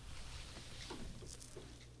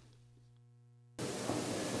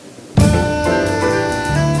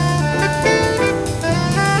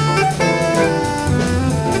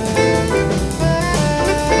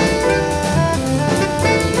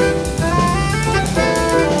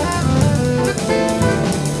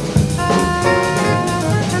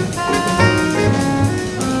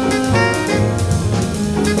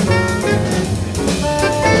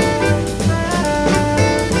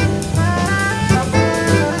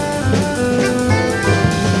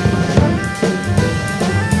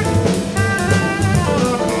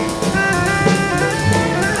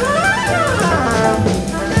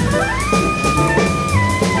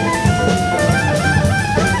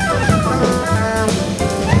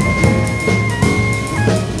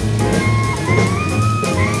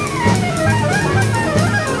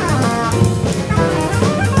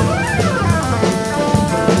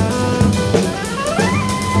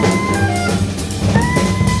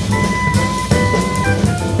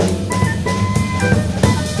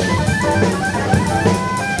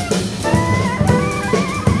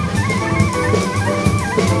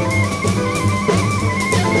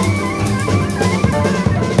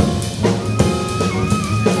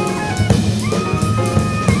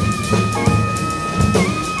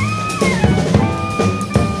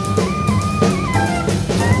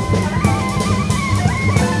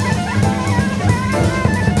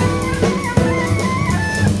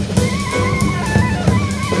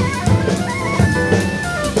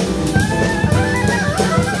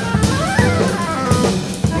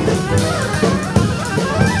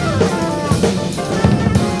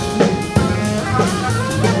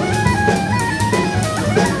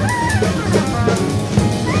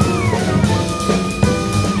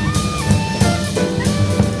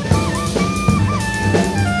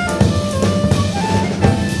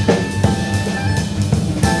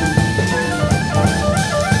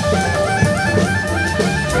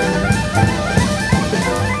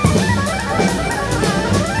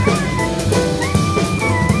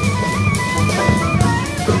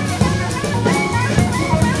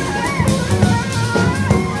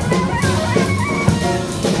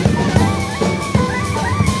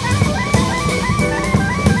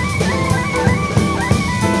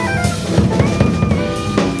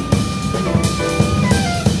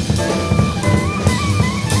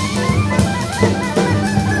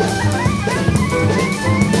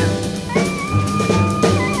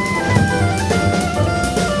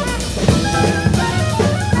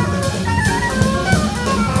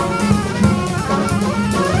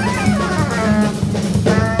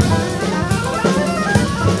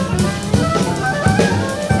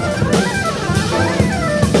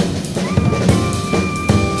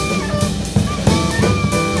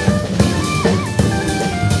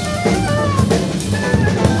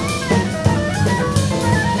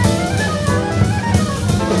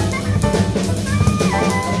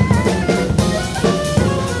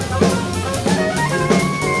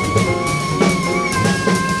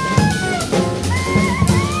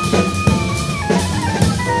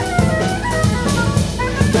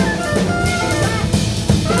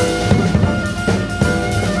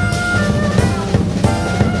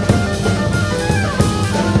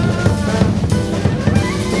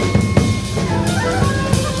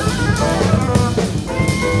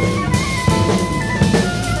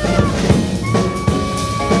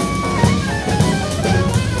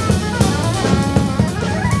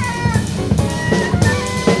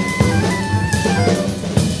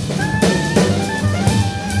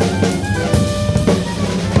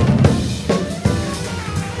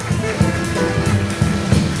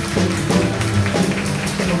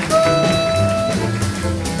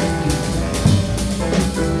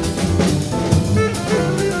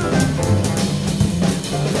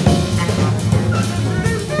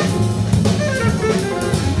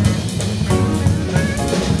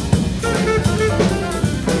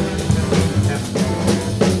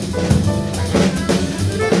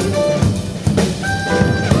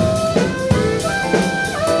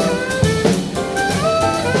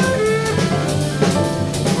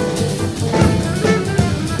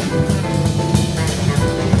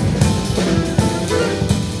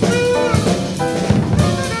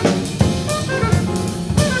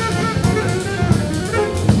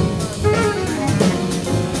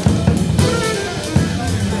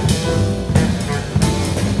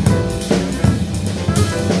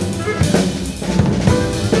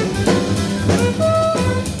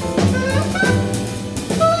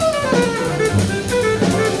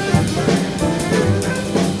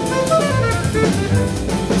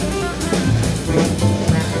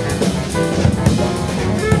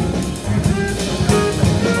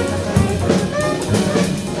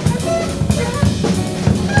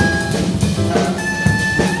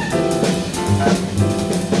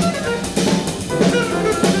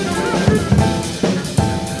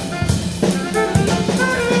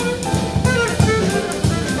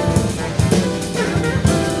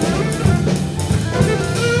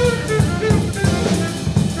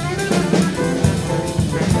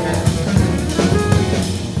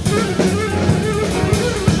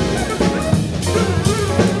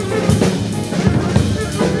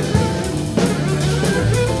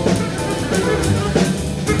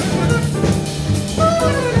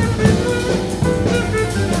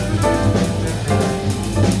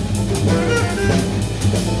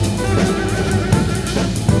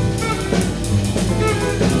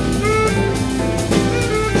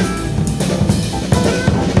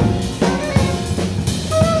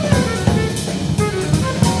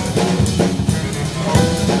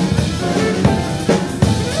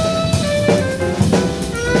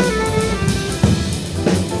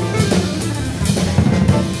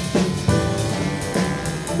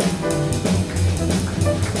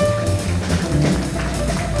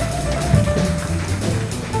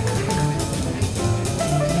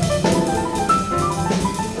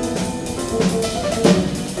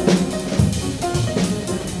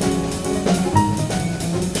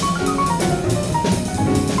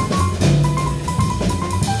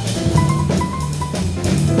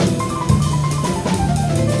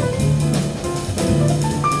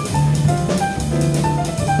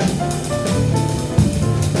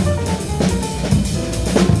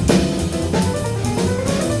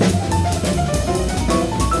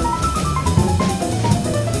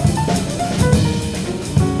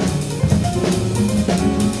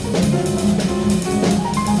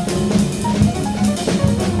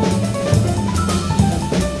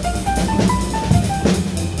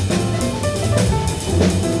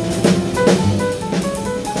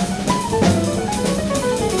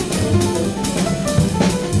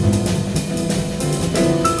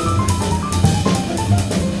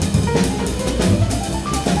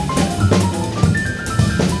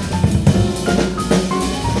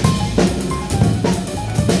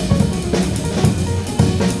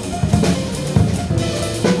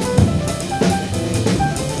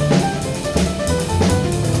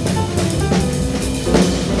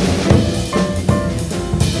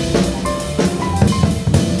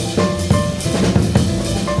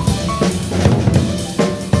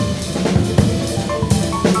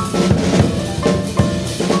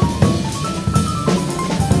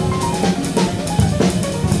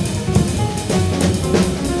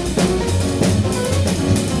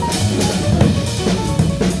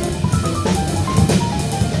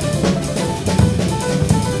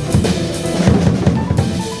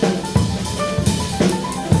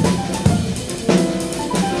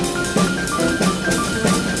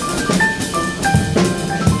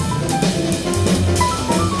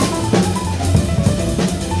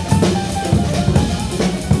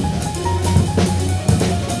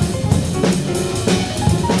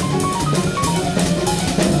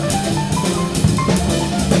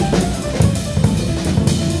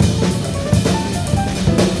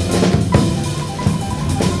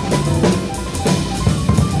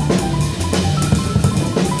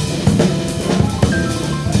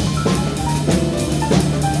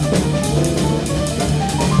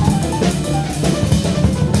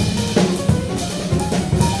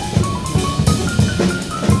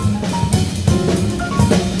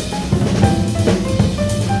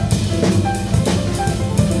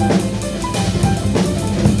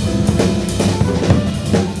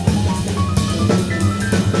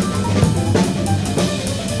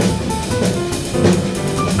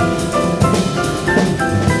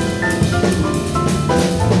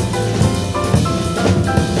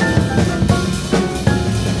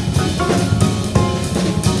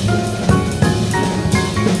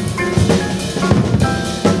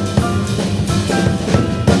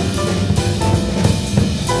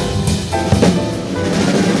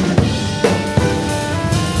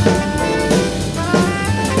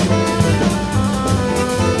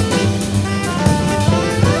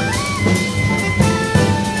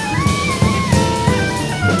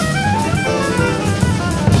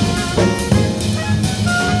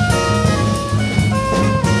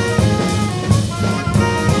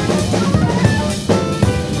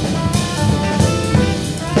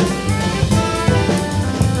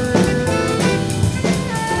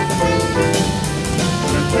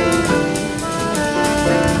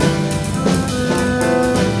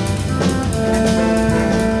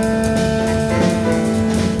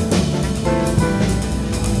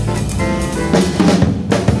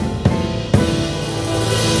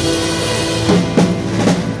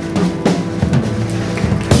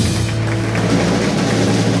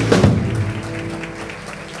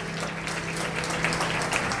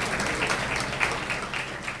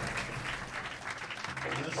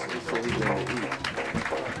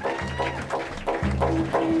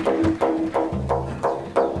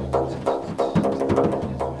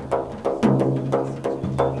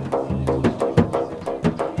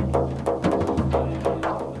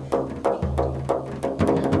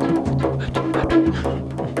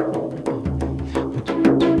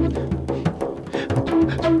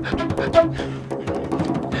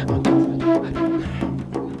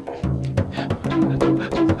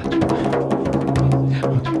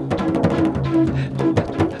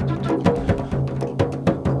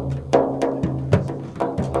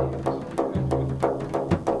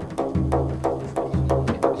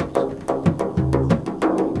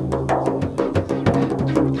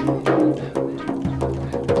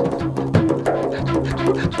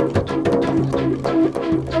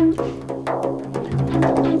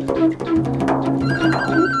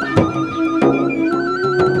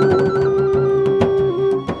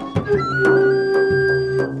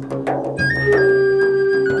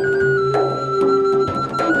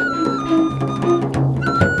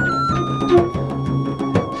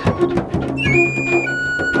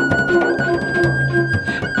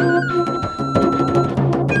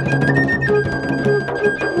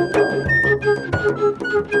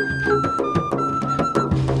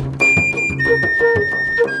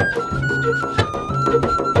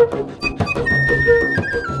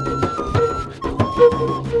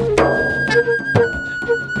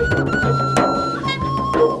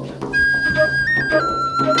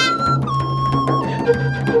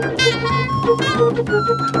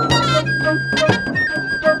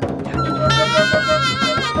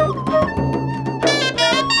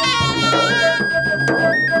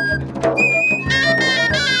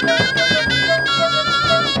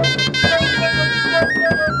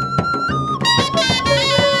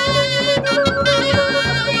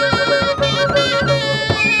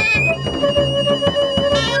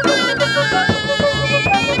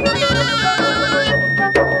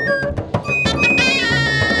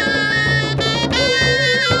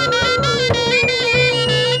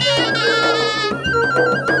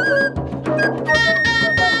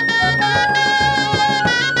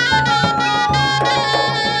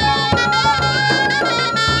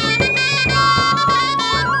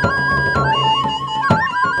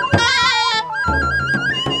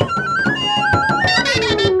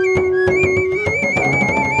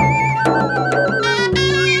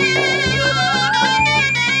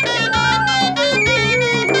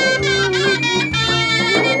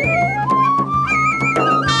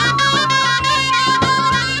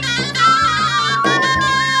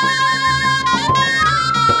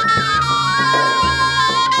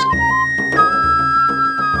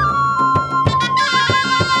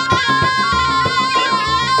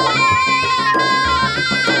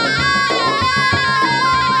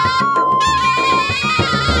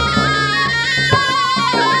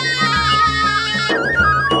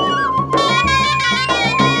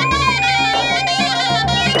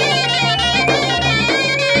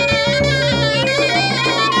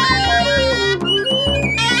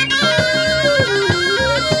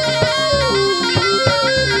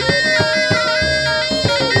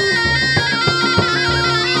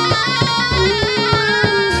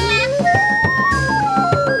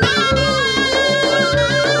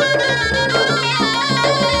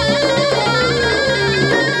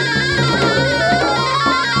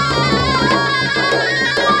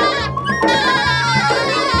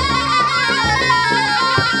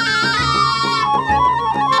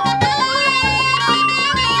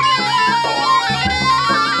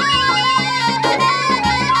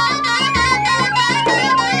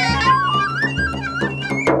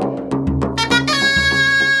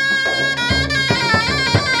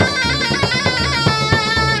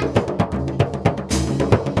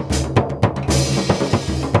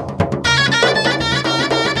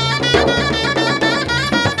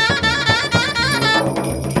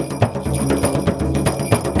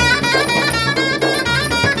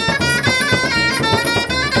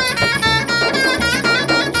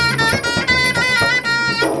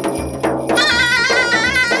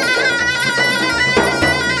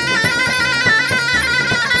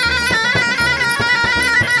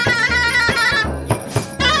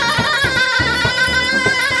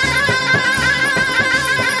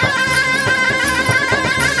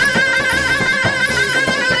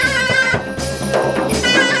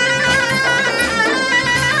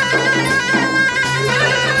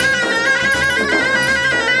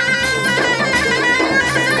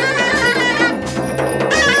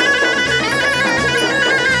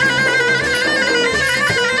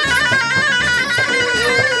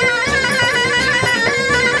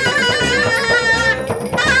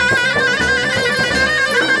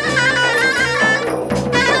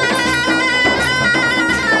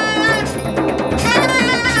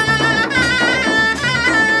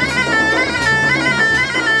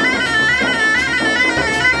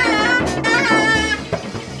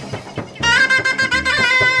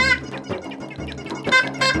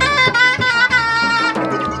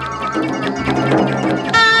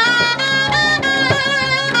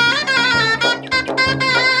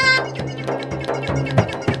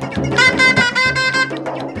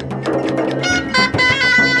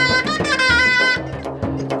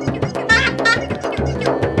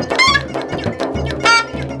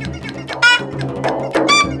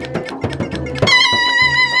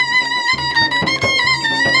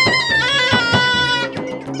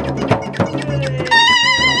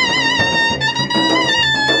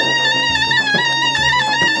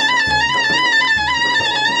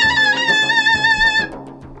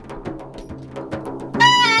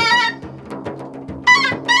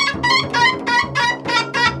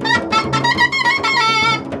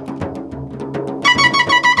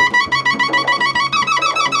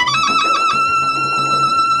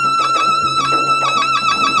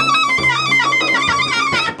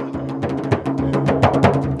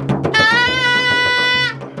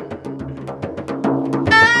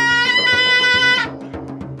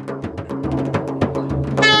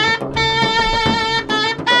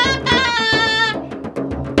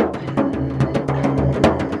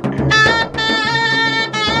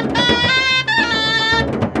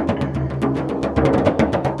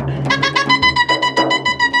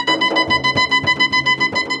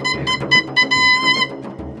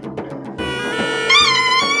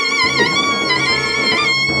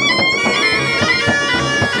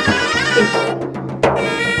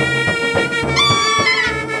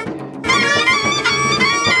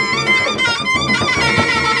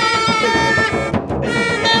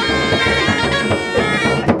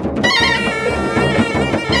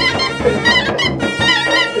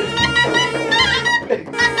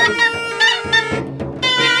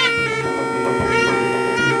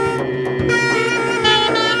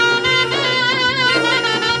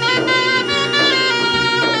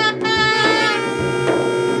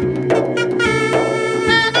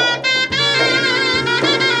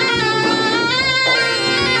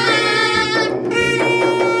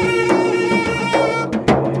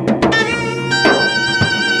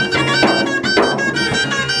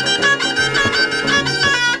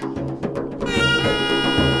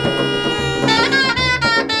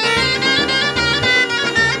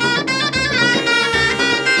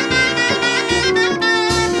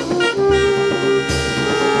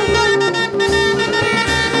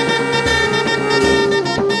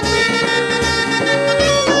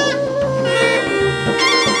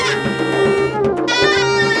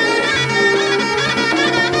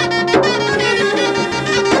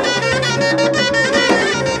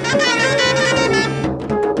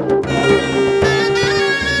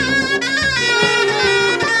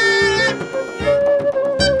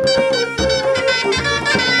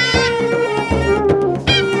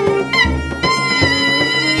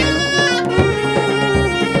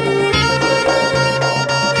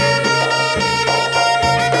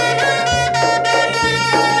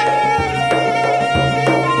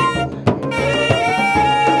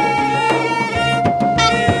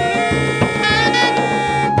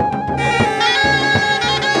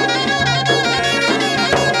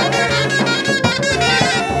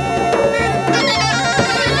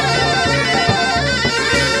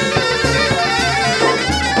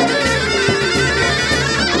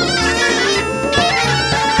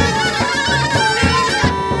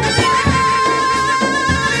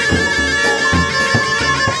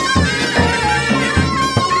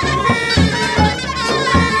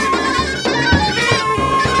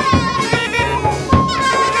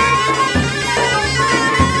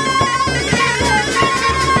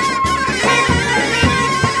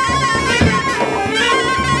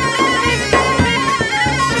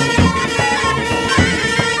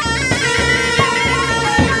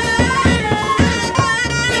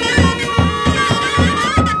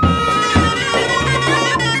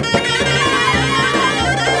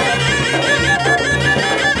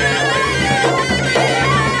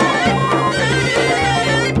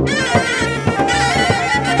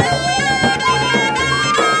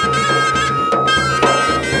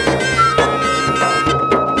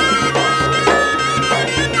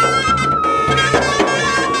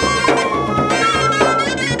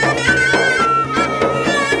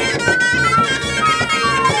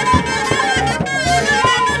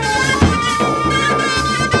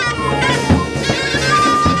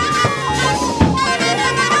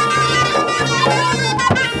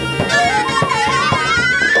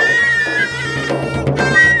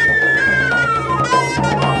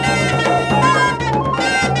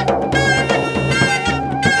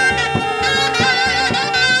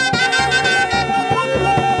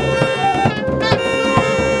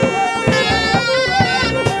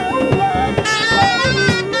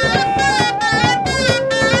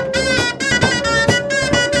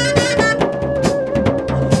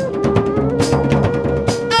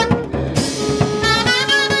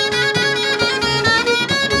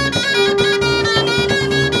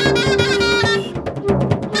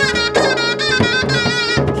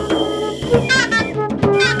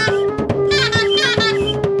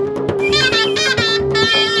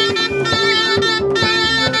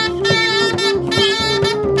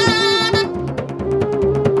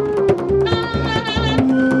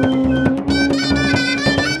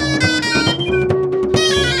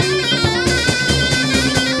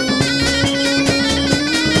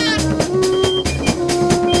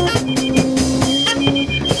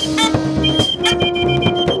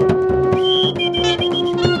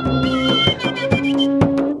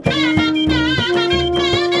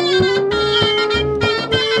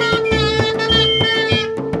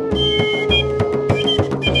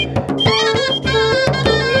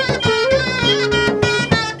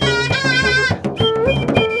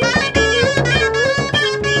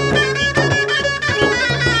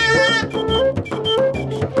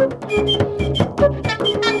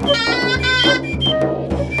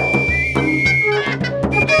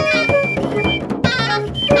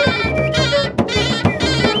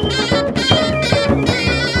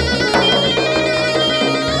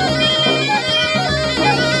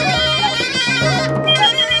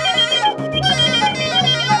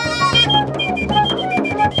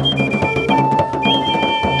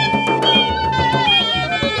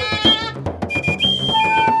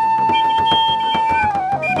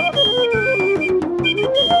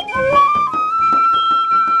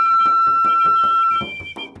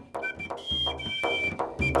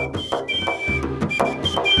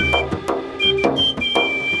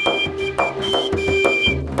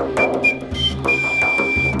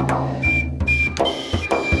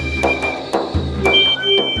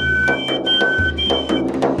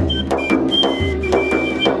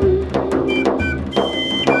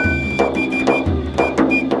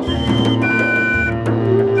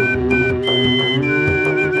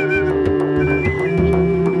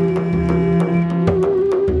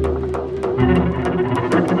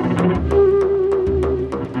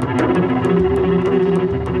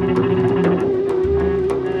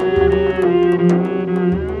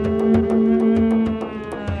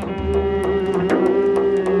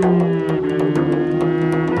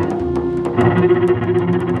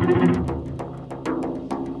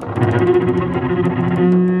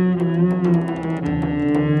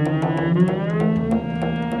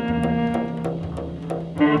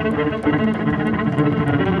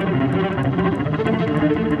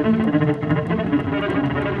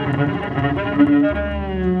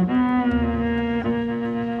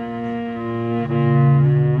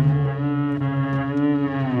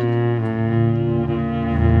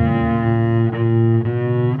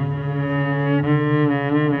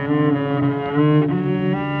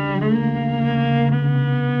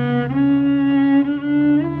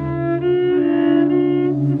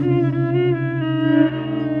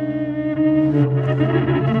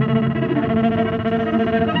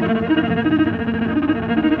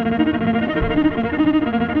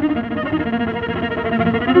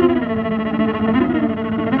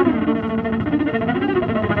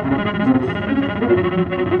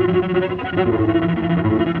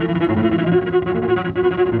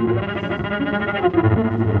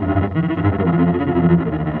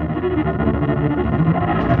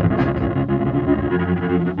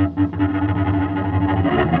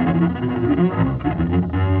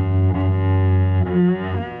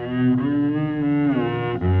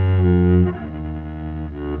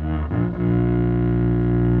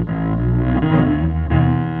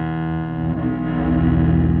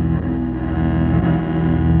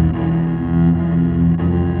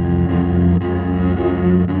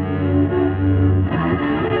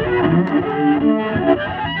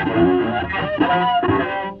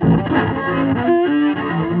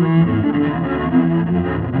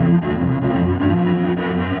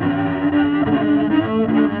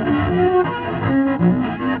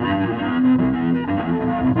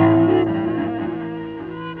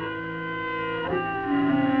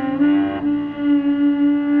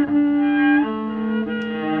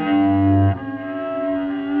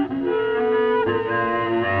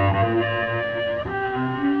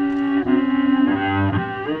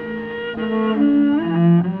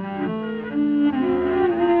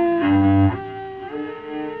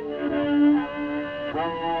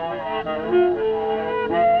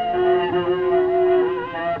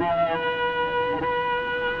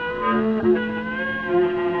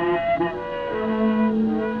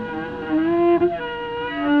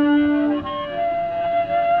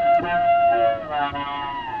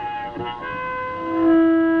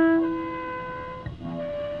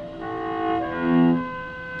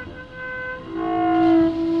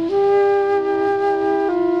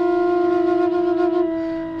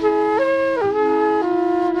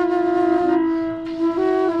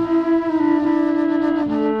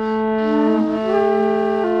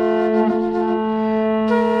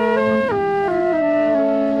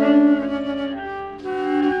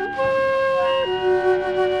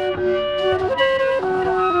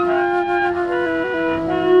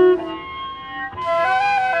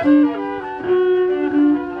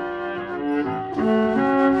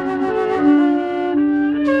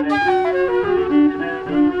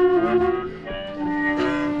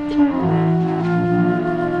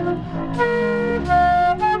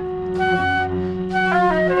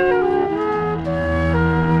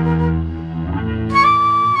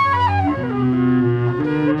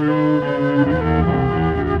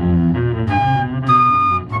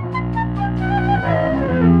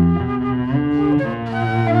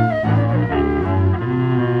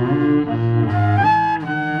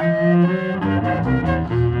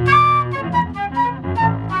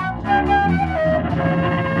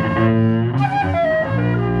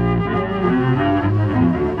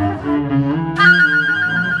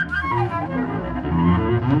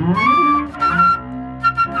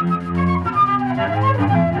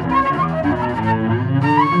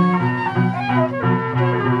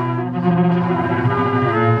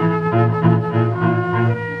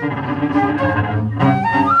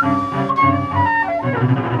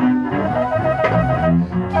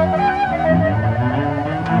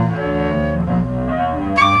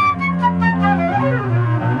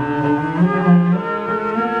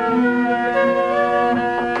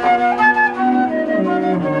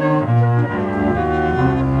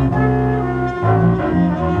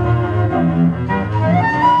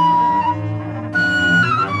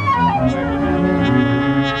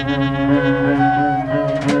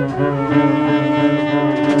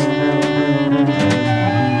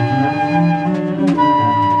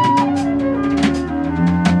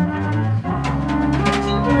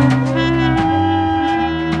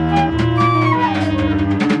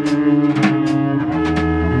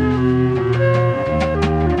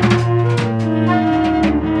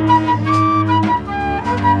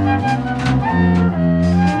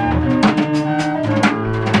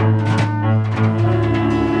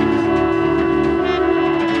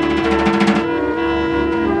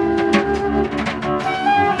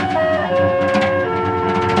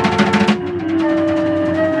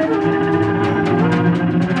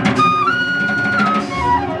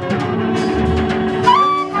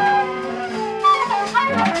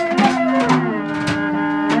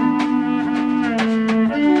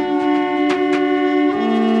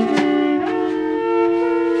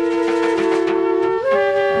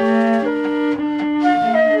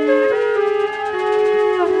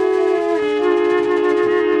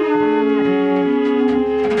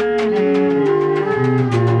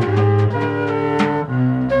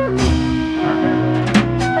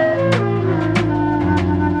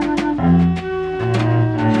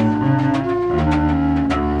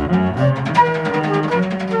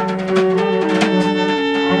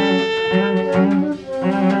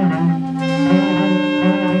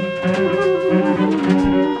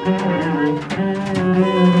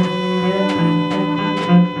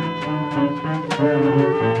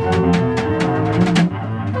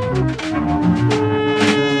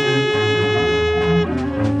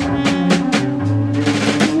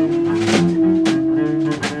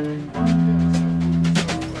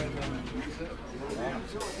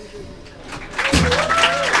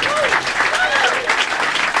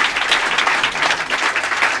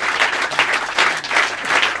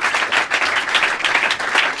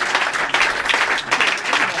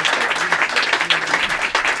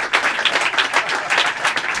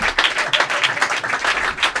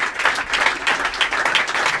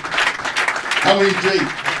 Tommy Drake.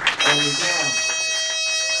 Hold it down.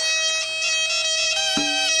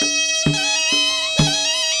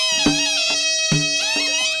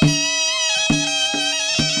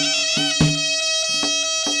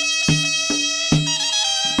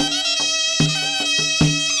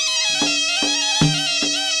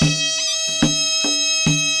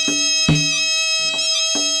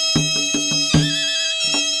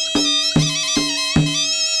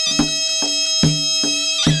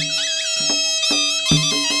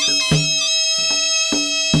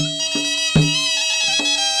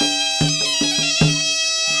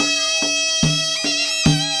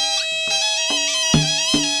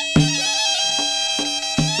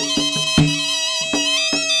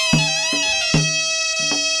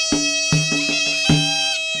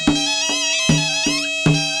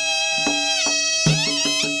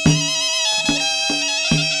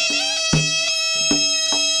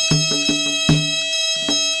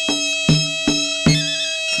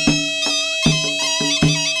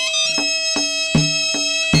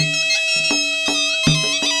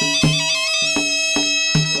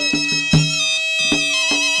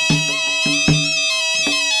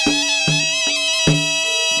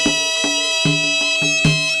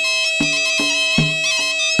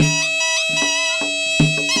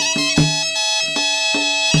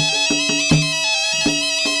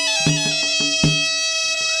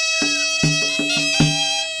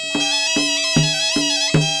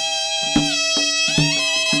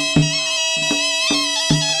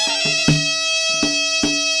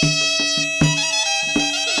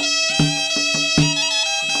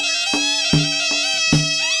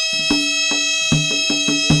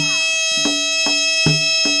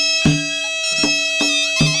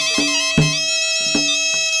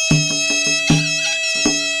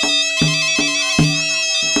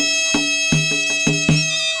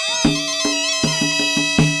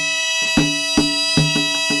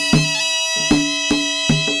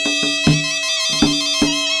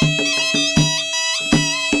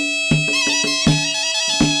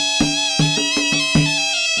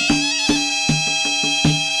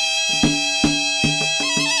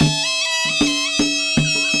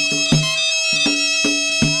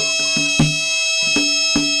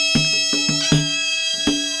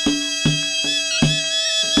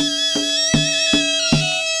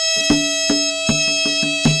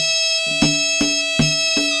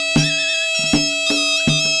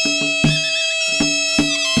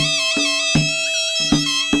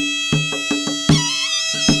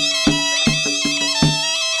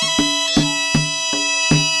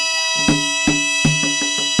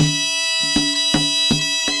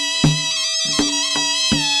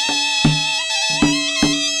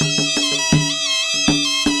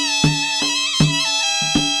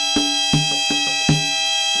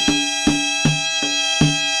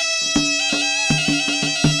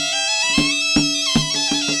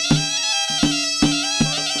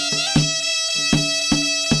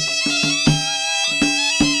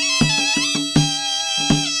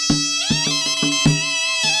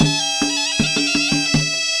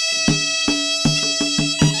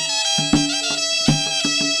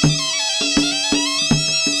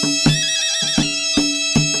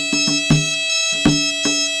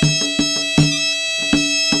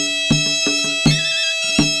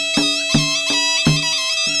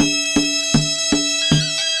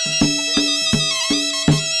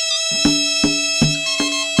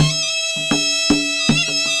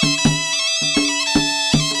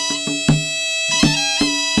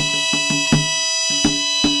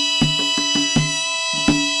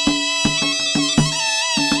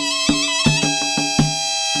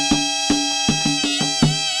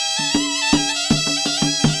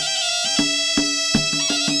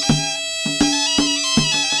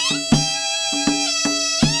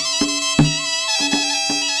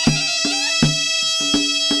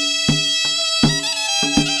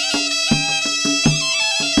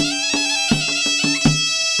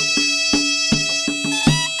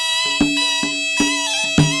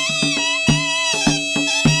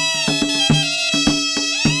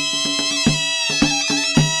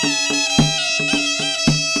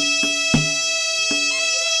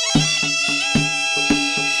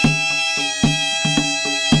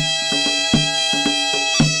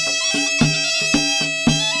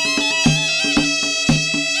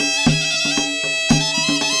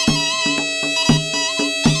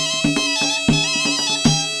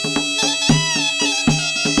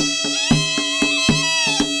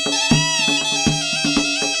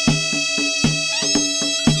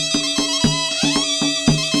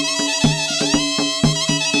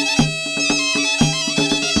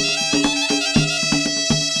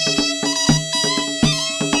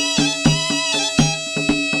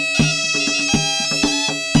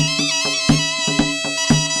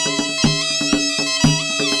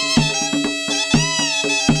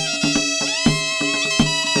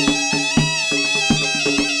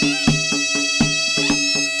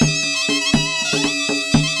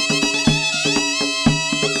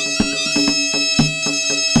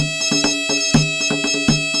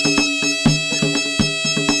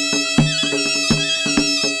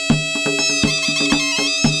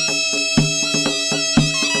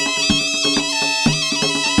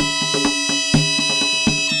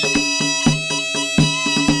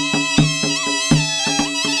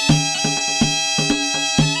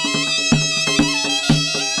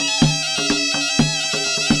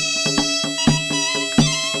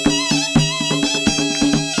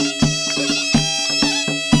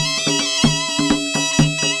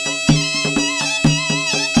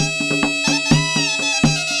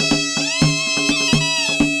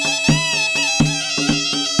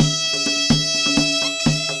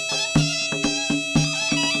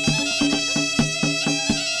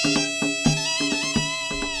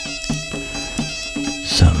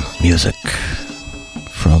 music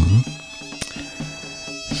from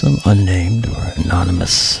some unnamed or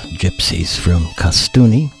anonymous gypsies from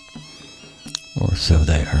Kastuni, or so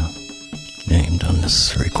they are named on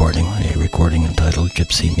this recording, a recording entitled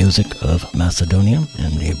Gypsy Music of Macedonia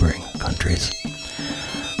and Neighboring Countries.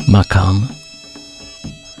 Makam,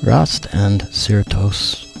 Rast and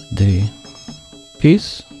Sirtos, the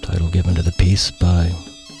piece, title given to the piece by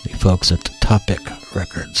the folks at Topic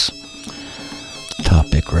Records.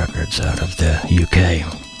 Topic Records out of the UK,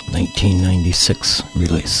 1996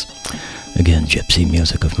 release. Again, Gypsy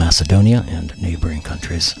Music of Macedonia and Neighboring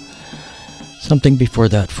Countries. Something before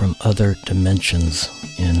that from Other Dimensions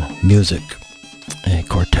in Music, a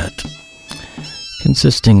quartet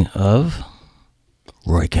consisting of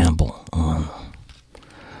Roy Campbell on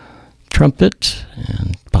trumpet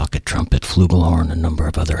and pocket trumpet, flugelhorn, a number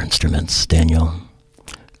of other instruments. Daniel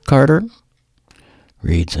Carter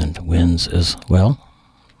reeds and winds as well.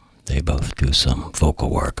 They both do some vocal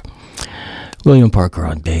work. William Parker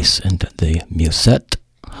on bass and the musette.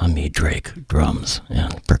 Hamid Drake, drums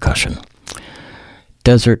and percussion.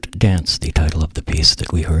 Desert Dance, the title of the piece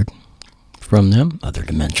that we heard from them. Other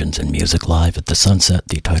Dimensions in Music live at the Sunset,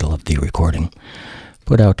 the title of the recording.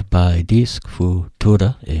 Put out by Disque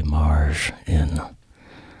Futura et Marge in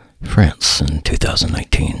France in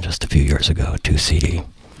 2019, just a few years ago, a 2-CD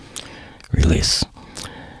release.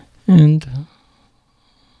 And,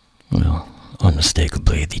 well,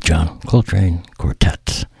 unmistakably, the John Coltrane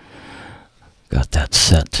Quartet got that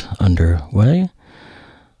set underway,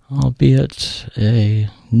 albeit a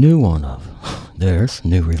new one of theirs,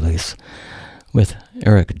 new release, with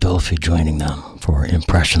Eric Dolphy joining them for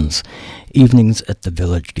Impressions. Evenings at the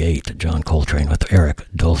Village Gate, John Coltrane with Eric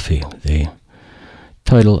Dolphy. The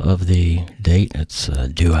title of the date, it's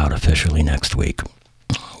due out officially next week.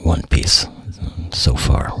 One piece so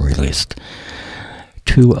far released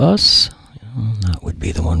to us. That would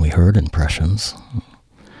be the one we heard, Impressions.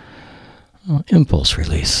 Impulse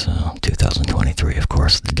release, 2023, of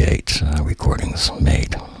course, the date. Recordings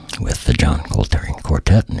made with the John Coltrane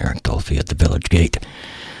Quartet and Eric Dolphy at the Village Gate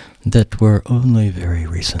that were only very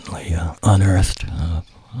recently unearthed,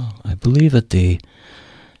 I believe at the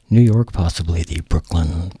New York, possibly the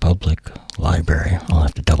Brooklyn Public Library. I'll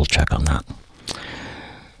have to double check on that.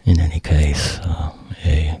 In any case,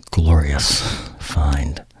 a glorious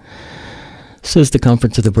find. This is the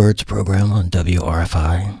Conference of the Birds program on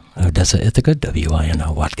WRFI, Odessa, Ithaca,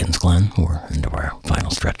 WINO, Watkins Glen. We're into our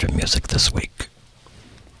final stretch of music this week.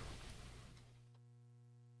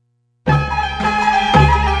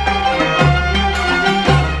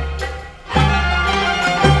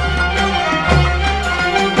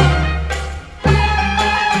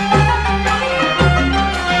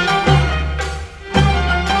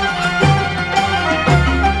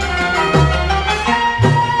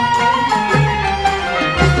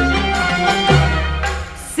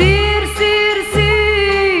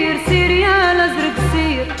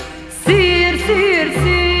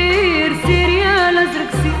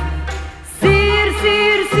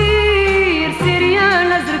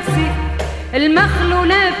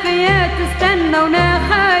 المخلولة فيها تستنى وانا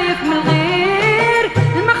خايف من الغير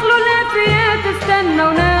المخلولة فيها تستنى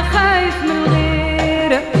وانا خايف من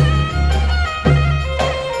الغير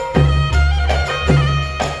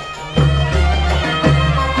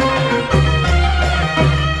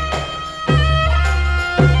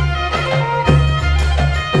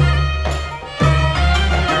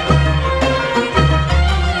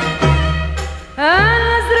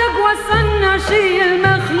الازرق وصلنا شي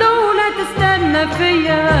المخلولة تستنى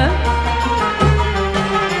فيا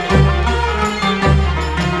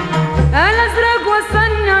الازرق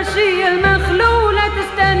وصلنا شي المخلولة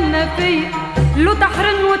تستنى فيا لو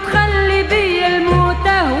تحرن وتخلي بيا الموت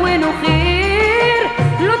اهون وخير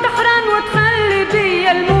لو تحرن وتخلي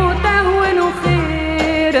بيا الموت اهون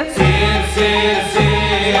وخير سير سير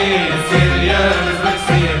سير سير يا رزقك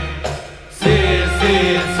سير سير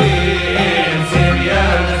سير سير سير يا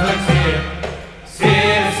رزقك سير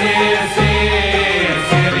سير سير سير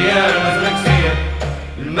سير يا رزقك سير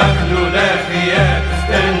المخلولة فيها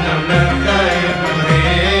تستنى ولا خايف من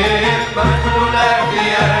غير المخلولة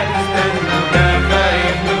فيها تستنى ولا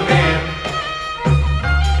خايف من غير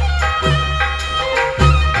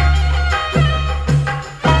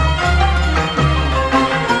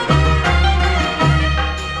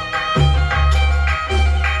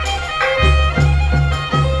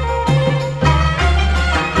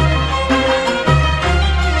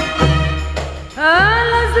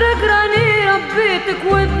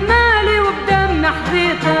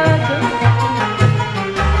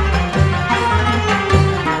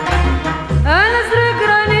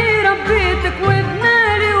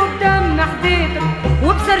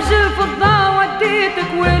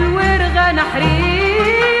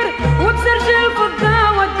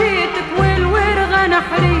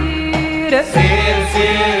سير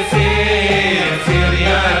سير سير سير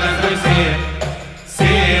يا الأزرق سير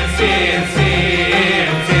سير سير سير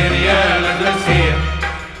سير يا الأزرق سير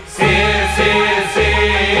سير سير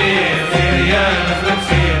سير سير يا الأزرق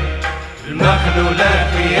سير المخلولات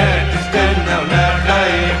فيها تستنى ولا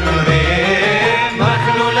خايف من الغير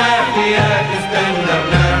مخلولات فيها تستنى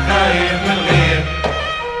ولا خايف من الغير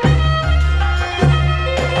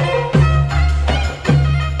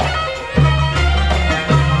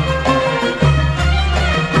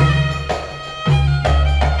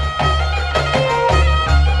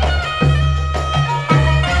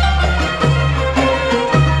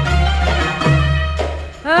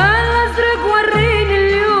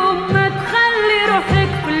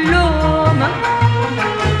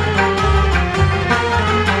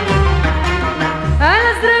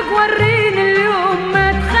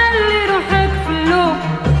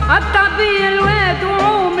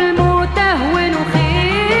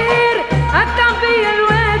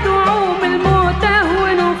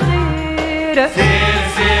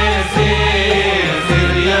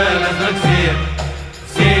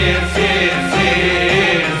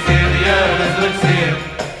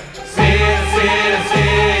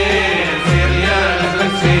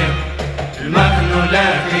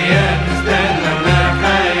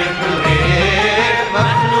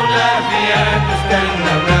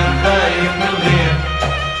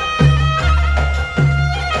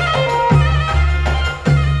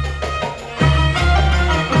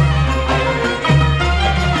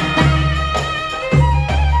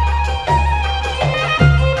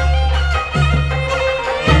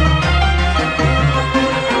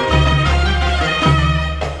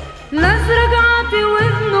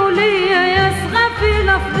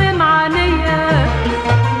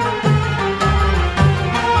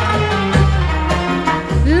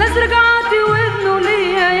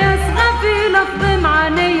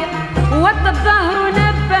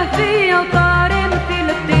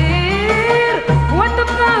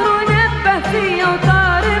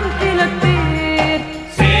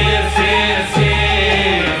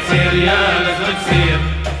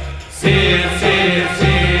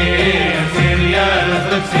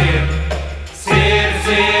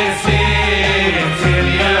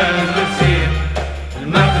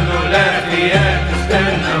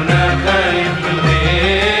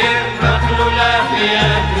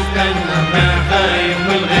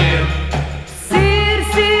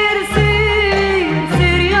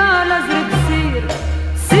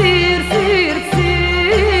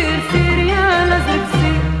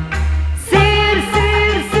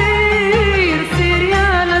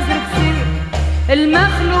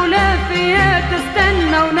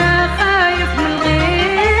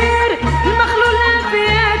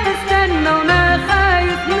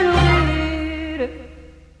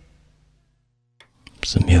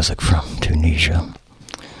Some music from Tunisia.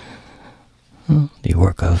 The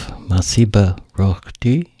work of Masiba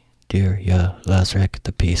Rohdi, Dir Ya Lazrek,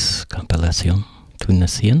 the piece Compilation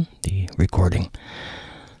Tunisian, the recording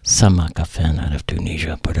Sama Kafen out of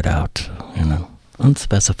Tunisia put it out in an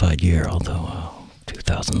unspecified year, although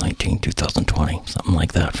 2019, 2020, something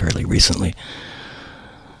like that, fairly recently.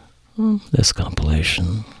 This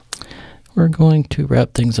compilation. We're going to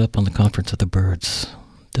wrap things up on the Conference of the Birds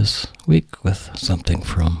this week with something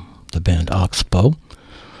from the band Oxbow,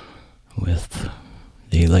 with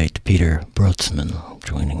the late Peter Brotsman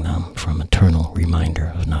joining them from Eternal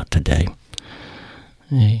Reminder of Not Today,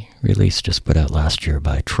 a release just put out last year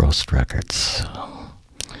by Trost Records.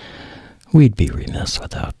 We'd be remiss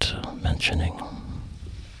without mentioning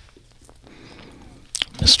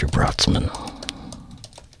Mr. Brotsman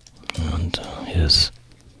and his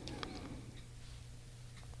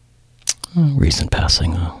recent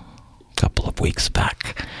passing a couple of weeks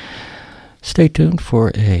back. Stay tuned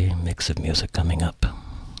for a mix of music coming up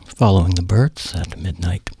following the Birds at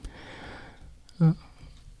midnight.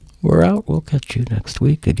 We're out. We'll catch you next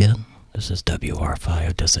week again. This is WR5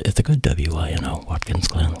 Odessa Ithaca, WINO, Watkins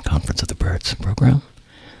Glen, Conference of the Birds program.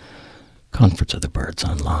 Conference of the Birds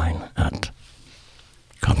online at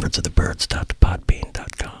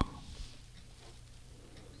conferenceofthebirds.podbean.com.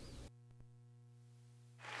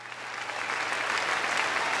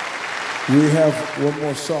 We have one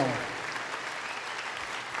more song.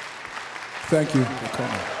 Thank you for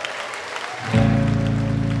coming.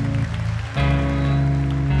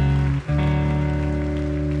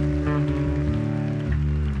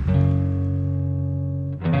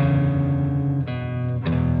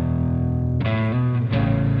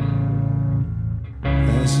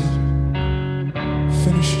 As it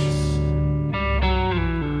finishes,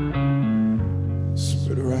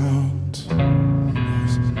 spit around.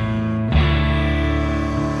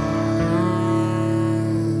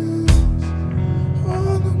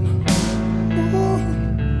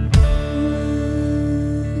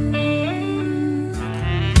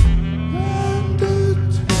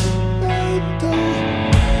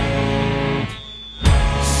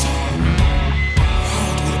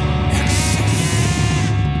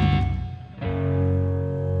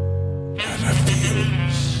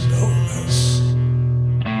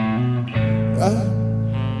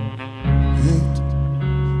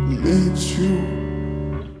 need you.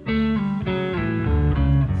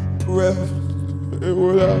 Breath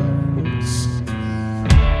without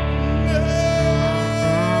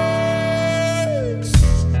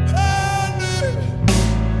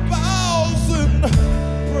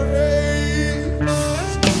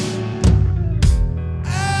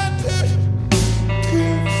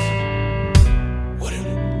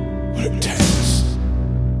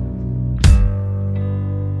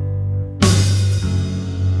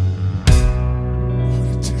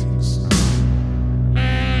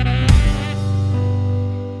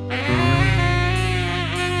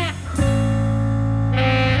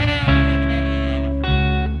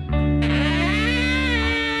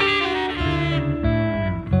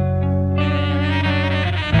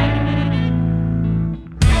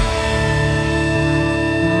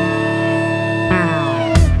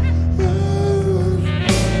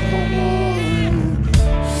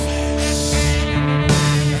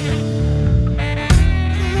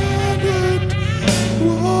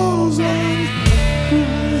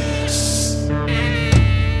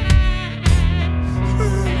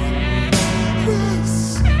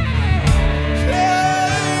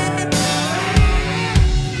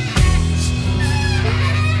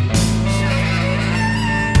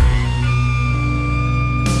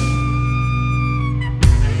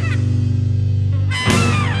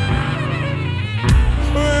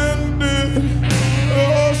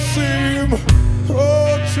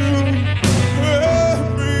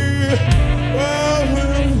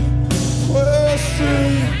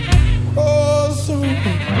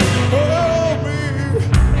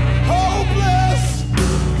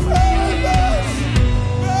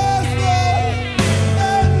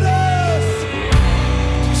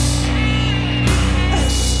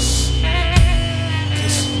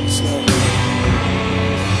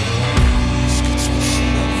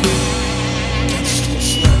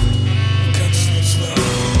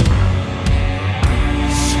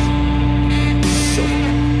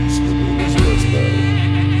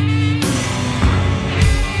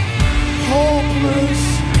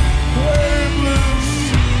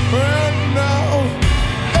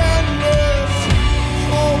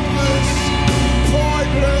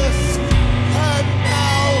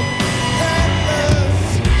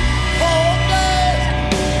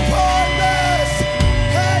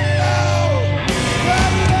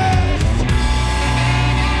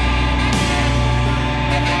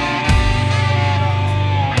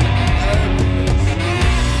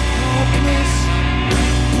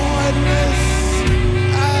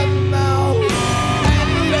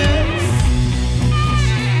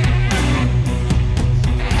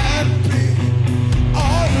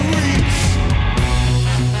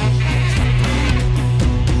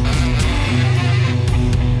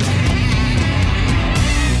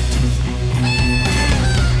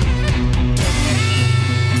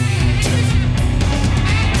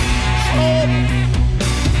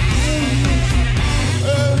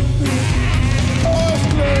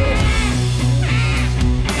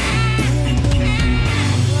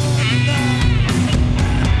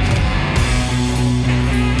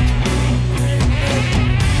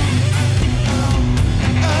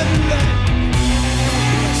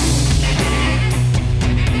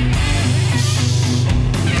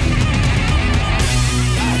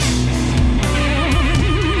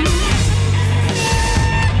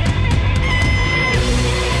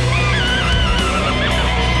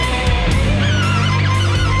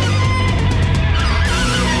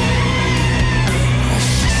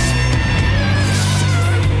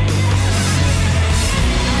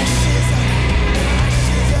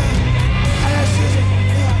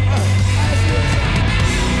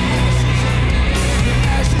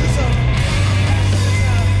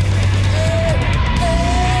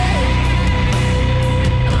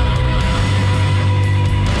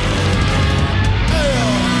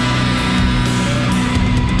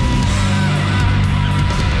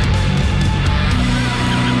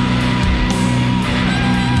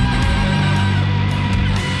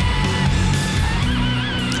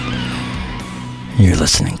You're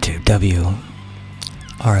listening to WRFI,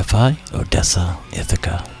 Odessa,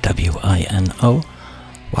 Ithaca, WINO,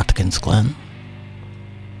 Watkins Glen.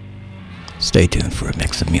 Stay tuned for a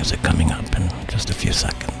mix of music coming up in just a few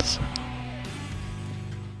seconds.